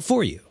that's not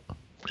for you,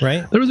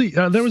 right? There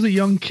was a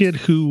young kid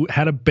who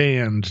had a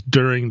band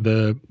during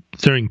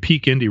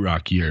peak indie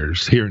rock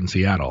years here in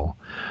Seattle,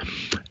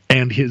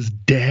 and his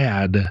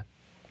dad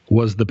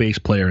was the bass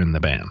player in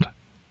the band.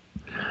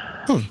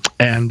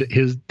 And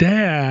his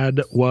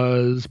dad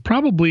was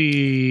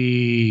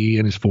probably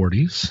in his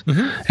 40s,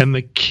 and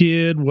the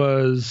kid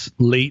was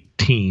late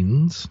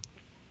teens.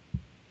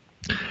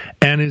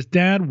 And his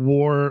dad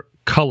wore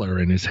color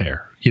in his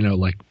hair,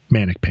 like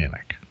Manic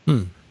Panic.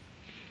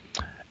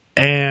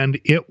 And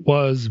it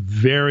was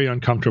very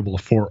uncomfortable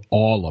for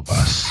all of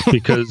us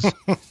because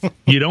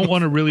you don't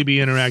want to really be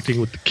interacting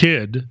with the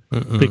kid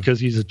because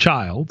he's a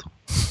child.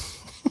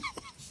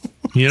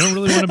 You don't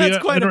really want to be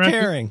That's quite a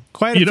pairing.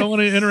 You don't want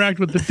to interact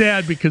with the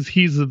dad because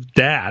he's a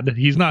dad.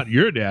 He's not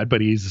your dad,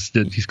 but he's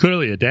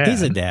clearly a dad.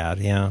 He's a dad,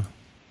 yeah.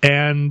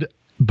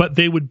 But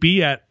they would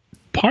be at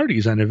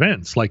parties and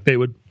events. Like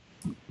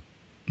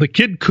the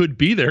kid could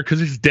be there because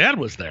his dad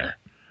was there,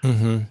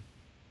 and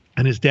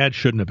his dad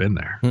shouldn't have been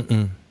there.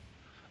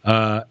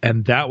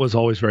 And that was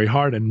always very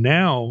hard. And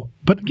now,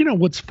 but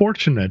what's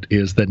fortunate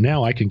is that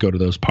now I can go to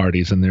those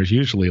parties, and there's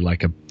usually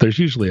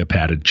a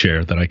padded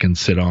chair that I can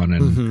sit on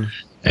and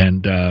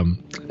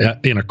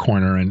in a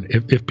corner. And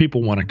if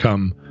people want to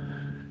come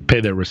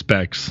pay their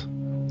respects,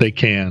 they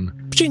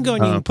can. But you can go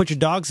and you can put your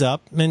dogs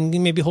up and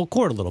maybe hold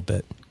court a little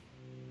bit.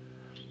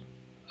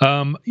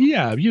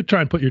 Yeah, you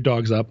try and put your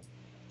dogs up.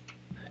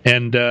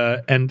 And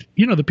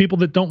the people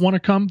that don't want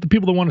to come, the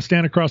people that want to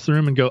stand across the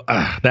room and go,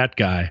 that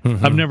guy,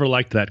 I've never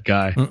liked that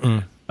guy.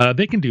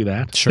 They can do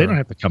that. Sure. They don't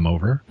have to come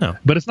over. No.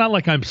 But it's not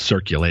like I'm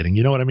circulating.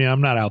 You know what I mean? I'm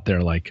not out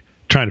there like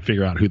trying to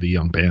figure out who the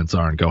young bands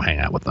are and go hang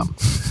out with them.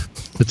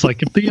 It's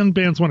like if the young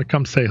bands want to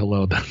come say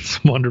hello,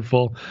 that's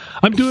wonderful.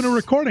 I'm doing a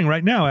recording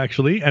right now,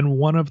 actually, and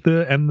one of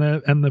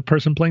the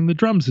person playing the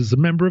drums is a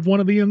member of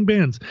one of the young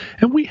bands,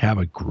 and we have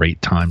a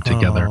great time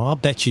together. Oh, I'll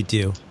bet you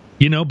do.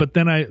 But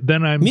then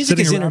I'm music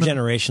is sitting around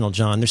intergenerational,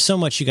 John. There's so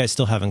much you guys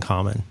still have in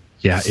common.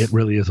 Yeah, it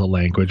really is a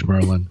language,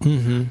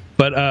 Merlin.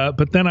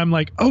 But then I'm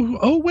like,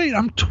 oh wait,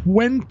 I'm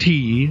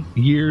 20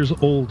 years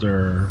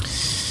older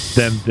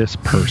than this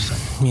person.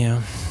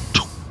 Yeah.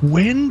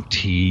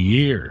 20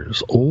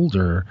 years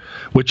older,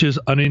 which is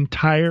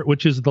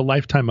the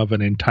lifetime of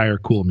an entire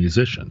cool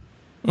musician.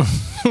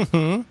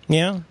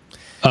 Yeah.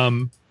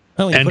 Oh,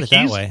 you put it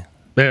that way.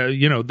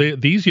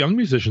 These young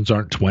musicians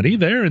aren't 20.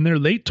 They're in their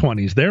late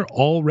 20s. They're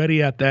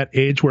already at that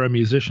age where a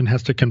musician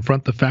has to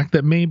confront the fact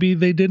that maybe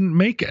they didn't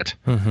make it.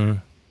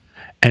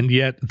 And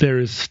yet there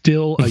is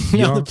still a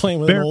young... Now they're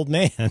playing with an old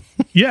man.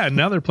 Yeah,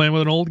 now they're playing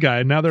with an old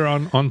guy. Now they're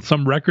on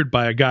some record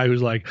by a guy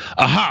who's like,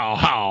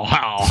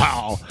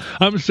 how.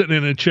 I'm sitting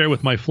in a chair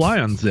with my fly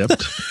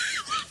unzipped.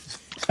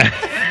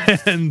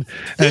 and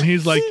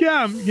he's like,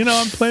 yeah,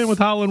 I'm playing with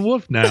Howlin'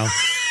 Wolf now.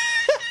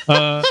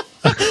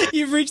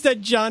 You've reached that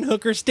John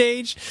Hooker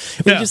stage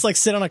where you just like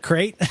sit on a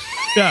crate.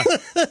 Yeah,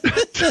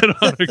 sit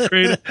on a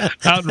crate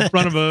out in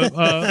front of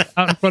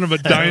a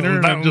diner,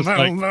 and I'm just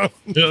like,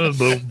 boom,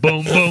 boom,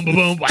 boom, boom,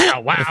 boom,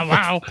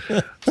 wow.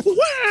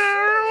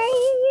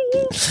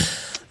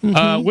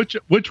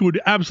 Which would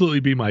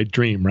absolutely be my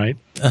dream, right?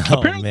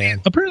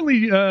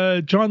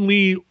 Apparently, John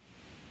Lee,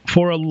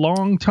 for a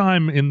long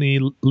time in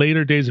the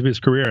later days of his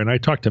career, and I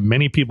talked to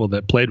many people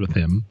that played with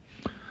him,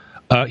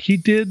 he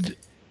did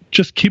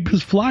just keep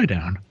his fly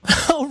down.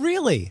 Oh,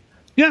 really?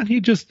 Yeah, and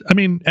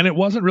it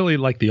wasn't really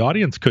like the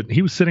audience couldn't.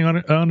 He was sitting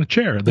on a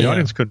chair. The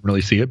audience couldn't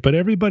really see it, but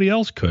everybody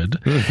else could.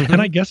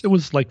 And I guess it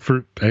was like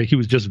he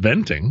was just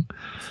venting.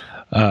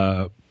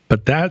 But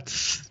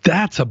that's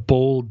a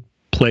bold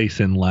place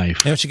in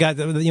life. And what you got?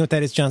 You know what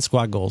that is, John?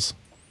 Squad goals.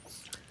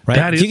 Right?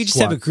 That if you could just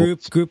have a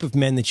goals. group of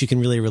men that you can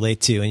really relate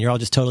to, and you're all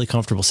just totally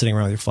comfortable sitting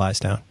around with your flies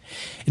down.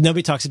 And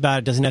nobody talks about it.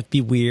 It doesn't have to be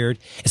weird.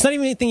 It's not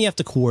even anything you have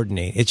to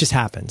coordinate. It just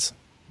happens.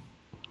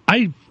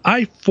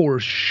 I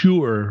for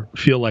sure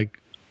feel like,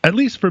 at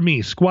least for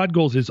me, squad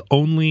goals is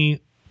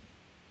only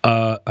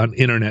an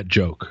internet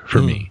joke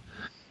for me.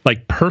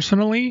 Like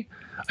personally,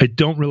 I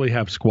don't really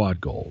have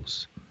squad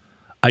goals.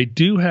 I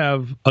do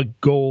have a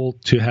goal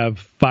to have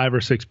 5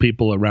 or 6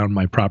 people around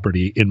my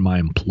property in my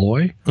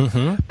employ,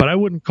 but I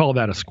wouldn't call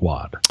that a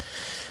squad.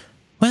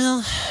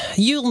 Well,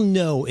 you'll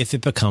know if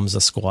it becomes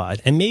a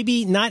squad. And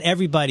maybe not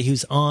everybody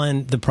who's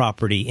on the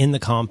property in the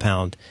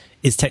compound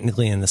is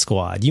technically in the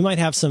squad. You might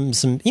have some you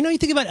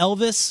think about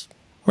Elvis,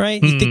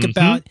 right? You think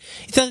about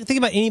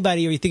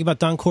anybody, or you think about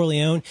Don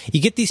Corleone.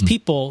 You get these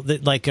people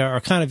that like are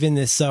kind of in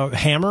this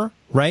Hammer,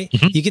 right?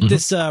 You get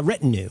this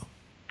retinue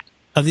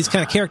of these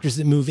kind of characters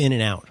that move in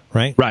and out,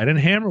 right? Right, and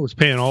Hammer was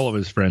paying all of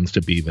his friends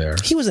to be there.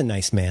 He was a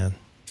nice man.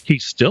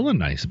 He's still a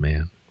nice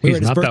man. We were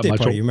at his birthday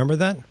party. You remember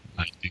that?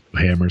 I think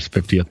Hammer's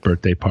 50th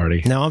birthday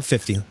party. Now I'm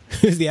 50.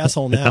 Who's the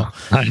asshole now?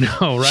 I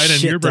know, right? Shit,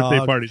 and your birthday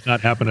dog. party's not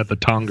happening at the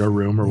Tonga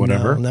room or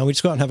whatever. No, we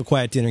just go out and have a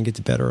quiet dinner and get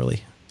to bed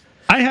early.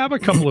 I have a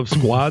couple of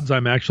squads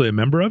I'm actually a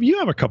member of. You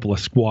have a couple of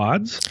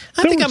squads.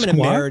 I think I'm an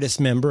emeritus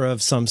member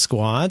of some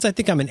squads. I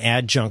think I'm an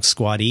adjunct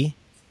squaddie.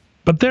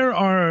 But there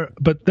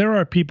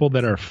are people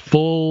that are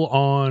full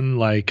on,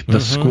 like the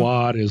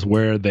squad is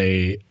where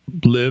they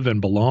live and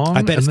belong.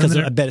 I bet it's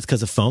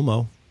because of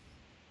FOMO.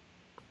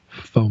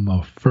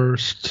 FOMO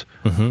first,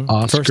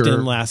 Oscar First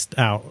in, last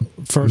out.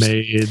 First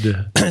made.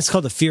 It's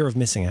called the fear of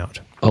missing out.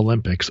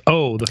 Olympics.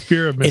 Oh, the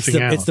fear of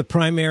missing out. It's the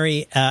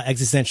primary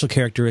existential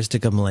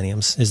characteristic of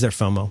millenniums is their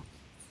FOMO.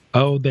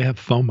 Oh, they have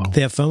FOMO.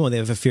 They have FOMO. They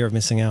have a fear of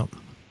missing out.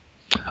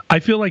 I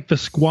feel like the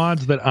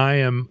squads that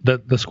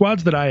the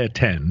squads that I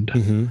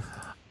attend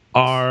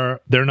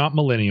they're not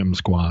millennium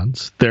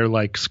squads. They're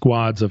like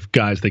squads of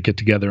guys that get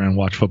together and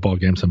watch football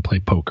games and play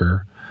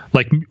poker.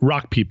 Like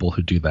rock people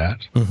who do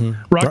that.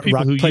 Rock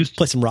people who play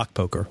some rock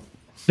poker.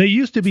 They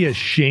used to be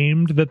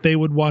ashamed that they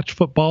would watch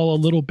football a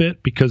little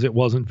bit because it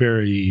wasn't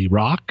very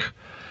rock.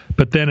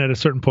 But then at a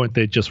certain point,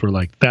 they just were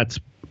like,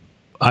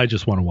 I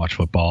just want to watch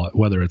football,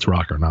 whether it's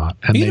rock or not.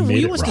 And they made it rock.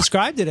 You once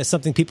described it as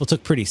something people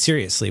took pretty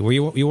seriously, where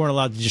you weren't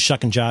allowed to just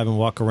shuck and jive and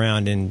walk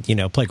around and,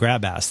 play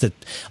grab ass. That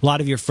a lot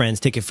of your friends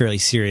take it fairly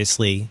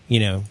seriously,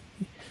 the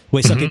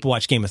way some people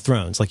watch Game of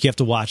Thrones. Like, you have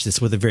to watch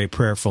this with a very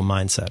prayerful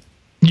mindset.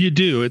 You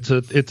do. It's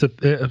a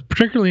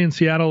particularly in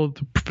Seattle,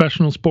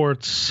 professional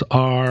sports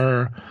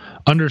are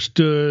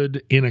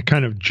understood in a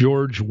kind of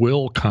George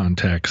Will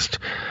context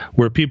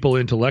where people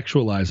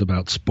intellectualize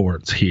about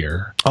sports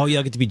here. Oh, yeah,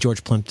 I get to be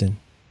George Plimpton.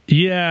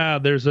 Yeah,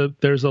 there's a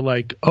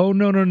like, oh,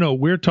 no,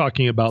 we're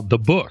talking about the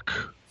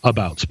book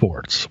about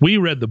sports. We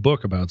read the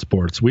book about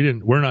sports. We're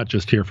not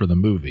just here for the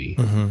movie.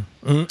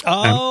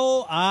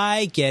 Oh,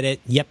 I get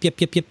it. Yep.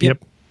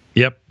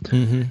 Yep.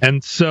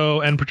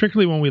 And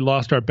particularly when we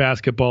lost our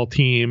basketball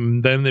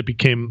team, then it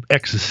became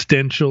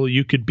existential.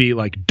 You could be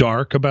like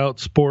dark about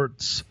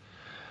sports.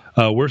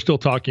 We're still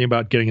talking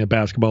about getting a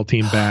basketball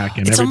team back.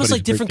 And it's almost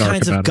like different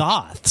kinds of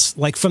goths.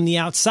 Like, from the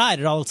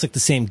outside, it all looks like the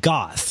same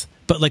goth.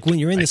 But like when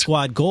you're in the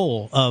squad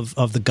goal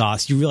of the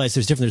goths, you realize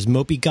there's different. There's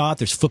mopey goth,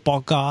 there's football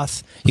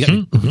goth, you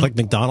got like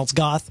McDonald's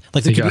goth.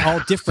 Like, there could be all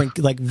different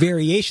like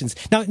variations.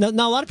 Now, a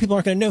lot of people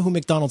aren't going to know who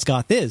McDonald's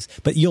goth is,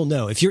 but you'll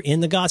know if you're in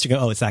the goths. You're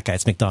going, oh, it's that guy.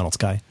 It's McDonald's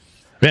guy.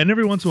 And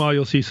every once in a while,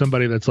 you'll see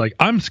somebody that's like,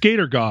 I'm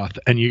skater goth,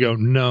 and you go,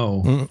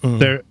 no,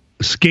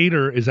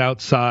 skater is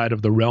outside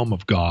of the realm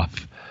of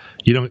goth.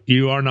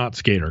 You are not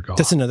skater goth.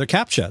 That's another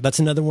CAPTCHA. That's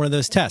another one of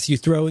those tests. You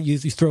throw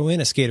in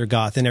a skater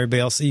goth, and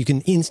everybody else, you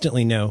can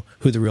instantly know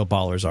who the real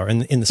ballers are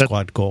in the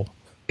squad goal.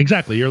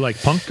 Exactly. You're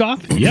like, punk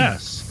goth?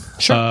 Yes.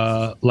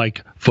 Sure.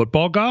 Like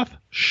football goth?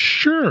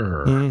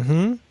 Sure.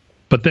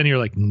 But then you're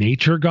like,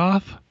 nature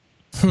goth?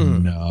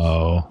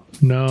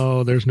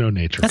 No, there's no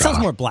nature goth. That sounds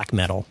more black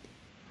metal.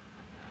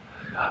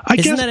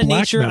 Isn't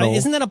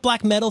that a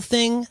black metal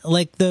thing?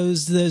 Like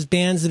those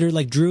bands that are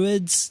like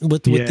druids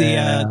with the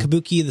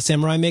kabuki, the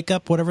samurai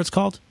makeup, whatever it's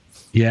called?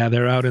 Yeah,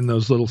 they're out in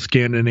those little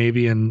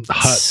Scandinavian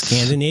huts.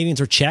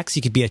 Scandinavians or Czechs.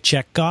 You could be a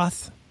Czech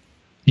goth.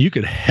 You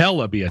could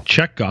hella be a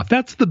Czech goth.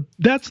 That's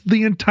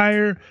the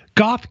entire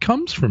goth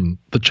comes from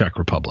the Czech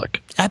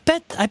Republic. I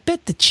bet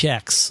the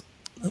Czechs,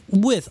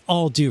 with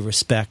all due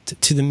respect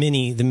to the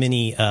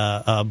many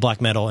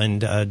black metal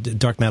and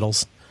dark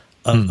metals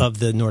of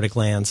the Nordic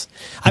lands,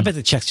 I bet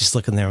the Czechs just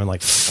look in there and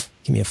like,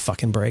 give me a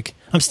fucking break.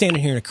 I'm standing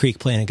here in a creek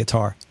playing a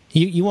guitar.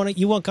 You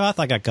want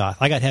goth? I got goth.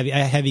 I got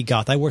heavy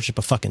goth. I worship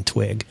a fucking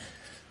twig.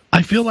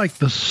 I feel like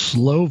the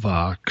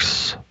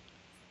Slovaks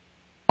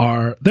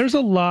there's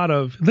a lot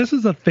of, this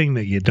is a thing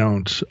that you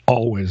don't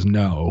always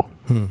know.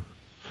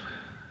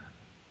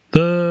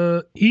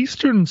 The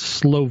Eastern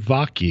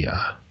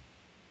Slovakia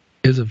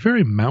is a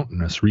very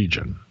mountainous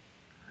region.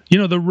 The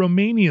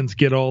Romanians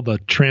get all the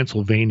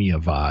Transylvania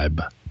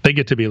vibe. They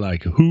get to be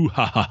like, hoo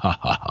ha ha ha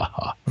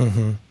ha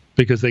ha,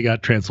 because they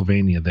got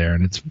Transylvania there,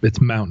 and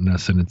it's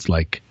mountainous, and it's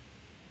like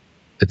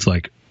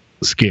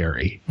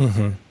scary.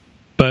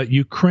 But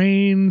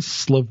Ukraine,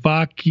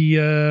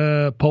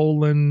 Slovakia,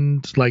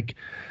 Poland, like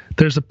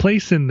there's a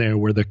place in there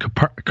where the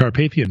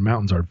Carpathian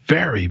Mountains are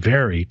very,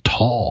 very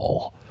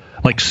tall,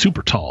 like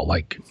super tall,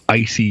 like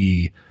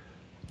icy,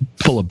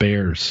 full of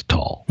bears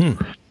tall,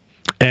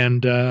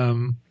 and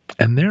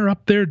they're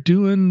up there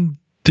doing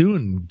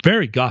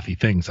very gothy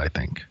things, I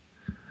think.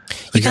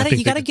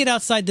 You gotta get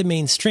outside the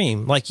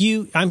mainstream. Like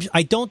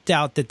I don't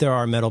doubt that there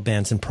are metal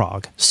bands in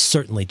Prague.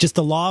 Certainly, just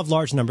the law of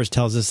large numbers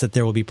tells us that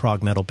there will be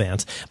Prague metal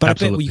bands. But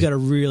absolutely. I bet you got to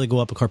really go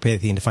up a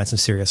Carpathian to find some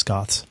serious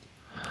goths.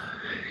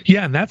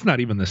 Yeah, and that's not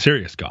even the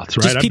serious goths,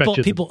 right?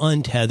 Just people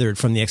untethered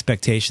from the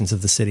expectations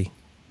of the city.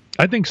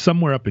 I think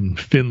somewhere up in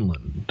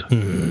Finland.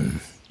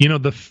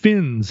 The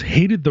Finns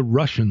hated the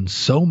Russians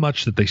so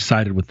much that they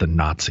sided with the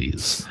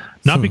Nazis.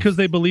 Not because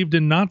they believed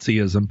in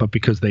Nazism, but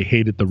because they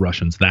hated the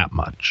Russians that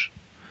much.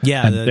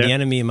 Yeah, the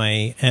enemy of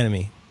my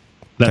enemy.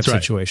 That's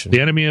right. Situation. The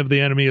enemy of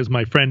the enemy is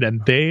my friend,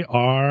 and they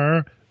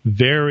are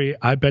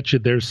I bet you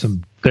there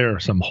are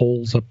some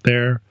holes up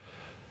there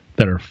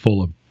that are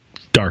full of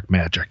dark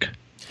magic.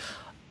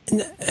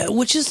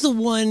 Which is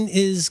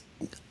is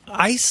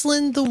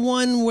Iceland the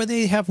one where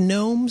they have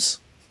gnomes?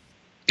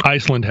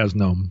 Iceland has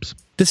gnomes.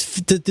 Do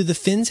the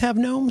Finns have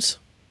gnomes?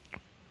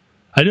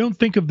 I don't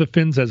think of the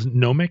Finns as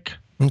gnomic.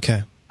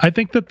 Okay. I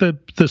think that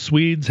the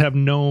Swedes have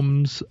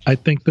gnomes. I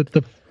think that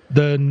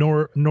the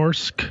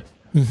Norse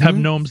have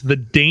gnomes. The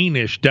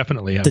Danish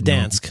definitely have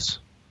gnomes.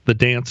 The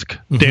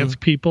Dansk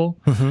people.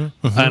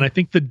 And I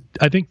think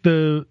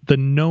the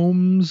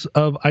gnomes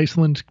of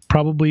Iceland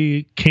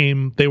probably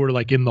came. They were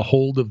like in the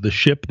hold of the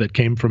ship that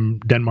came from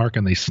Denmark,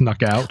 and they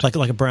snuck out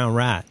like a brown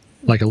rat.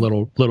 Like a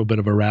little bit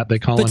of a rat they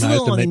colonized. But it's a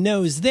little on the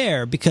nose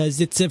there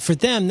because it's for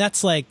them.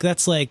 That's like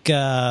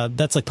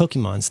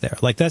Pokemon's there.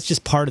 Like that's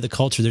just part of the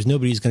culture. There's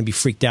nobody who's going to be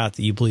freaked out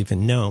that you believe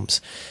in gnomes.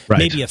 Right.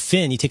 Maybe a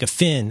Finn. You take a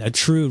Finn, a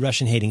true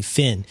Russian hating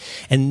Finn,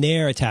 and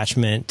their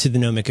attachment to the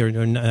gnomic or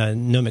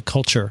gnomic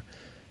culture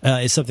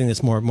is something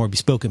that's more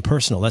bespoke and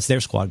personal. That's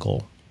their squad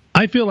goal.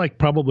 I feel like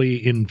probably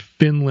in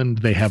Finland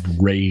they have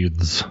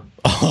wraiths.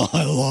 Oh,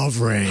 I love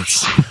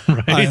wraiths.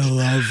 Right? I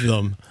love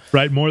them.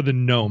 Right, more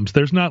than gnomes.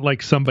 There's not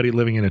like somebody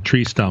living in a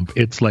tree stump.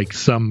 It's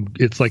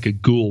like a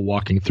ghoul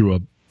walking through a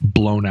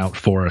blown out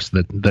forest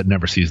that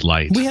never sees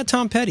light. We had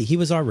Tom Petty. He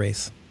was our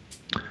wraith.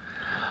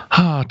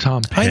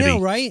 Tom Petty. I know,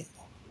 right?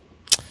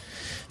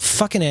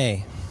 Fucking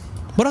A.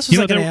 What else was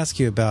I going to ask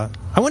you about?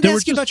 I wanted to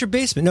ask you about your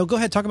basement. No, go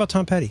ahead. Talk about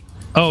Tom Petty.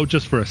 Oh,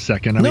 just for a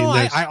second.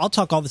 I'll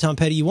talk all the Tom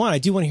Petty you want. I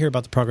do want to hear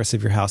about the progress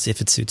of your house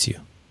if it suits you.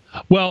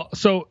 Well,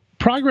 so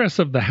progress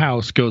of the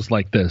house goes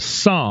like this.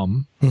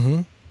 Sam,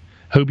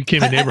 who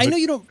became a neighborhood. I know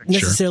you don't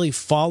necessarily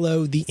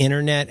follow the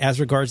internet as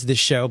regards to this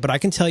show, but I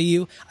can tell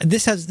you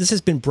this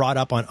has been brought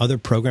up on other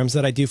programs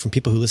that I do from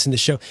people who listen to the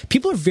show.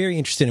 People are very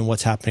interested in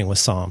what's happening with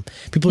Sam.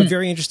 People are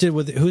very interested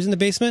with who's in the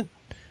basement.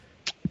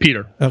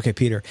 Peter. Okay,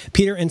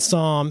 Peter and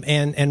Sam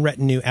and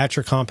retinue at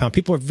your compound.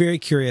 People are very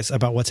curious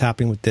about what's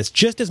happening with this.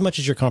 Just as much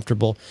as you're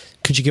comfortable,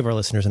 could you give our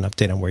listeners an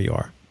update on where you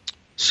are?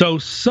 So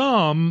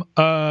Sam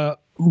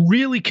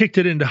really kicked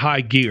it into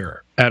high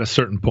gear at a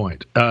certain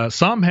point.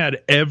 Sam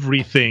had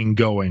everything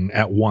going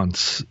at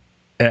once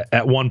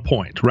at one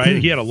point, right?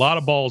 He had a lot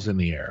of balls in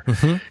the air.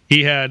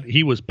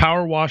 He was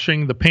power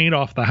washing the paint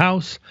off the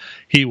house.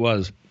 He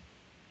was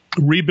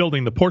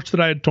rebuilding the porch that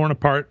I had torn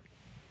apart.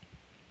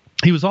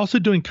 He was also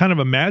doing kind of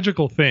a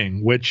magical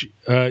thing, which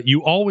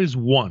you always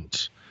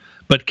want,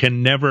 but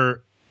can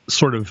never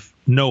sort of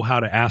know how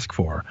to ask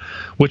for,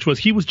 which was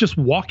he was just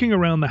walking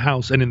around the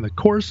house, and in the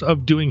course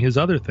of doing his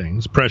other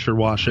things, pressure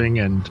washing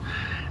and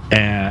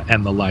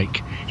the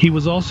like, he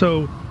was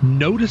also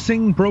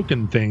noticing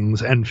broken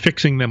things and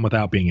fixing them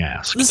without being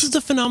asked. This is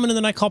the phenomenon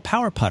that I call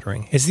power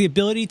puttering. It's the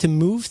ability to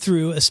move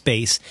through a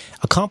space,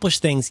 accomplish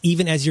things,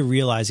 even as you're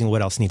realizing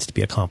what else needs to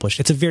be accomplished.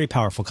 It's a very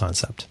powerful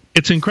concept.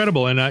 It's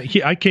incredible. And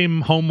I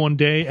came home one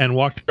day and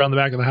walked around the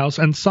back of the house,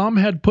 and Sam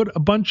had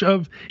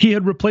he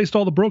had replaced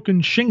all the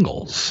broken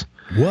shingles.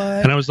 What?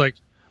 And I was like,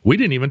 we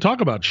didn't even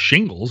talk about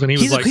shingles. And he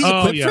was like, he's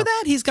equipped for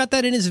that? He's got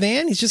that in his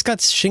van? He's just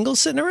got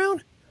shingles sitting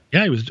around?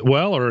 Yeah,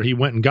 he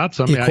went and got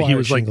some. He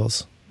was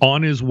shingles. Like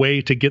on his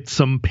way to get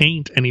some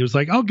paint, and he was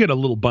like, I'll get a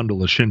little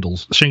bundle of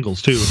shingles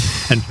too,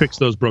 and fix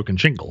those broken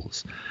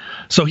shingles.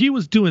 So he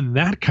was doing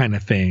that kind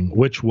of thing,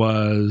 which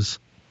was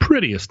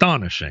pretty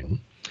astonishing.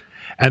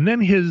 And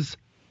then his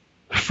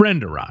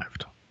friend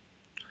arrived,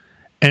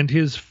 and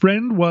his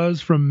friend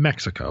was from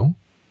Mexico,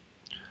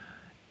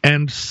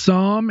 and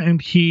Sam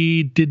and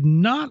he did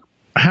not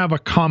have a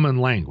common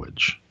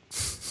language.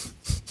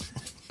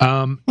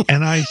 And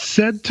I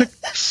said to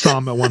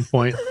Sam at one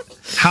point,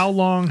 how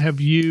long have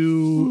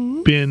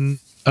you been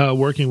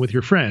working with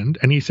your friend?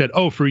 And he said,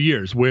 for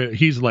years.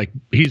 He's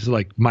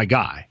like my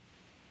guy.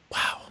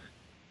 Wow.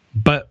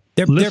 But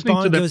their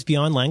bond goes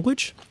beyond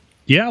language?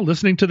 Yeah,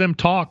 listening to them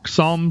talk,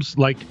 Sam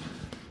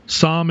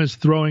is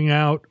throwing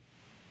out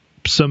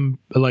some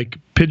like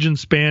pidgin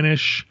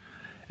Spanish,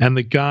 and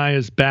the guy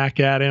is back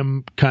at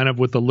him kind of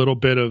with a little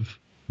bit of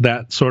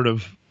that sort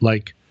of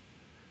like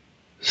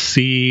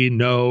see,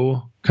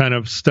 no kind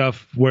of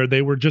stuff where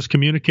they were just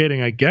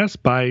communicating, I guess,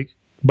 by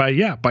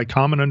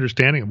common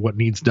understanding of what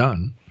needs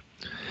done.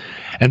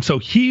 And so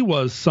he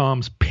was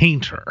Sam's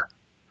painter.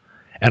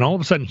 And all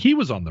of a sudden he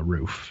was on the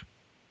roof.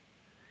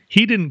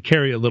 He didn't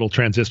carry a little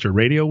transistor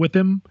radio with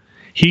him.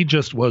 He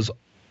just was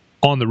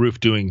on the roof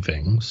doing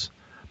things.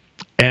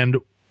 And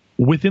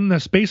within the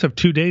space of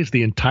 2 days,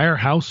 the entire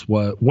house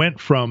went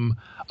from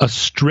a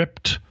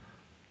stripped,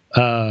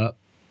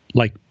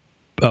 like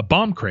a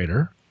bomb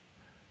crater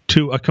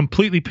to a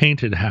completely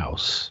painted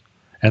house,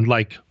 and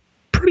like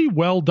pretty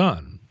well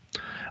done.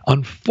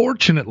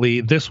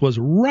 Unfortunately, this was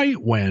right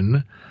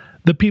when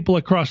the people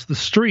across the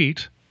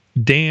street,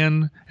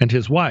 Dan and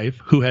his wife,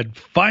 who had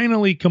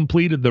finally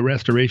completed the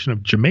restoration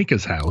of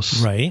Jamaica's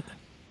house, Right.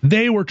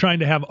 they were trying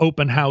to have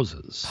open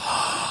houses.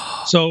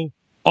 So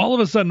all of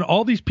a sudden,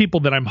 all these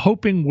people that I'm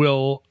hoping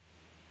will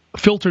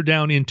filter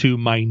down into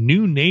my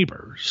new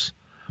neighbors,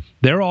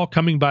 they're all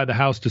coming by the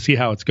house to see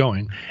how it's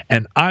going.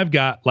 And I've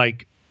got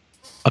like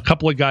a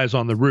couple of guys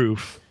on the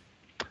roof,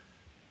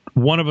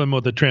 one of them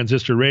with a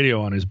transistor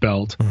radio on his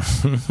belt,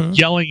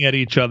 yelling at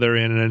each other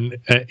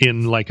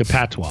in like a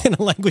patois. In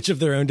a language of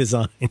their own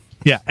design.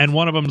 Yeah, and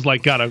one of them's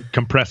like got a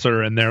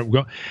compressor, and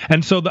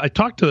so I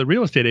talked to the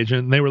real estate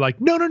agent, and they were like,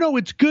 "No,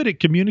 it's good. It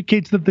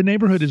communicates that the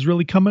neighborhood is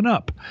really coming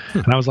up."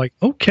 And I was like,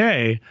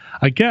 "Okay,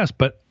 I guess,"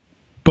 but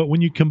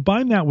when you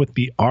combine that with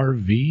the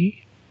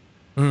RV,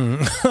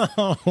 that's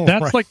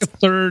right. Like a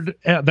third.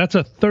 That's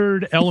a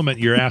third element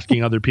you're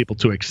asking other people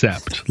to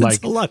accept.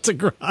 Like a lot to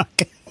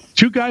grok.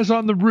 Two guys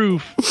on the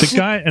roof, the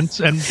guy but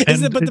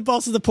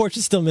the porch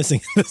is still missing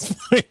at this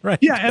point, right?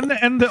 Yeah,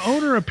 and the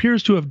owner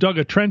appears to have dug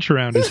a trench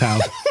around his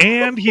house,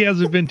 and he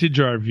has a vintage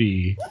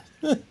RV.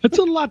 It's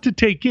a lot to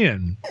take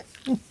in.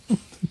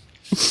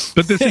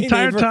 But this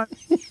entire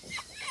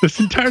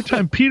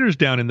time, Peter's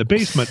down in the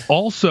basement,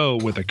 also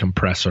with a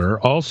compressor,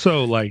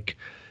 also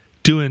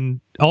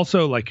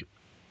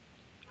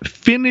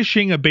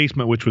finishing a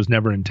basement which was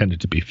never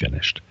intended to be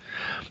finished.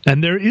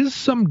 And there is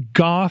some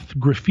goth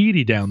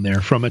graffiti down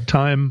there from a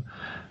time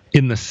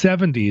in the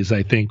 70s,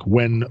 I think,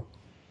 when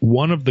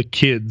one of the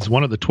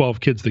 12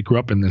 kids that grew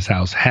up in this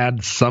house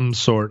had some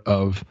sort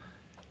of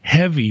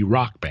heavy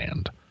rock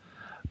band.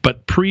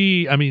 But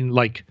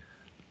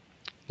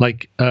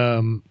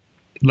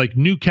like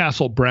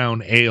Newcastle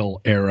Brown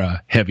Ale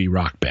era heavy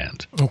rock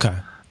band. Okay.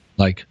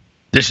 Like,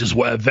 this is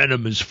where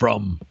Venom is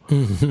from.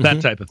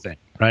 That type of thing,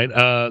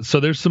 right? So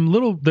there's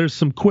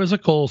some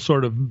quizzical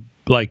sort of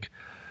like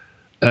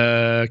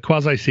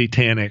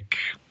quasi-satanic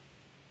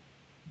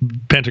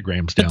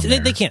pentagrams down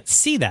there. They can't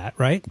see that,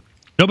 right?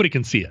 Nobody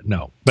can see it,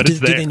 no. But it's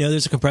there. Do they know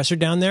there's a compressor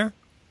down there?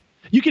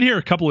 You can hear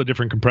a couple of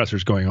different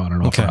compressors going on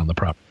and off around the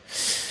property.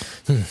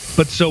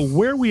 But so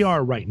where we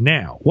are right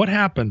now, what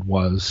happened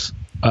was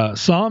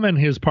Sam and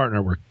his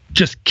partner were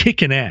just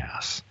kicking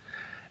ass.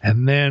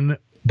 And then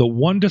the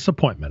one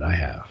disappointment I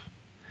have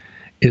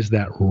is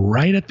that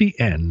right at the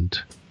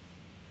end,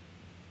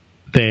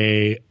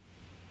 they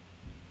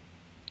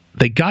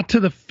got to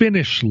the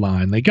finish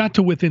line. They got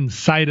to within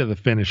sight of the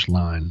finish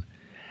line,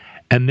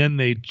 and then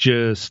they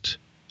just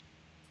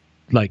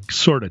like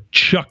sort of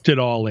chucked it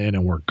all in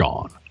and were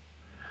gone.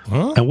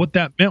 Huh? And what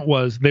that meant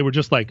was they were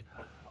just like,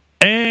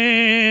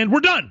 and we're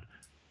done.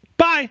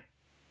 Bye.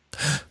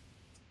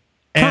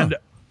 And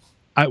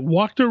I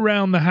walked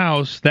around the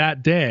house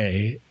that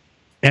day,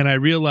 and I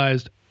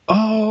realized,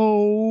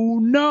 oh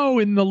no,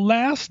 in the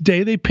last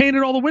day they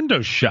painted all the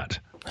windows shut.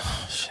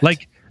 Oh,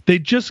 like they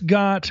just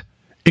got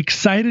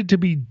excited to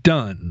be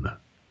done,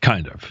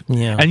 kind of.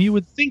 Yeah. And you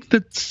would think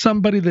that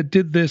somebody that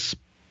did this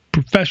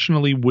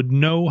professionally would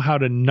know how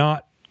to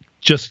not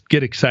just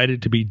get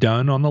excited to be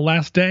done on the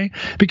last day,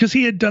 because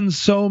he had done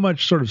so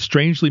much sort of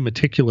strangely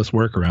meticulous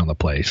work around the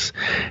place.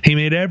 He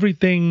made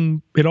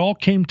everything, it all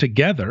came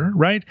together,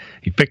 right?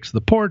 He fixed the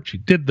porch, he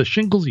did the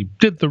shingles, he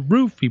did the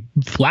roof, he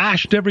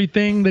flashed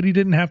everything that he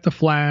didn't have to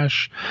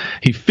flash.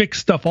 He fixed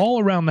stuff all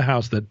around the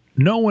house that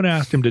no one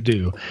asked him to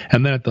do.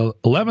 And then at the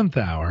 11th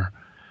hour,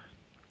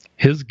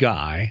 his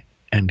guy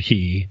and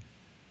he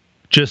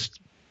just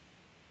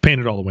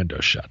painted all the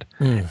windows shut.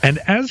 And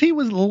as he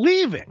was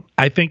leaving,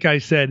 I think I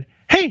said,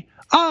 hey,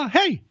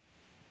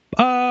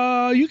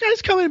 you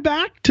guys coming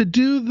back to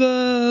do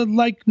the,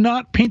 like,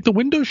 not paint the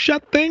windows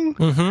shut thing?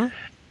 Mm-hmm.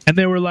 And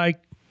they were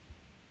like,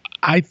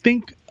 I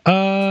think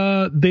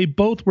they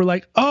both were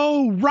like,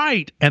 oh,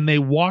 right. And they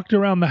walked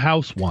around the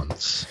house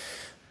once.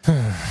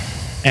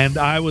 And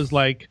I was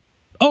like,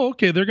 oh,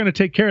 okay, they're going to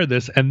take care of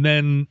this. And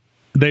then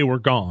they were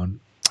gone.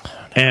 Oh,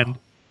 no. And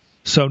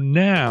so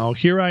now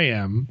here I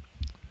am.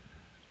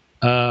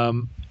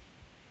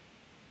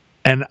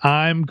 And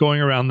I'm going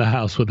around the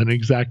house with an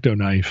X-Acto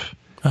knife.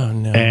 Oh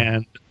no!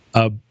 And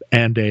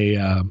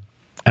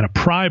a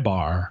pry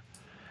bar,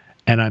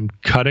 and I'm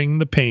cutting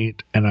the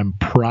paint, and I'm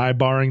pry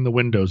barring the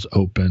windows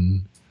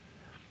open.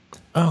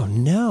 Oh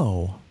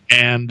no!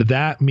 And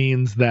that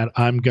means that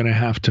I'm going to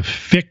have to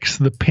fix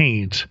the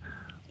paint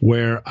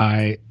where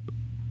I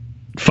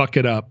fuck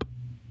it up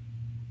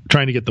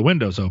trying to get the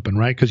windows open,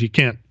 right? Because you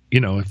can't. You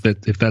know,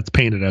 if that's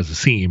painted as a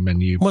seam,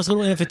 and you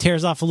if it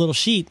tears off a little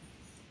sheet,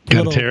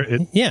 little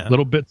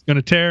bit's going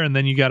to tear, and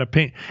then you got to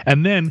paint.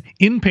 And then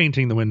in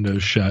painting the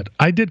windows shut,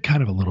 I did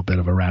kind of a little bit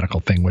of a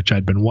radical thing, which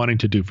I'd been wanting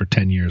to do for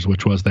 10 years,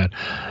 which was that.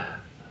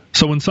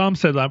 So when Sam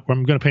said, I'm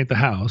going to paint the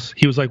house,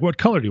 he was like, what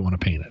color do you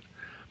want to paint it?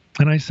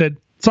 And I said,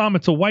 Sam,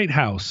 it's a white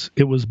house.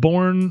 It was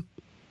born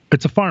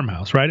it's a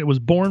farmhouse, right? It was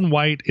born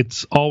white.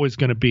 It's always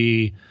going to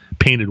be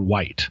painted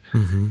white.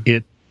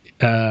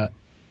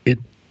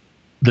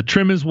 The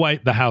trim is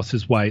white, the house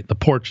is white, the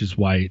porch is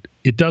white.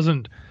 It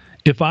doesn't.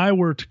 If I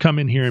were to come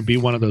in here and be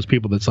one of those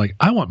people that's like,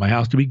 I want my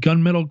house to be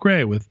gunmetal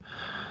gray with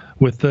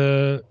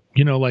the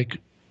like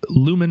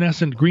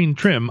luminescent green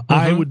trim,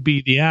 I would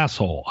be the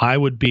asshole. I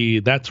would be.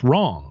 That's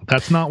wrong.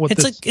 That's not what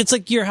it's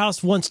like your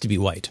house wants to be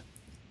white.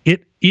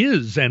 It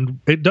is, and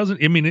it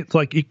doesn't. I mean, it's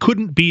like it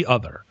couldn't be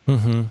other.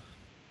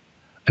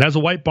 It has a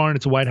white barn.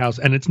 It's a white house,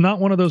 and it's not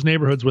one of those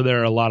neighborhoods where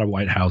there are a lot of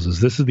white houses.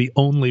 This is the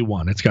only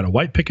one. It's got a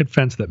white picket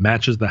fence that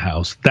matches the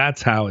house.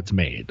 That's how it's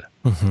made.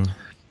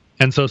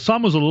 And so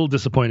Sam was a little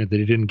disappointed that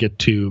he didn't get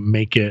to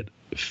make it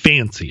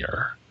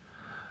fancier.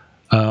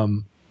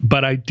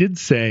 But I did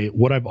say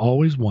what I've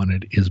always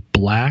wanted is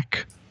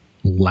black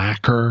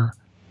lacquer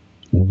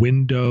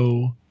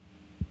window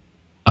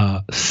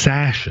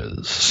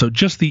sashes. So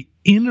just the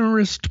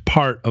innerest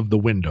part of the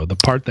window, the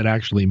part that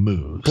actually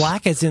moves.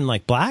 Black as in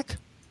like black?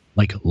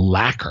 Like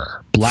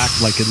lacquer,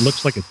 black, like it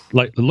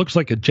looks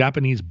like a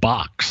Japanese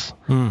box.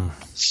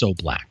 So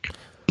black,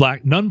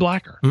 none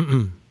blacker.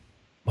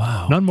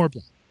 Wow, none more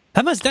black.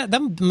 That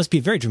must be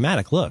a very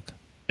dramatic look.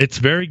 It's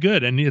very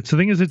good, and the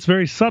thing is, it's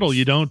very subtle.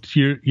 You don't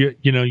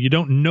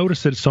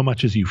notice it so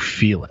much as you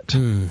feel it.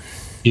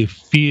 You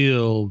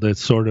feel that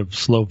sort of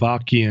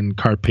Slovakian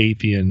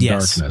Carpathian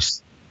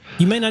darkness.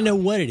 You may not know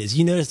what it is.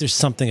 You notice there's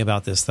something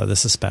about this though.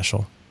 This is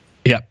special.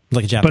 Yeah,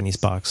 like a Japanese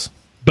box.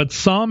 But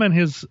Sam and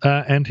his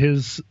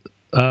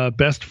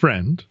best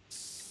friend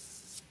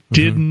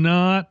did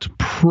not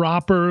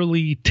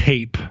properly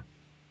tape,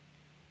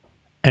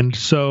 and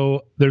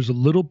so there's a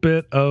little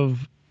bit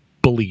of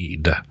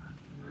bleed.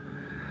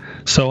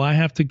 So I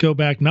have to go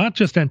back not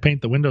just and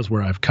paint the windows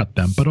where I've cut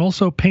them, but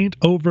also paint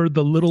over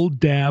the little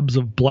dabs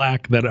of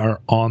black that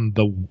are on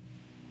the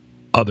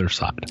other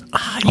side.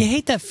 You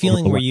hate that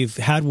feeling where you've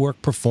had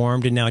work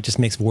performed and now it just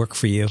makes work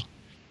for you.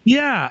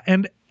 Yeah,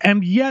 and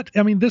yet,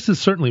 I mean, this is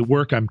certainly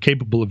work I'm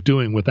capable of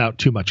doing without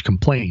too much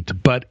complaint,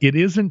 but it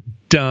isn't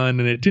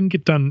done, and it didn't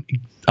get done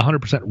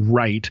 100%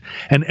 right,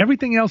 and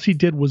everything else he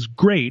did was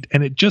great,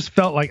 and it just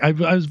felt like I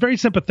was very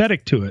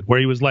sympathetic to it, where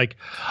he was like,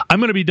 I'm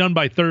going to be done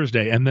by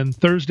Thursday, and then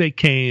Thursday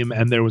came,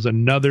 and there was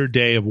another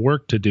day of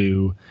work to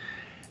do,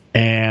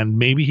 and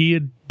maybe he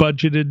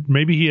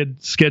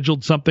had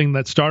scheduled something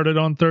that started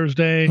on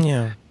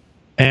Thursday,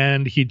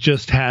 and he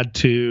just had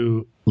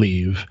to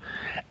leave.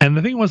 And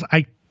the thing was,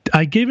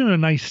 I gave him a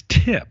nice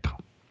tip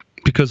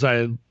because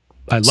I loved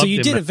him. So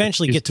you did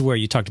eventually get to where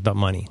you talked about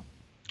money.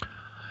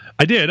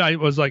 I did. I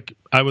was like,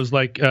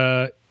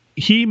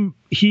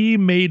 he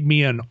made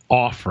me an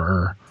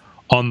offer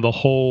on the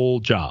whole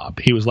job.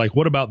 He was like,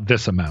 what about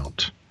this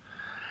amount?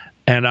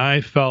 And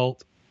I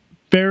felt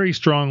very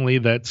strongly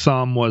that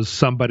Sam was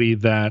somebody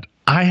that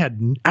I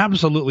had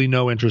absolutely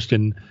no interest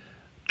in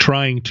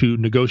trying to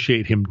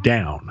negotiate him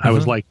down. I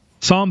was like,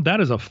 Sam,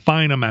 that is a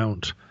fine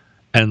amount.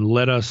 And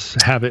let us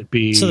have it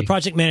be. So the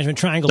project management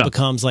triangle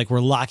becomes like we're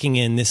locking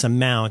in this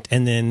amount,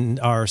 and then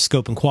our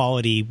scope and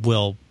quality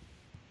will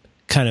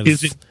kind of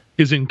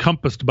is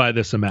encompassed by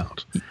this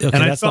amount. Okay,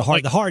 and that's the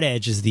hard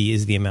edge is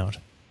the amount.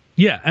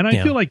 Yeah, and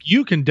I feel like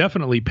you can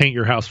definitely paint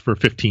your house for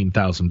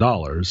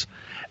 $15,000,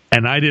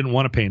 and I didn't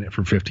want to paint it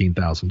for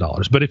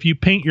 $15,000. But if you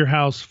paint your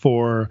house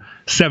for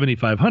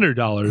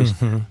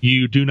 $7,500,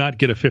 you do not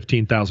get a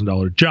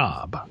 $15,000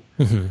 job,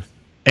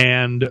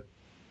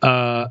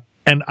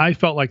 And I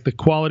felt like the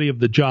quality of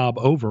the job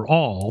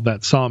overall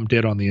that Sam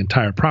did on the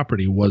entire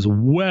property was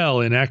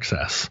well in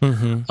excess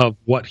of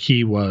what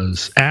he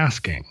was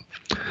asking.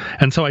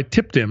 And so I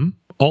tipped him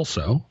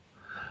also,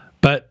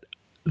 but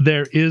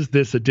there is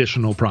this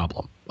additional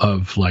problem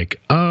of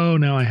like, oh,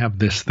 now I have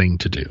this thing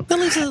to do.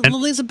 That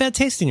leaves a bad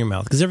taste in your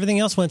mouth because everything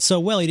else went so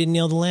well, he didn't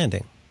nail the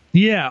landing.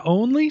 Yeah,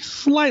 only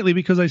slightly,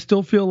 because I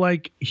still feel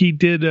like he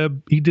did a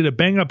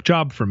bang up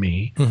job for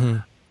me.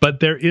 But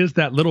there is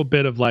that little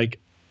bit of like,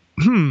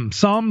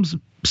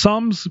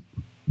 Sam's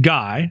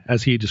guy,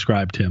 as he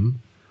described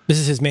him. This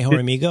is his mejor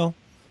amigo?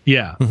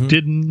 Yeah.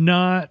 Did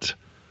not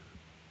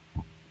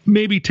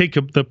maybe take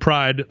the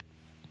pride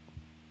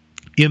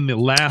in the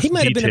last He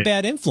might have detail. been a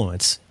bad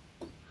influence.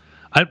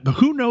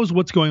 Who knows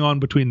what's going on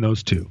between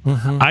those two?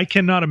 I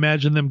cannot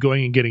imagine them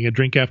going and getting a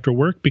drink after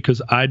work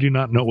because I do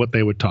not know what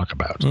they would talk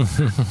about.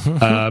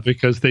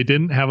 Because they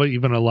didn't have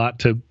even a lot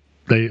to...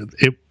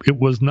 It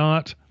was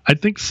not... I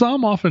think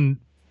Sam often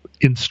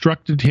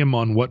instructed him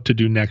on what to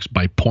do next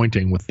by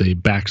pointing with the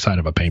backside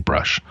of a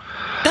paintbrush.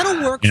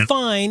 That'll work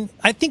fine.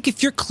 I think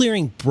if you're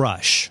clearing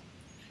brush,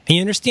 and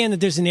you understand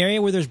that there's an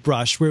area where there's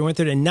brush, where we want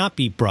there to not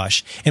be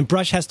brush, and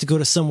brush has to go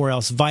to somewhere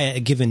else via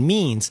a given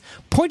means,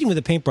 pointing with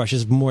a paintbrush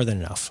is more than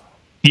enough.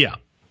 Yeah.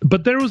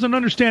 But there was an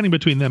understanding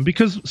between them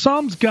because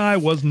Sam's guy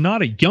was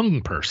not a young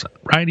person,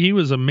 right? He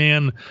was a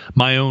man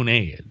my own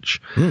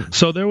age.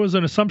 So there was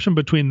an assumption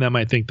between them,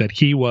 I think, that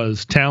he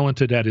was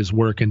talented at his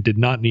work and did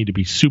not need to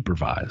be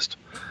supervised.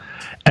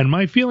 And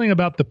my feeling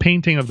about the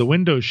painting of the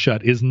windows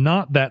shut is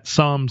not that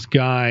Sam's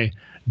guy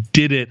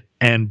did it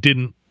and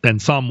didn't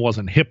Sam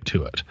wasn't hip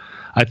to it.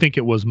 I think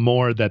it was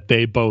more that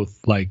they both,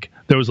 like,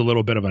 there was a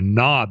little bit of a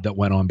nod that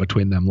went on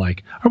between them,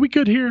 like, are we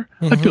good here?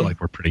 I feel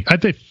like we're pretty. I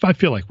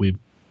feel like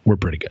we're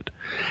pretty good.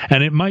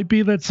 And it might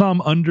be that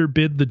Sam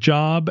underbid the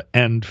job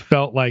and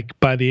felt like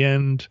by the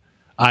end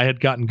I had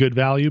gotten good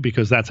value,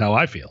 because that's how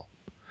I feel.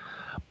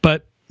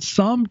 But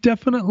Sam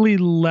definitely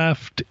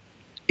left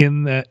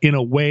in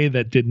a way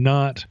that did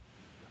not.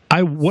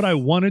 What I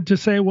wanted to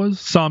say was,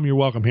 Sam, you're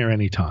welcome here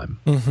anytime.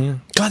 Mm-hmm.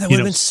 God, that would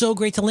have been so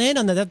great to land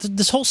on that.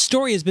 This whole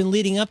story has been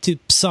leading up to,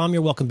 Sam,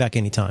 you're welcome back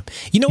anytime.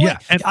 You know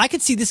what? And I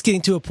could see this getting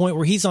to a point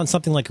where he's on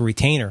something like a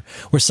retainer,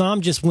 where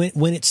Sam just,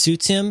 when it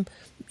suits him,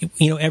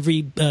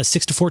 every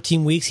 6 to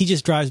 14 weeks, he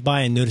just drives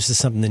by and notices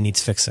something that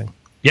needs fixing.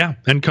 Yeah,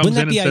 and comes Wouldn't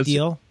that in and says,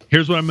 ideal?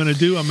 Here's what I'm going to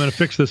do. I'm going to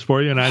fix this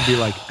for you. And I'd be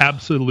like,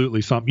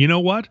 absolutely, Sam. You know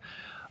what?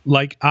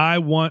 Like, what I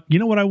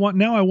want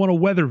now? I want a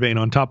weather vane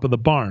on top of the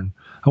barn.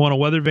 I want a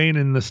weather vane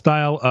in the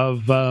style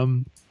of,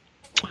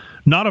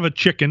 not of a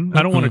chicken.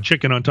 I don't want a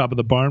chicken on top of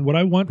the barn. What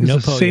I want is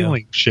a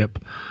sailing ship,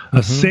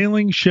 a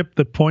sailing ship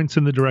that points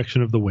in the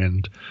direction of the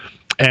wind.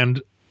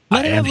 And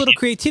let it have a little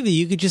creativity.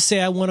 You could just say,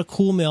 I want a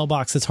cool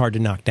mailbox that's hard to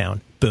knock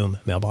down. Boom,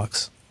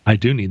 mailbox. I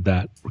do need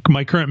that.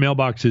 My current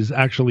mailbox is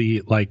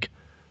actually like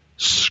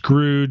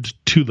screwed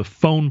to the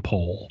phone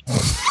pole.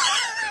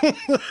 Is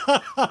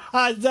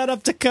that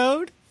up to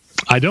code?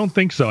 I don't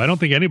think so. I don't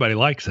think anybody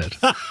likes it.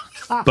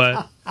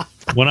 But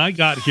when I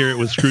got here, it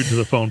was screwed to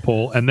the phone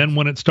pole. And then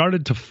when it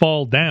started to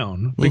fall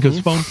down, because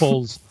phone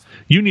poles,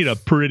 you need a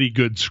pretty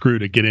good screw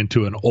to get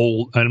into an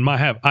old, and I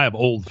have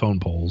old phone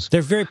poles.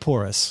 They're very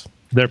porous.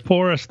 They're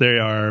porous.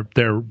 They're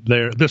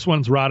this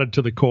one's rotted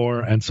to the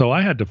core. And so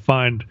I had to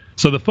find,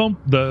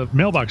 the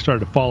mailbox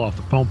started to fall off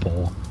the phone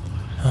pole.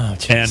 Oh,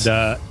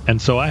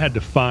 and so I had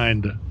to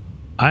find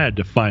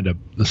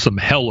some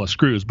hella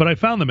screws, but I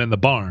found them in the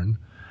barn.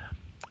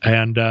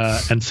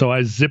 And so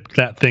I zipped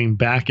that thing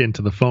back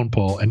into the phone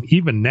pole. And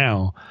even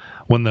now,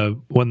 when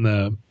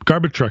the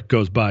garbage truck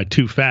goes by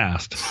too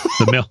fast,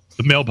 the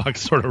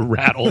mailbox sort of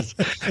rattles.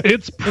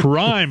 It's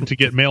prime to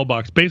get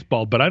mailbox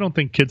baseball, but I don't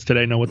think kids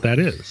today know what that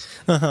is.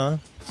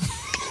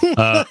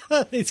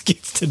 These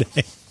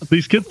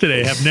kids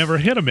today have never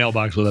hit a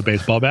mailbox with a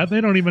baseball bat.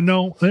 They don't even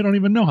know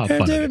how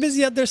fun They're it is.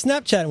 busy out there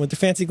Snapchatting with their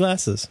fancy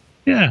glasses.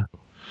 Yeah.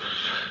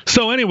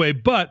 So anyway,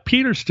 but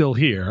Peter's still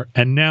here,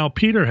 and now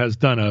Peter has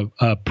done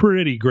a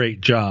pretty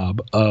great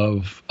job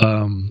of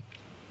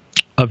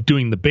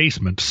doing the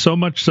basement. So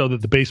much so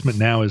that the basement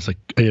now is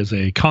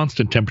a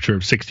constant temperature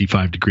of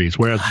 65 degrees,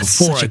 whereas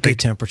before, such a good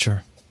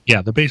temperature.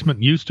 Yeah, the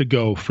basement used to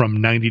go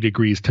from 90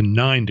 degrees to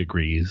 9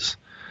 degrees,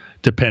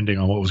 depending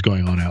on what was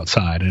going on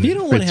outside. And you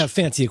don't want to have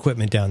fancy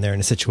equipment down there in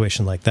a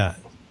situation like that.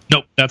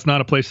 Nope, that's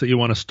not a place that you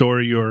want to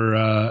store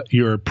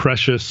your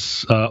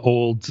precious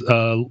old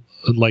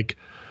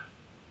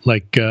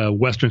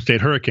Western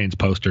State Hurricanes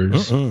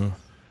posters,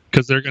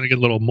 because they're going to get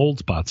little mold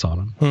spots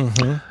on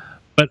them.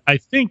 But I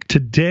think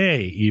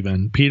today,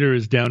 even, Peter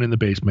is down in the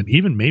basement,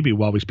 even maybe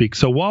while we speak.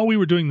 So while we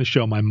were doing the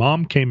show, my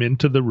mom came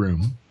into the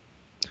room,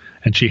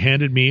 and she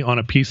handed me on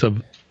a piece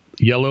of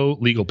yellow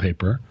legal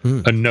paper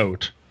a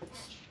note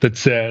that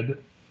said,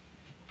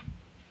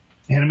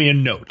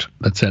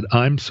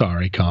 I'm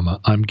sorry,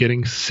 I'm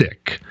getting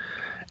sick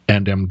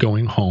and am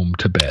going home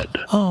to bed.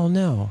 Oh,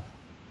 no.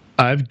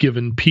 I've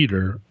given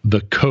Peter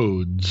the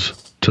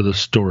codes to the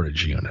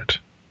storage unit.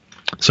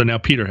 So now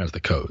Peter has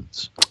the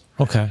codes.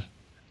 Okay.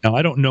 Now,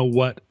 I don't know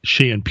what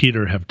she and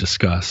Peter have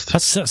discussed.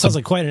 That sounds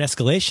like quite an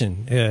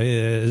escalation.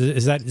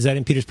 Is that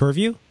in Peter's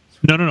purview?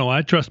 No.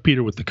 I trust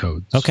Peter with the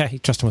codes. Okay, you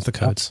trust him with the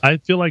codes. I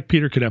feel like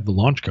Peter could have the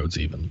launch codes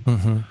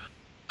even.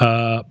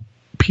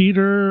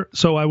 Peter,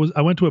 so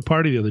I went to a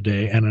party the other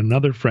day, and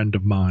another friend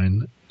of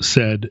mine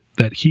said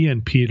that he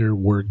and Peter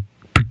were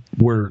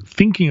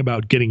thinking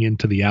about getting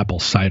into the apple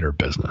cider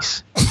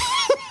business.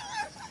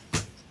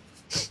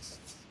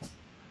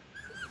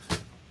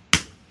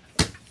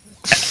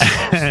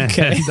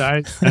 Okay.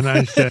 And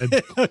I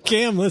said,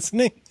 okay, I'm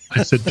listening.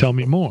 I said, tell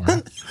me more.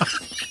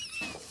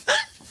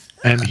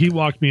 And he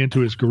walked me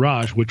into his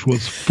garage, which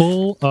was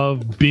full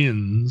of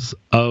bins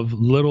of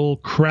little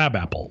crab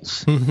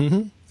apples.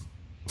 And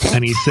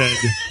he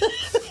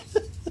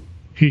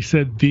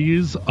said,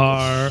 these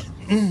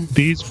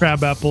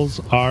crab apples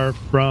are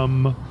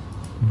from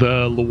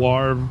the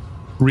Loire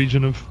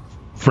region of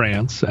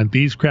France, and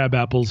these crab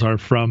apples are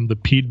from the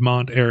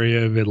Piedmont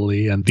area of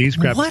Italy, and these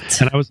crab.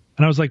 What? And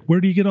I was like, where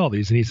do you get all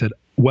these? And he said,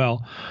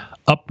 well,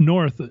 up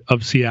north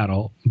of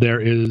Seattle,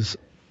 there's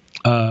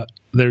a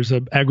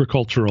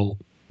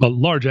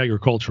large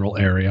agricultural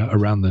area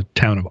around the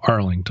town of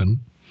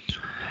Arlington,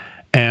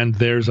 and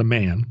there's a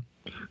man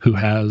who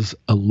has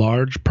a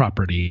large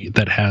property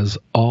that has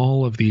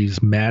all of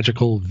these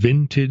magical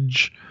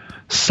vintage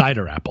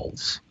cider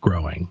apples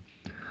growing,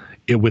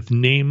 with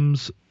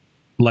names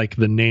like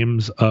the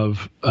names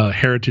of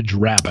heritage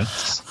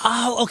rabbits.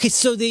 Oh, okay.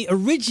 So they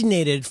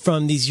originated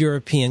from these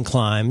European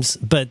climes,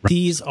 but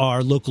these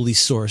are locally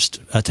sourced,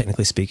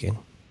 technically speaking.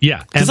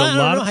 Yeah. Because I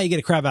don't know how you get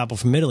a crab apple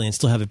from Italy and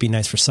still have it be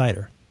nice for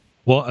cider.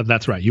 Well,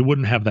 that's right. You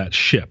wouldn't have that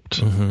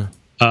shipped.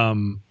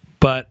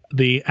 But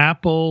the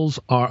apples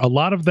a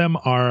lot of them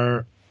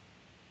are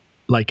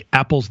like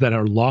apples that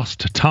are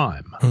lost to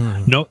time.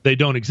 No, they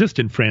don't exist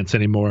in France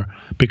anymore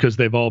because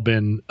they've all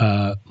been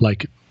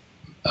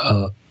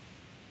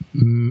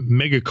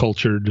mega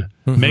cultured,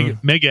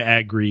 mega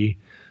agri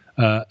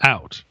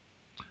out.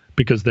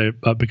 Because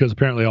because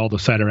apparently all the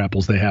cider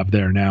apples they have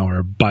there now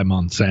are by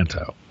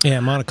Monsanto. Yeah,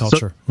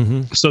 monoculture.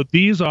 So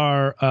these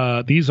are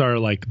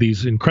like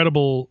these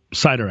incredible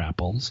cider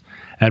apples,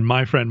 and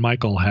my friend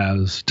Michael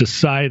has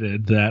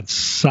decided that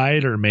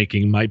cider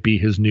making might be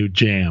his new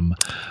jam,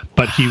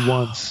 but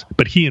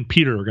he and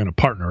Peter are going to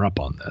partner up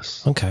on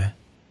this. Okay.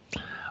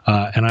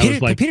 And I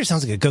was like, Peter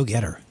sounds like a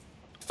go-getter.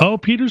 Oh,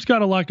 Peter's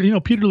got a lot.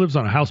 Peter lives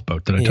on a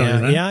houseboat. Did I tell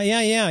you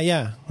that?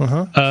 Yeah.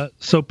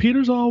 So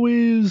Peter's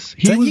always.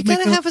 You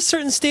got to have a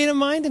certain state of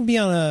mind and be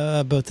on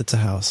a boat that's a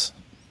house.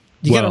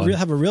 You got to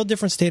have a real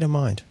different state of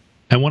mind.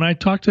 And when I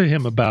talked to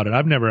him about it,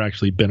 I've never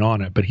actually been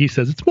on it, but he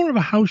says it's more of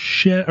a house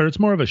shed, or it's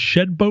more of a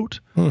shed boat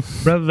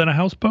rather than a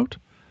houseboat.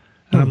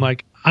 And I'm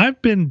like,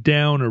 I've been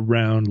down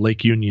around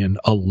Lake Union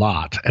a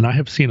lot, and I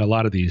have seen a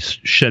lot of these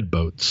shed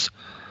boats,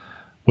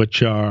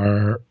 which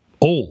are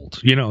old.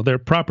 They're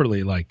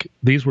properly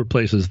these were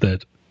places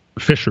that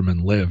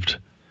fishermen lived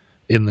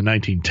in the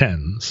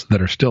 1910s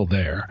that are still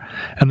there,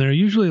 and they're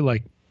usually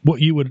like what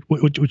you would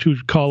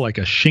call like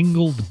a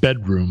shingled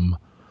bedroom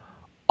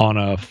on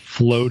a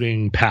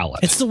floating pallet.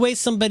 It's the way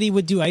somebody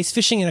would do ice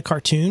fishing in a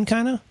cartoon,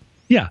 kind of.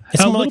 Yeah,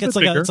 it's more like it's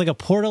like a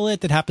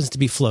portalet that happens to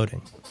be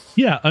floating.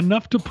 Yeah,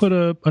 enough to put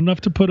a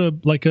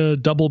like a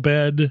double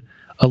bed,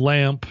 a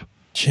lamp,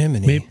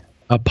 chimney,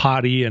 a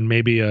potty, and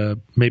maybe a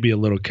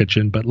little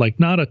kitchen, but like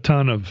not a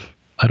ton of.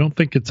 I don't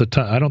think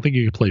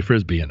you could play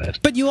frisbee in it.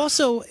 But you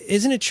also,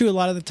 isn't it true a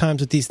lot of the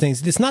times with these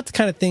things, it's not the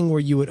kind of thing where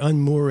you would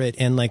unmoor it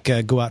and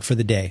go out for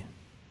the day.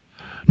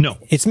 No,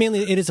 it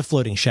is a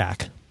floating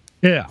shack.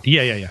 Yeah.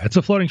 It's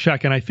a floating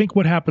shack, and I think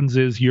what happens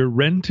is you're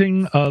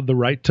renting the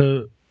right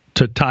to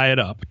tie it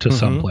up to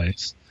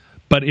someplace.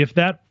 But if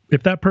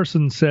that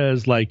person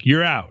says like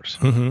you're out.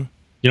 We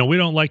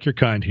don't like your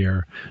kind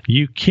here.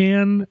 You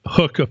can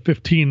hook a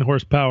 15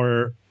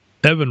 horsepower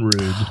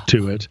Evinrude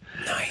to it.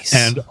 Nice.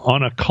 And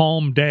on a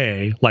calm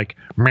day,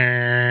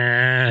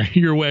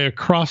 your way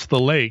across the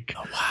lake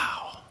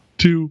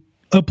to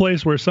a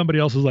place where somebody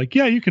else is like,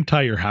 yeah, you can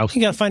tie your house.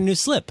 You got to find a new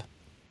slip.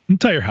 You can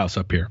tie your house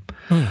up here.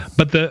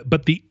 But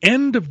the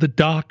end of the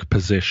dock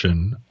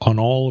position on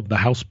all of the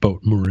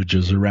houseboat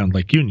moorages around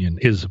Lake Union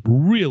is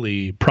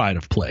really pride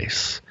of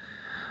place.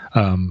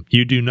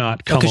 You do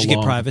not come along. Because you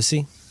get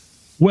privacy?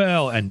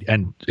 Well,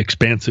 and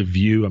expansive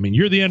view. I mean,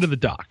 you're the end of the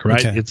dock,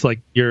 right? Okay. It's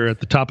like you're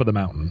at the top of the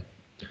mountain,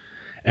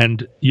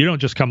 and you don't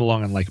just come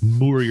along and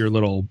moor your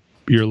little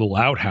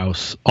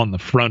outhouse on the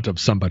front of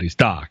somebody's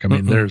dock. I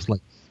mean, there's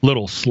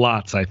little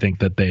slots I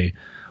think that they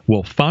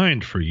will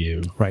find for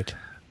you, right?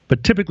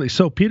 But typically,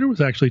 so Peter was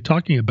actually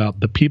talking about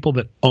the people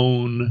that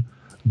own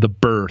the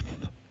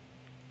berth.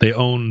 They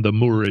own the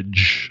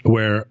moorage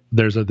where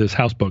there's this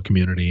houseboat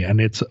community, and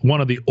it's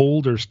one of the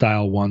older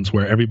style ones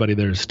where everybody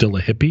there is still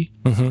a hippie.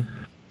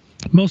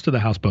 Most of the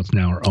houseboats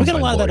now are owned by We got a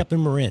lot Lloyd. of that up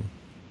in Marin.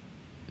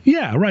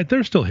 Yeah, right.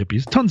 There's still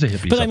hippies. Tons of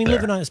hippies. But I mean,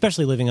 living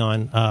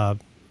on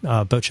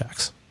boat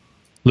shacks.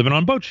 Living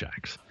on boat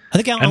shacks.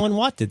 I think Alan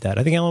Watt did that.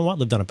 I think Alan Watt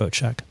lived on a boat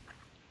shack.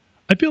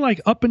 I feel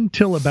like up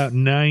until about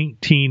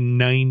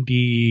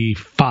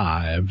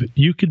 1995,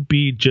 you could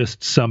be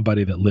just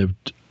somebody that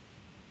lived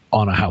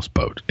on a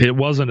houseboat. It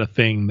wasn't a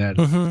thing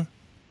that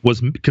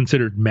was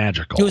considered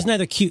magical. It was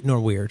neither cute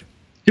nor weird.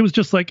 It was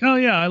just like, oh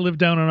yeah, I live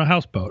down on a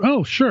houseboat.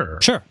 Oh sure.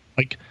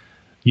 Like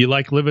you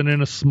like living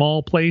in a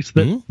small place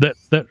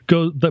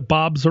that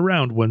bobs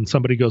around when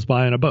somebody goes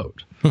by in a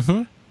boat.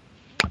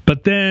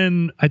 But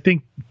then I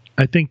think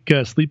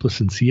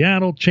Sleepless in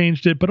Seattle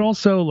changed it, but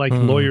also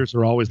lawyers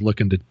are always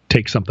looking to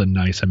take something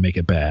nice and make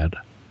it bad.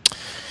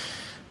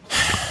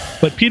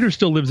 But Peter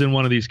still lives in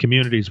one of these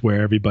communities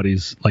where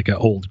everybody's like an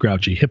old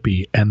grouchy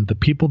hippie, and the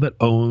people that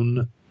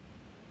own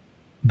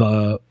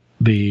the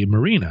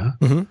marina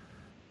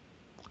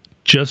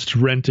just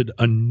rented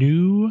a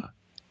new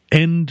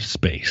end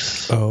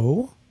space.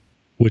 Oh.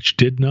 Which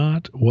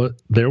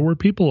there were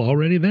people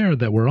already there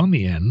that were on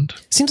the end.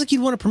 Seems like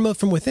you'd want to promote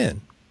from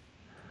within.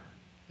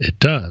 It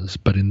does,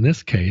 but in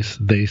this case,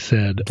 they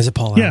said... Is it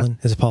Paul Allen?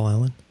 Is it Paul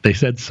Allen? They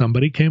said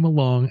somebody came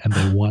along and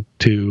they want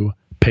to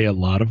pay a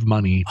lot of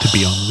money to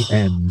be on the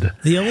end.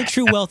 The only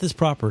true wealth is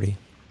property.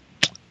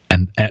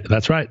 And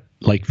that's right.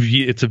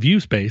 It's a view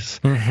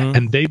space,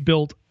 and they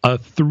built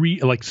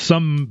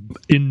some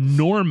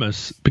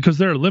enormous... Because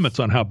there are limits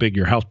on how big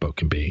your houseboat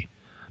can be.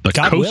 The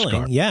God Coast willing,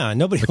 Guard, yeah.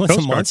 Nobody wants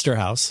a monster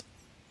house.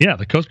 Yeah,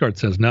 the Coast Guard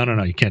says, no,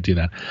 you can't do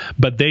that.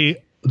 But they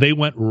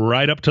went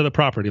right up to the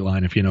property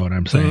line, if you know what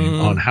I'm saying,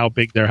 on how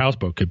big their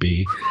houseboat could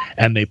be,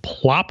 and they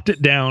plopped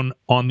it down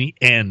on the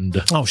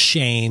end. Oh,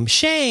 shame.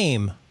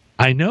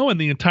 I know, and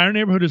the entire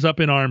neighborhood is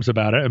up in arms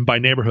about it, and by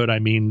neighborhood I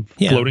mean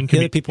floating community.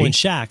 The other people in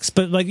shacks.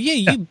 But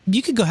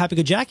you could go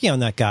happy-go-jacky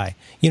on that guy.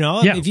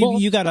 If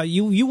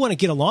you want to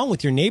get along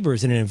with your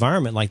neighbors in an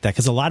environment like that,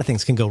 because a lot of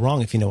things can go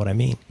wrong, if you know what I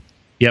mean.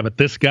 Yeah, but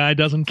this guy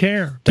doesn't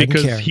care Doesn't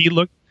because care.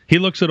 he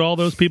looks at all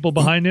those people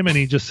behind him and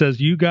he just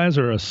says, "You guys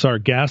are a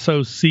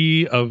Sargasso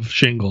Sea of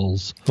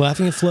shingles."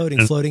 Laughing and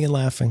floating, floating and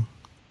laughing.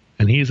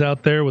 And he's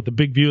out there with the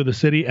big view of the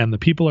city, and the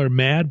people are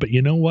mad. But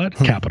you know what?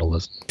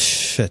 Capitalism.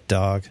 Shit,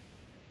 dog.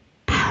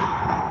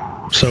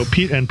 So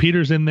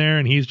Peter's in there,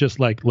 and he's just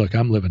like, "Look,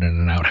 I'm living in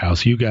an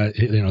outhouse. You guys,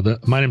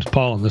 my name's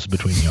Paul, and this is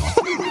between y'all."